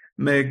 Mm-hmm.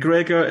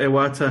 McGregor,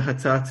 Iwata,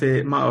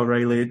 Hatate, Matt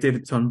O'Reilly,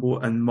 David Turnbull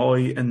and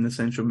Moy in the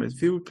central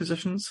midfield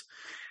positions.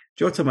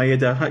 Jota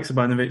Maeda,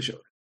 Haksabanovic,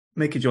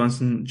 Mickey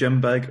Johnson,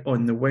 Jim Big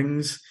on the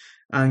wings,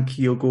 and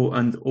Kyogo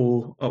and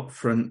O up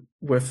front,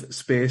 with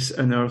space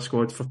in our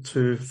squad for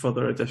two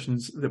further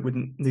additions that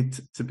wouldn't need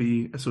to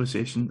be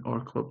association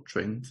or club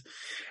trained.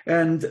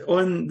 And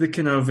on the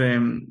kind of, I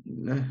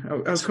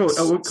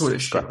won't call it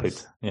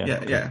scraphead.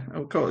 Yeah,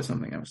 I'll call it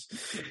something else.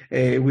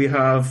 We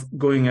have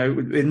going out,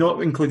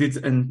 not included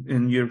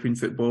in European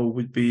football,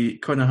 would be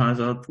Conor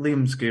Hazard,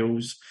 Liam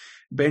Scales,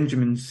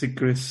 Benjamin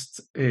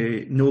Siegrist,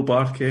 Noel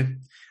Barkey,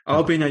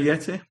 Albin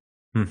Ayeti.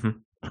 Mm-hmm.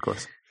 Of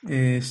course.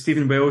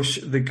 Stephen Welsh,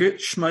 the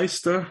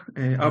Gutschmeister,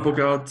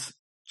 Abogard,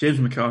 James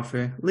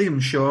McCarthy,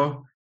 Liam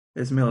Shaw,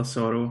 Ismail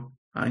Assoro,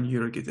 and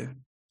Uragide.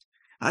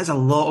 That is a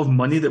lot of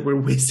money that we're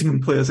wasting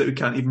on players that we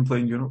can't even play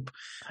in Europe.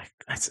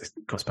 It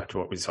goes back to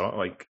what we saw.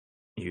 Like,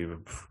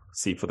 you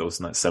see for those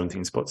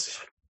 17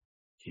 spots,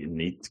 you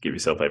need to give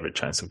yourself every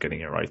chance of getting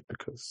it right,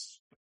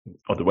 because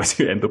otherwise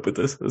you end up with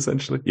this,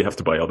 essentially. You have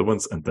to buy other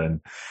ones and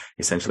then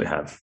essentially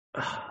have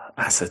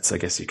assets, I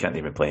guess, you can't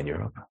even play in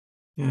Europe.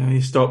 Yeah,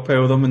 you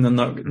stockpile them and they're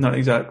not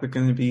exactly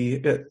going to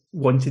be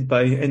wanted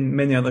by in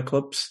many other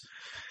clubs.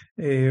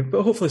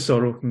 But hopefully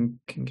Sorrow can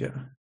get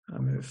a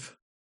move.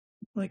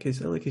 I like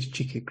his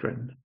cheeky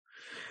grin.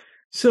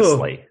 So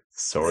Slay.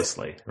 Sorrow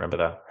Slay. Remember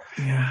that?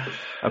 Yeah.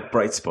 A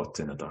bright spot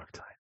in a dark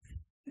time.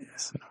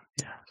 Yes.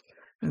 Yeah.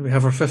 And we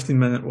have our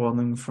 15-minute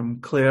warning from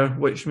Claire,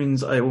 which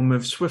means I will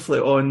move swiftly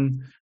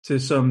on to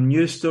some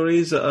news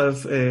stories that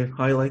I've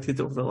highlighted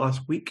over the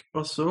last week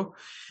or so.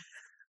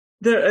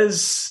 There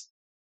is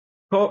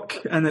talk,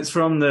 and it's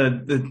from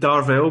the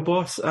Darvel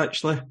boss,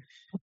 actually,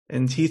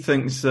 and he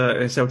thinks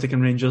that Celtic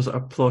and Rangers are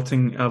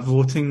plotting a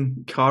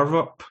voting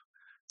carve-up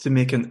to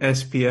make an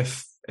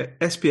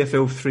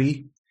SPFL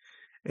 3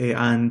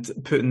 and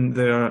putting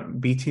their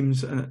B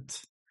teams in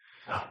it.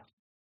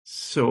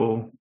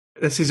 So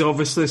this is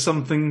obviously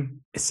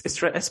something. It's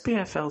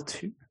SPFL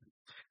 2.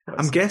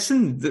 I'm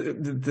guessing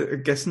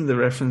the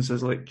reference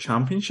is like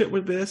Championship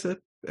would be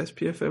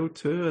SPFL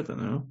 2. I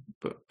don't know,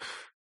 but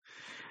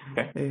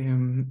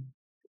okay.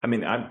 I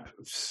mean,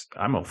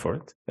 I'm all for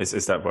it.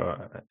 Is that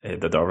what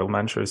the Darvel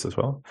manager is as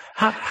well?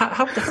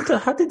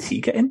 How did he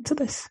get into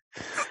this?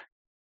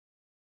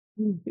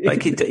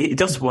 Like he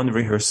does one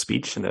rehearsed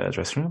speech in the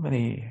dressing room, and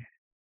he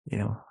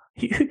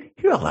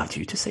allowed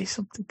you to say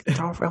something,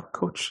 Darvel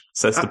coach,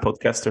 says the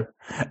podcaster.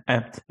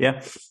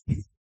 Yeah.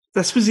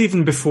 This was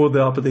even before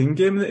the Aberdeen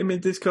game that he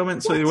made these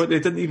comments. So What? they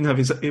didn't even have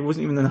he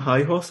wasn't even in a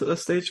high horse at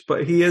this stage.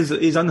 But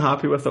he's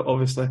unhappy with it,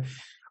 obviously.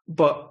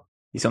 But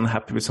He's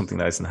unhappy with something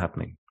that isn't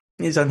happening.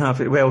 he's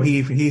unhappy. Well,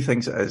 he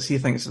thinks it is. He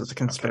thinks it's a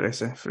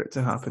conspiracy for it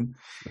to happen.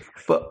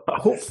 But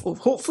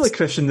hopefully,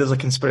 Christian, there's a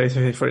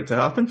conspiracy for it to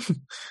happen.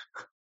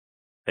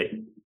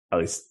 Hey, at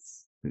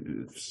least,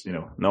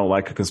 no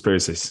lack of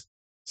conspiracies.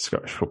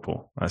 Scottish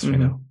football, as we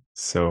know.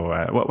 So,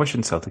 why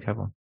shouldn't Celtic have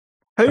one?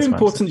 How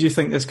important do you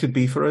think this could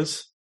be for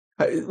us?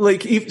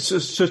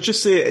 So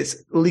just say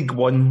it's League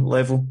One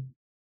level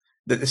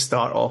that they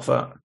start off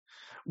at.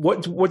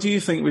 What do you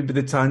think would be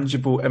the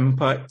tangible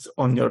impact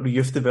on your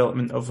youth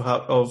development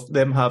of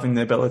them having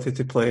the ability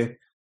to play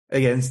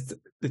against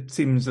the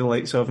teams the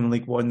likes of in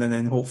League One and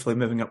then hopefully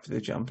moving up to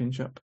the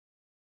Championship?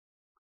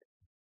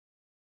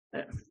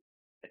 I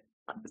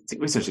think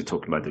we're essentially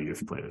talking about the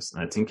youth players.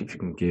 And I think if you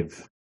can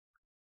give...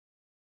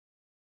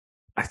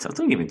 I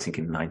don't even think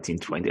in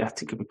 1920, I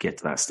think if we get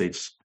to that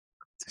stage,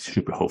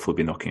 should hopefully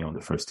be knocking on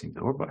the first team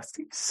door, but I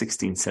think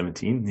 16,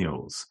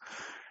 17-year-olds,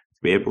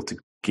 to be able to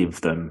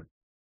give them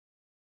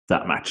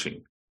that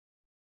matching,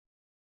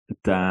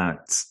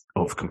 that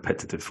of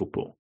competitive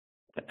football.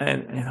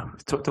 And,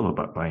 we've talked a lot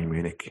about Bayern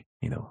Munich,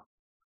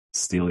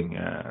 stealing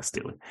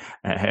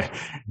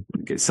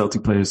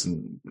Celtic players,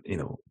 and,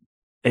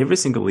 every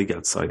single league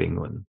outside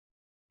England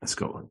and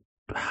Scotland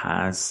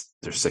has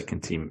their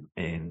second team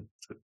in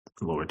the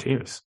lower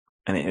tiers.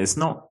 And it is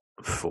not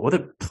for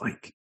the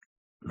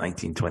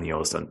 19,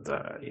 20-year-olds in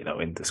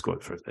the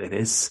squad first. It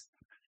is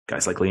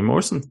guys like Liam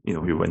Morrison,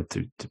 who went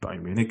to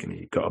Bayern Munich and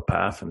he got a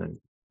path and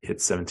then hit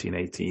 17,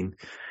 18.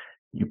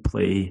 You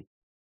play,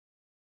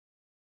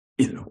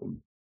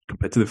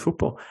 competitive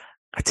football.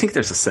 I think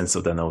there's a sense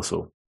of then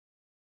also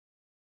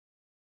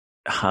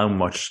how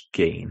much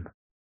gain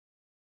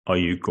are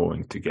you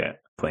going to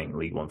get playing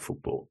League One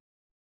football?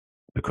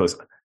 Because,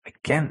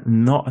 again,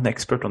 not an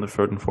expert on the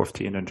third and fourth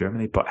tier in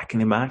Germany, but I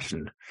can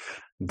imagine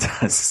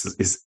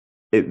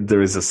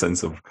there is a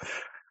sense of,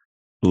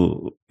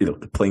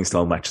 the playing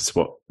style matches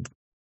what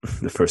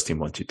the first team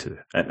want you to do.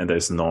 And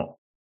there's not,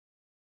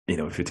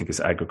 if you think it's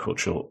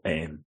agricultural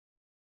and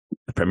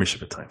the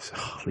Premiership at times,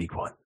 League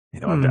One.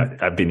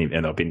 I've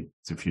been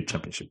to a few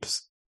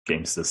Championships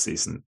games this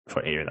season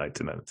for Ayr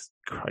United, and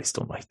Christ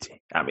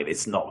Almighty, I mean,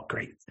 it's not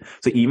great.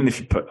 So even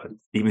if you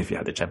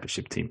had a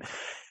Championship team,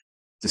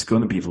 there's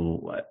going to be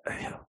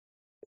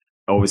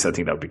always I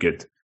think that would be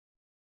good.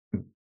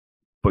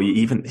 But you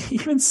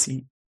even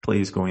see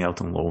players going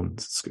out on loan,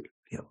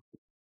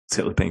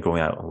 Celtic playing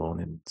going out on loan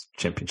in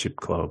Championship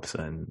clubs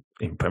and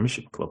in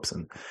Premiership clubs,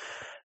 and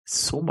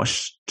so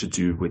much to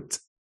do with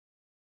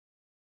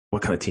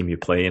what kind of team you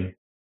play in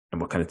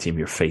and what kind of team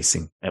you're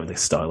facing and the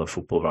style of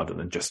football, rather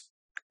than just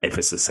if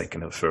it's the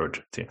second or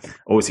third tier.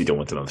 Obviously, you don't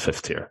want it on the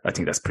fifth tier. I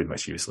think that's pretty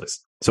much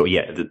useless. So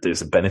yeah,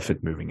 there's a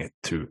benefit moving it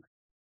to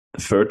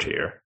the third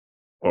tier,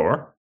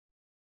 or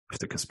if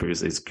the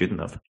conspiracy is good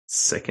enough,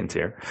 second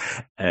tier.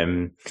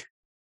 But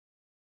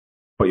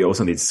you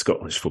also need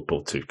Scottish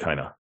football to kind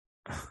of,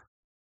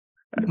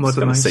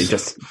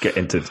 just get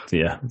into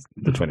the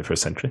 21st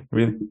century,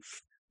 really.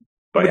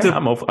 But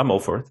I'm all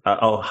for it.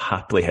 I'll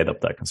happily head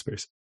up that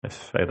conspiracy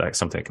if that's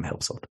something I can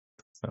help solve.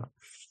 So.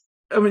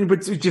 I mean,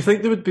 but do you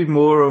think there would be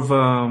more of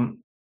a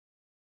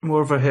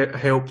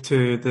help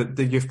to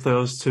the youth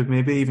players to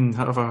maybe even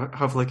have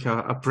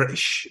a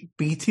British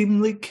B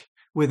team league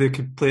where they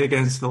could play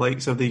against the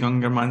likes of the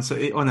younger Man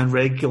City on a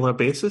regular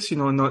basis,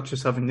 not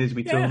just having these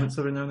wee tournaments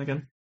every now and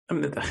again? I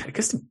mean, I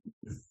guess the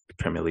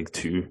Premier League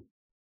 2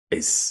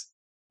 is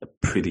a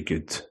pretty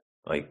good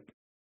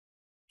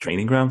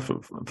training ground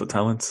for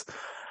talents.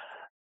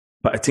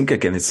 But I think,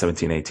 again, it's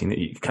 17, 18.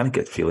 You kind of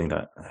get the feeling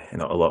that, a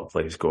lot of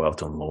players go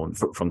out on loan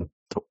from the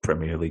top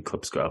Premier League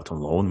clubs, go out on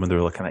loan when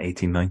they're kind of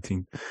 18,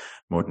 19,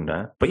 more than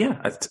that. But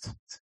yeah,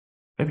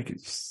 maybe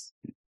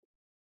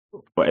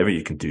whatever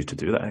you can do to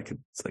do that.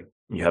 It's like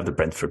you have the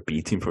Brentford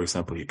B team, for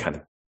example. You kind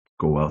of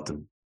go out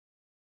and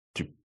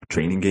do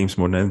training games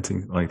more than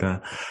anything like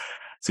that.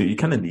 So you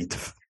kind of need to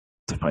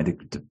find a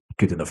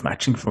good enough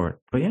matching for it.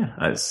 But yeah,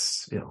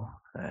 as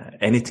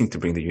anything to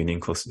bring the union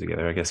closer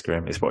together, I guess,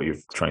 Graham, is what you're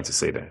trying to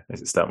say there.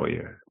 Is that what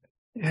you're...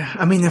 Yeah,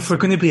 I mean, if we're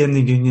going to be in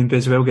the union, be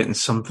as well getting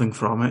something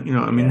from it, you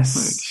know what I mean?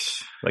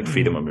 Yes. Like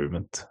freedom of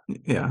movement.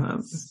 Yeah.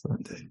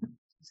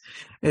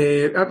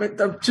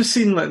 I've just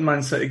seen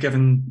Man City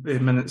giving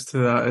minutes to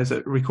that. Is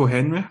it Rico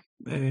Henry?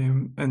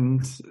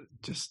 And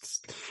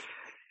just...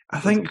 I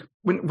think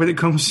when it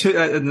comes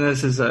to, and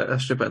this is a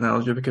stupid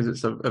analogy because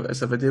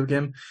it's a video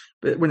game,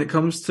 but when it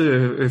comes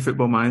to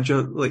Football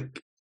Manager,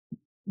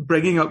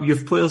 bringing up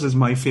youth players is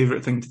my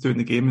favourite thing to do in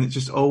the game, and it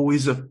just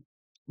always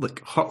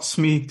hurts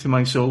me to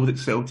my soul that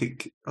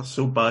Celtic are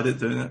so bad at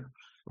doing it.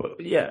 Well,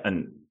 yeah,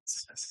 and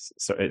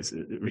so it's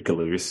Rico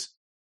Lewis.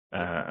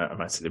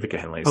 Rico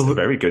Henley is a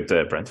very good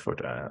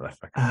Brentford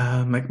left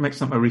back.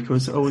 Mixing up my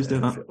Ricos, I always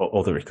do that.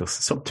 All the Ricos,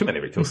 so too many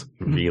Ricos,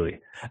 really.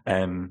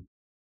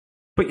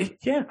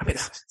 But yeah, I mean,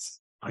 it's,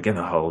 again,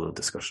 a whole other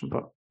discussion,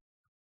 but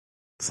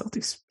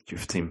Celtic's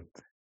youth team,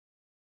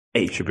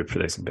 A, should be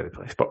producing better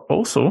players, but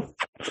also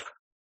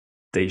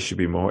they should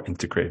be more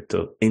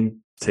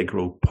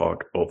integral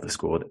part of the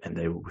squad, and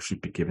they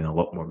should be given a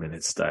lot more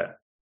minutes that,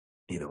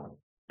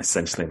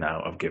 essentially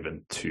now I've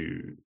given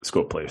to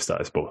squad player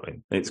status. Both.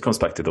 It comes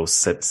back to those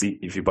see,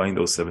 if you're buying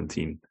those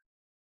 17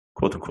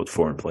 quote unquote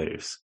foreign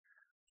players,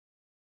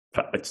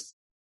 as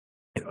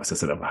I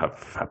said, I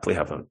happily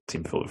have a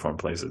team full of foreign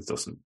players. It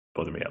doesn't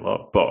bother me a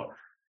lot. But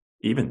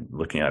even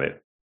looking at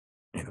it,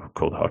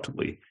 cold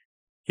heartedly,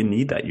 you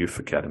need that youth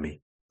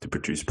academy to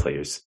produce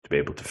players to be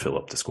able to fill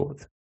up the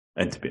squad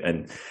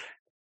and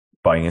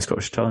buying in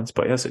Scottish talents.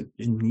 But yes,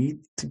 you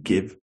need to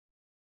give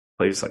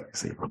players like,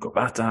 say, Rocco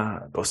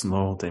Bata, Boston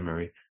Law, Dave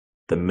Murray,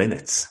 the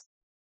minutes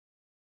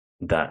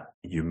that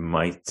you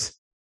might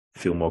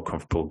feel more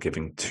comfortable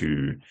giving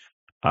to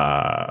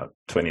a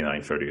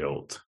 29,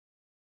 30-year-old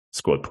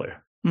squad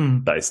player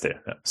that is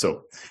there.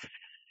 So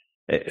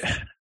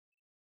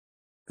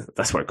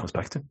that's what it comes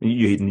back to.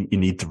 You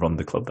need to run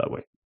the club that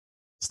way.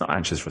 It's not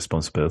Ange's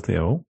responsibility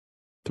at all,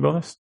 to be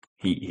honest.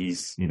 He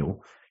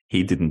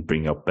didn't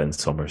bring up Ben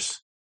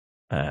Summers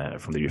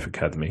from the youth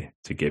academy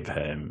to give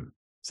him,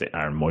 say,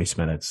 Aaron Moyes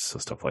minutes or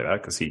stuff like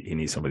that, because he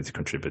needs somebody to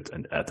contribute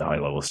at the high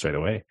level straight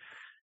away.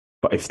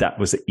 But if that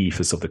was the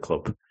ethos of the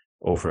club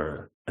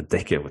over a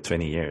decade or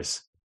 20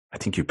 years, I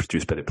think you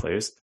produce better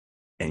players,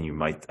 and you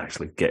might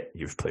actually get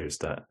youth players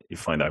that you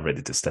find are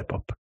ready to step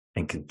up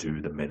and can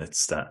do the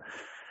minutes that,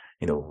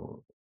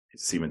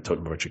 see when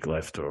Todd Murchik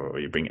left, or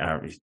you bring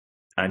Aaron.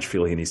 Ange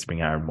feel he needs to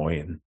bring Aaron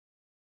Moy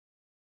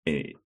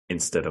in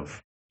instead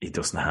of, he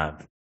doesn't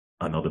have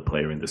another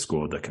player in the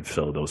squad that can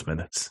fill those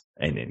minutes,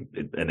 and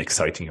an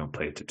exciting young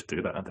player to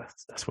do that.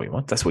 That's what you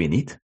want. That's what you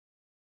need.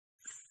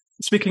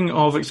 Speaking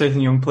of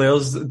exciting young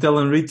players,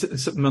 Dylan Reid,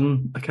 St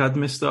Mirren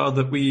Academy star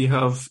that we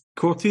have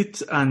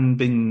quoted and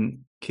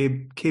been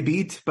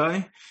KB'd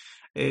by,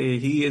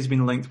 he has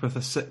been linked with a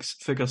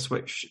 6-figure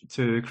switch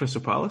to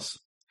Crystal Palace.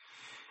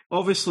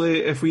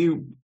 Obviously, if we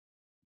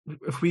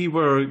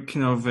were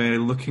kind of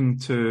looking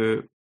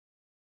to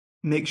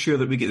make sure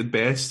that we get the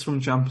best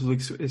from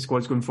Champions League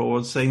squads going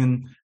forward,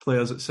 signing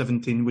players at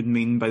 17 would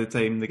mean by the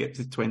time they get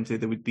to 20,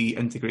 they would be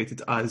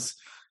integrated as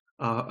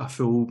a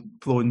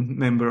full-blown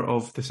member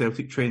of the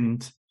Celtic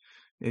trained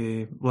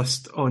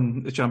list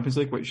on the Champions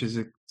League, which is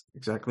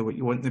exactly what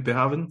you want to be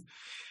having.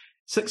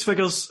 6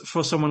 figures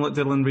for someone like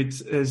Dylan Reid,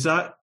 is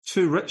that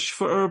too rich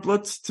for our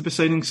blood to be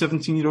signing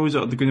 17-year-olds?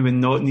 Are they going to be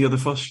not near the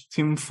first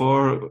team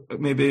for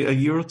maybe a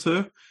year or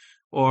two?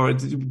 Or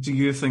do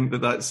you think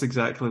that that's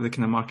exactly the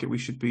kind of market we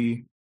should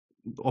be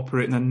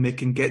operating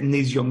in, getting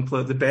these young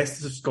players, the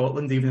best of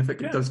Scotland, even if it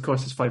does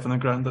cost us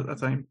 $500,000 at that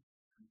time?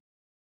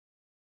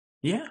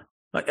 Yeah,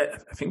 I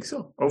think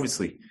so.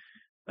 Obviously,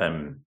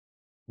 I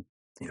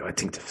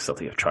think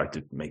Celtic have tried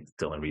to make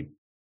Dylan Reid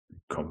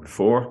come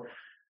before,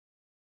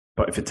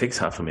 but if it takes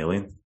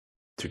 $500,000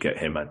 to get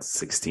him at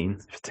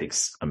 16, if it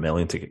takes $1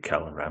 million to get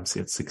Callum Ramsey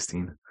at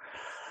 16,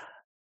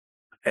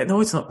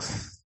 no, it's not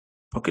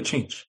pocket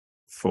change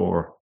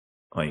for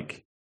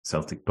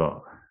Celtic,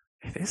 but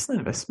it is an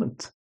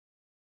investment.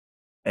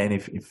 And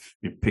if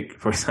you pick,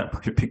 for example,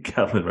 you pick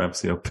Callum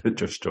Ramsey up,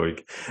 Josh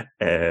Doig,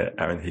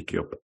 Aaron Hickey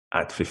up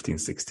at 15,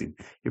 16,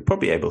 you're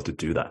probably able to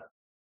do that.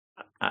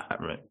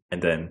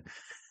 And then,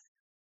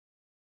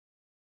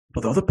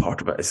 but the other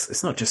part of it is,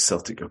 it's not just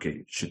Celtic.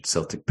 Okay, should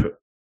Celtic put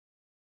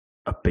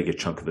a bigger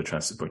chunk of the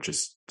transfer budget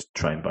to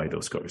try and buy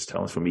those Scottish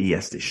talents? For me,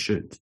 yes, they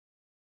should.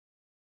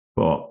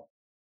 But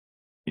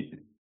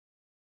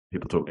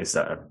people talk, is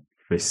that a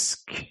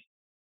risk?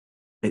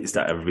 Is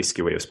that a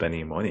risky way of spending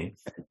your money?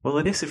 Well,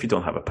 it is if you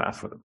don't have a path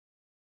for them,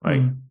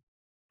 right?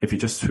 If you're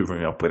just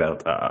hoovering up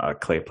without a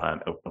clear plan,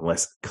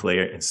 unless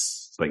clear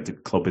is like the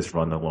club is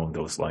run along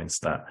those lines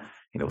that,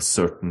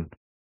 certain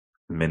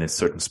minutes,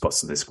 certain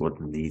spots in this squad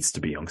needs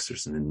to be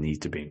youngsters and they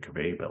need to be in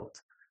conveyor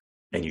belt.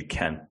 And you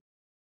can't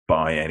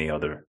buy any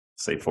other,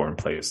 say, foreign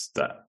players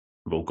that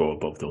will go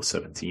above those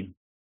 17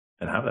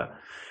 and have that.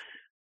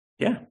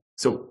 Yeah.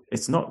 So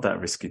it's not that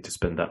risky to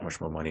spend that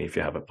much more money if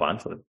you have a plan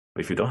for them.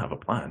 But if you don't have a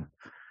plan,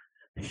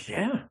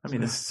 yeah, I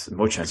mean, there's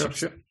more chance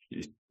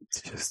you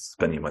just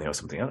spend your money on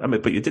something else. I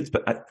mean, but you did.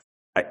 But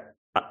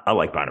I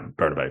like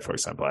Bernabeu, for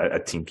example. I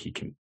think he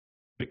can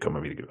become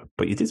a really good one.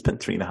 But you did spend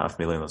 $3.5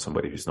 million on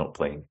somebody who's not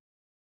playing.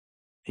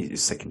 He's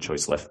his second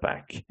choice left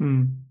back,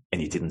 and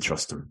you didn't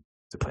trust him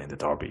to play in the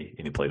derby,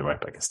 and you played the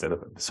right back instead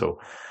of him. So,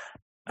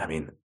 I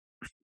mean,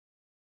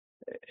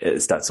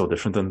 is that so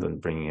different than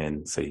bringing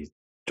in, say,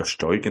 Josh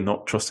Doig and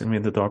not trusting him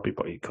in the derby,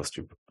 but he cost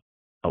you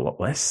a lot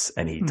less,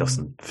 and he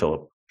doesn't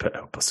put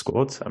up a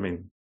squad? I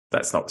mean,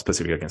 that's not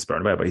specific against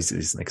Bernabeu, but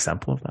he's an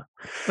example of that.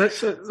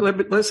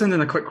 Let's send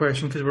in a quick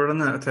question because we're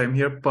running out of time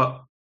here.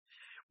 But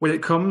when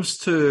it comes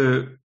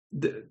to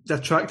the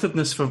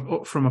attractiveness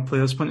from a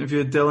player's point of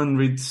view, Dylan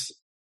Reid's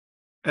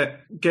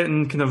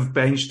getting kind of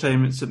bench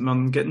time at St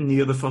Mirren, getting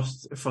near the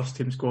first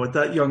team squad.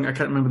 That young, I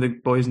can't remember the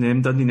boy's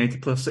name, Dundee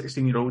United player,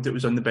 16-year-old that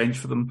was on the bench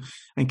for them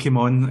and came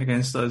on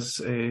against us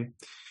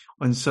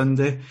on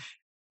Sunday.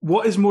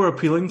 What is more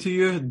appealing to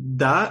you,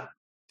 that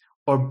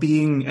or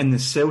being in the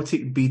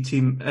Celtic B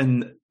team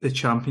and the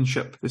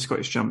Championship, the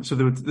Scottish Championship,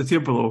 so the tier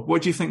below,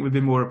 what do you think would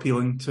be more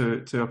appealing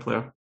to a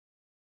player?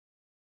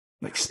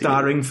 Like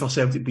starring for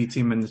Celtic B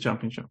team in the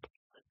Championship?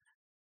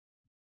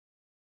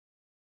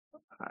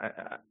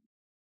 I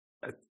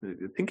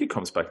think it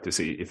comes back to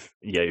see if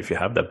you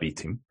have that B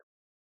team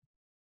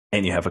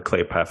and you have a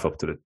clear path up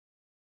to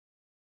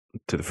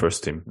the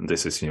first team, and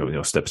this is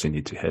steps you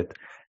need to hit,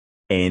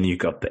 and you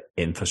got the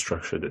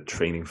infrastructure, the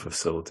training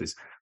facilities,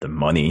 the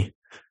money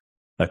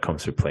that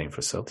comes with playing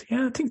for Celtic.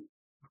 Yeah, I think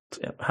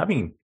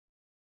having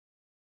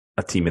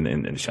a team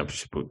in the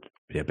Championship would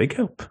be a big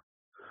help.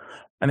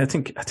 And I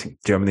think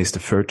Germany is the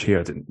third tier.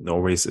 I think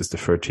Norway is the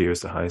third tier,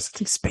 is the highest. I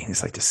think Spain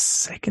is like the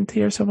second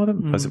tier, some of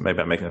them. Maybe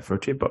I'm making a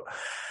third tier, but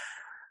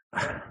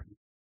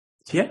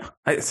yeah,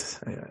 at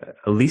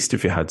least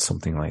if you had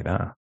something like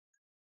that,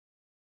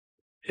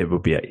 it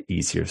would be an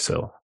easier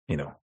sell,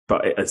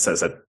 But it says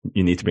that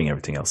you need to bring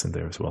everything else in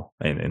there as well,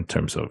 in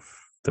terms of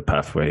the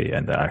pathway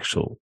and the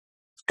actual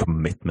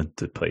commitment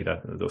to play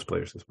those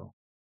players as well.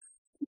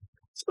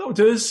 So that'll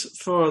do us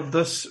for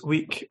this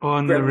week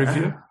on the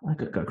review. I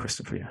got a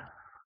question for you.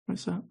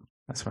 What's that?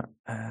 That's right.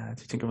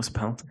 Do you think it was a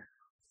penalty?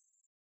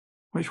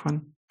 Which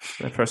one?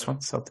 The first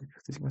one, Celtic. Do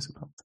you think it was a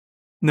penalty?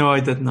 No,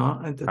 I did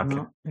not. I did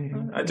not.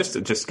 I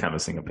just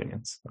canvassing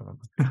opinions.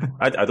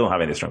 I don't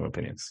have any strong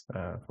opinions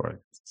for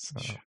it.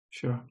 So.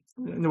 Sure.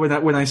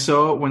 When I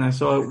saw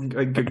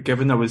it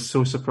given, I was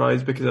so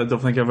surprised because I don't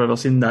think I've ever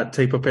seen that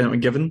type of penalty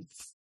given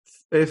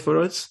for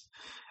us.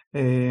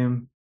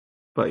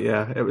 But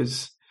yeah, it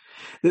was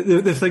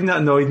the thing that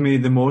annoyed me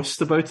the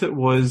most about it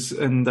was,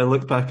 and I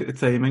looked back at the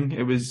timing,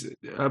 it was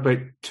about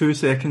 2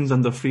 seconds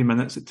under 3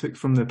 minutes it took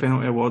from the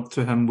penalty award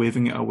to him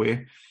waving it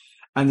away.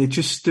 And he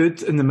just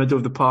stood in the middle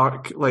of the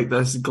park like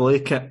this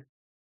Glaikit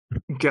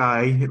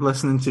guy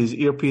listening to his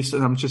earpiece,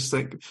 and I'm just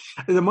like,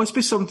 there must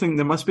be some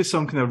kind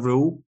of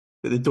rule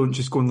that they don't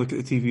just go and look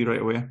at the TV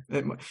right away.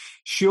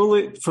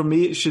 Surely, for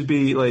me, it should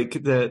be like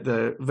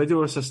the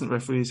video assistant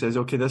referee says,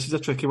 okay, this is a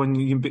tricky one,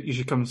 you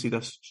should come and see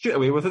this straight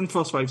away within the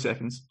first 5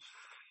 seconds.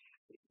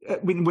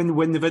 When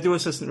the video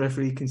assistant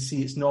referee can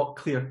see it's not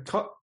clear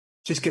cut,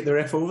 just get the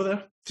ref over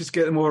there, just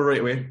get them over right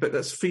away. But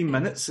that's 3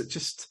 minutes. It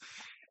just...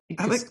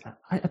 I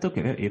don't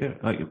get it either.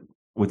 Like,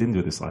 we didn't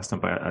do this last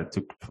time, but I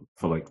took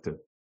for like the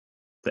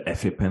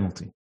FA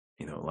penalty,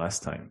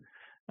 last time.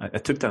 I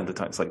took down the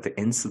time. It's like the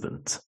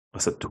incident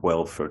was at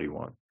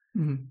 12:31.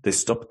 Mm-hmm. They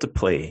stopped the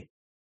play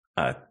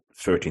at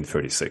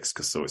 13:36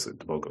 because obviously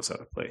the ball goes out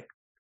of play.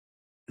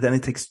 Then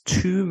it takes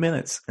 2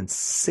 minutes and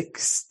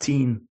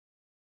 16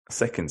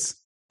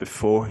 seconds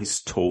before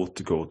he's told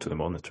to go to the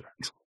monitor.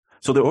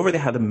 So they already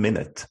had a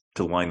minute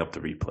to line up the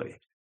replay.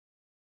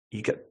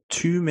 You get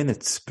 2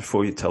 minutes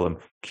before you tell him,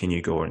 can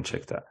you go and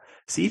check that?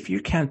 See if you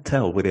can't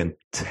tell within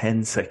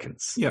 10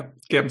 seconds. Yeah,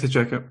 get him to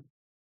check it.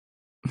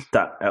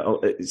 That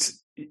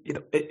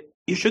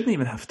you shouldn't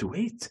even have to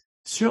wait.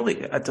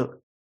 Surely, I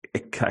don't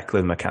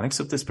calculate the mechanics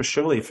of this, but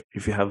surely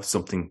if you have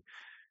something,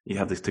 you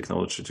have the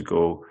technology to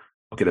go,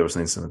 okay, there was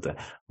an incident there.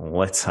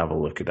 Let's have a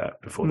look at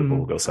that before the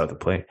ball goes out of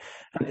play.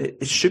 And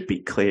it should be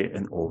clear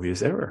and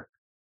obvious error.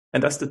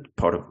 And that's the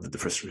part of the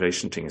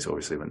frustration thing is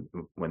obviously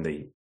when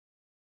they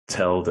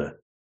tell the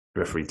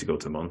referee to go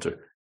to the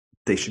monitor,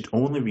 they should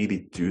only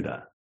really do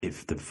that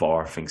if the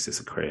VAR thinks it's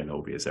a clear and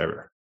obvious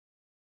error.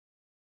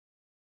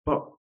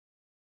 But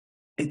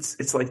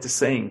it's like the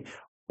saying,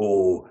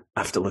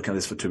 after looking at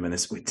this for 2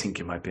 minutes, we think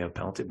it might be a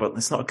penalty, but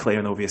it's not a clear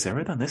and obvious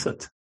error then, is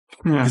it?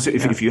 Yeah, because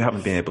if you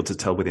haven't been able to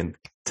tell within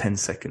 10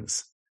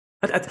 seconds,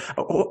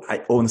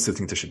 I honestly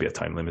think there should be a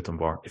time limit on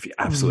VAR if you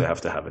absolutely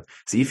have to have it.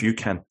 See, if you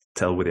can't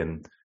tell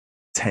within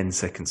 10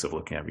 seconds of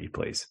looking at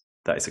replays,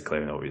 that is a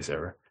clear and obvious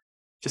error.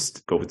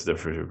 Just go with the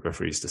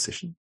referee's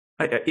decision.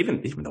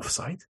 Even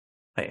offside,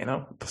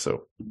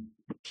 So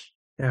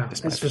yeah,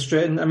 it's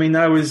frustrating. I mean,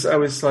 I was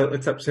slightly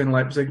tipsy in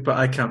Leipzig, but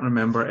I can't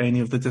remember any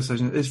of the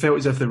decisions. It felt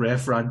as if the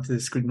ref ran to the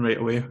screen right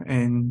away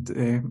and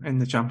in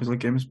the Champions League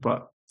games.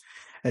 But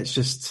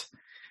it's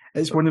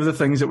one of the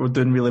things that we're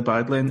doing really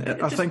badly,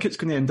 and I think it's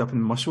going to end up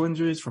in muscle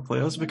injuries for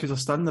players because they're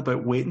standing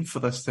about waiting for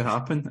this to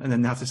happen, and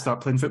then they have to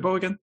start playing football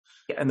again.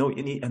 Yeah, I know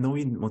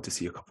you want to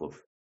see a couple of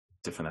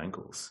different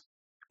angles.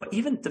 But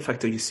even the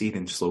fact that you see it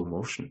in slow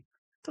motion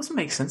doesn't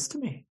make sense to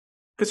me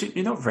because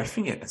you're not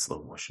reffing it in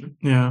slow motion.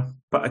 Yeah.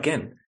 But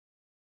again,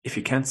 if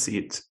you can't see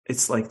it,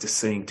 it's like just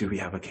saying, do we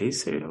have a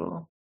case here?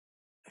 Well,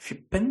 if you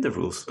bend the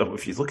rules, or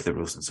if you look at the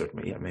rules in a certain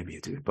way, yeah, maybe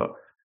you do. But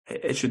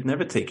it should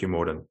never take you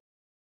more than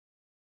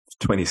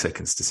 20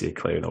 seconds to see a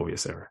clear and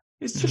obvious error.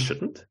 It just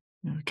shouldn't.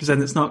 Because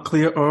then it's not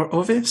clear or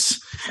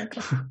obvious.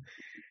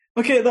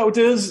 Okay, that'll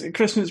do us.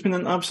 Christian, it's been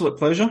an absolute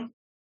pleasure.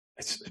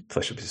 It's a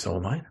pleasure to be all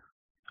mine.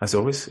 As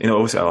always,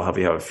 obviously I'll have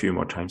you a few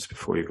more times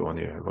before you go on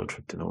your road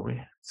trip to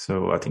Norway.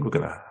 So I think we're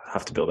going to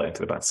have to build that into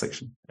the bad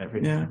section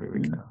every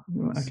week now.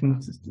 I can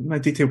my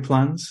detailed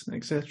plans,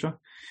 etc.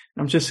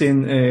 I'm just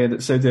saying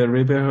that Saudi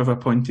Arabia have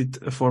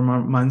appointed a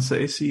former Man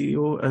City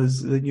CEO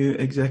as the new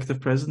executive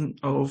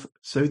president of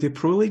Saudi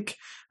Pro League,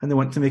 and they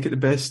want to make it the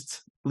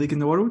best league in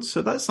the world.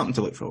 So that's something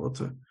to look forward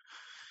to.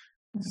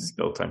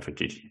 Still time for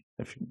Gigi,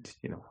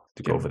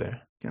 to go over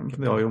there. Get him for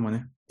the oil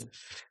money.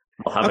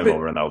 I'll have him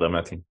over Ronaldo on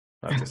my team.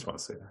 I just want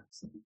to say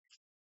that.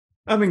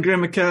 I've been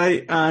Graham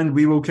Mackay, and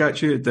we will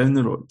catch you down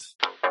the road.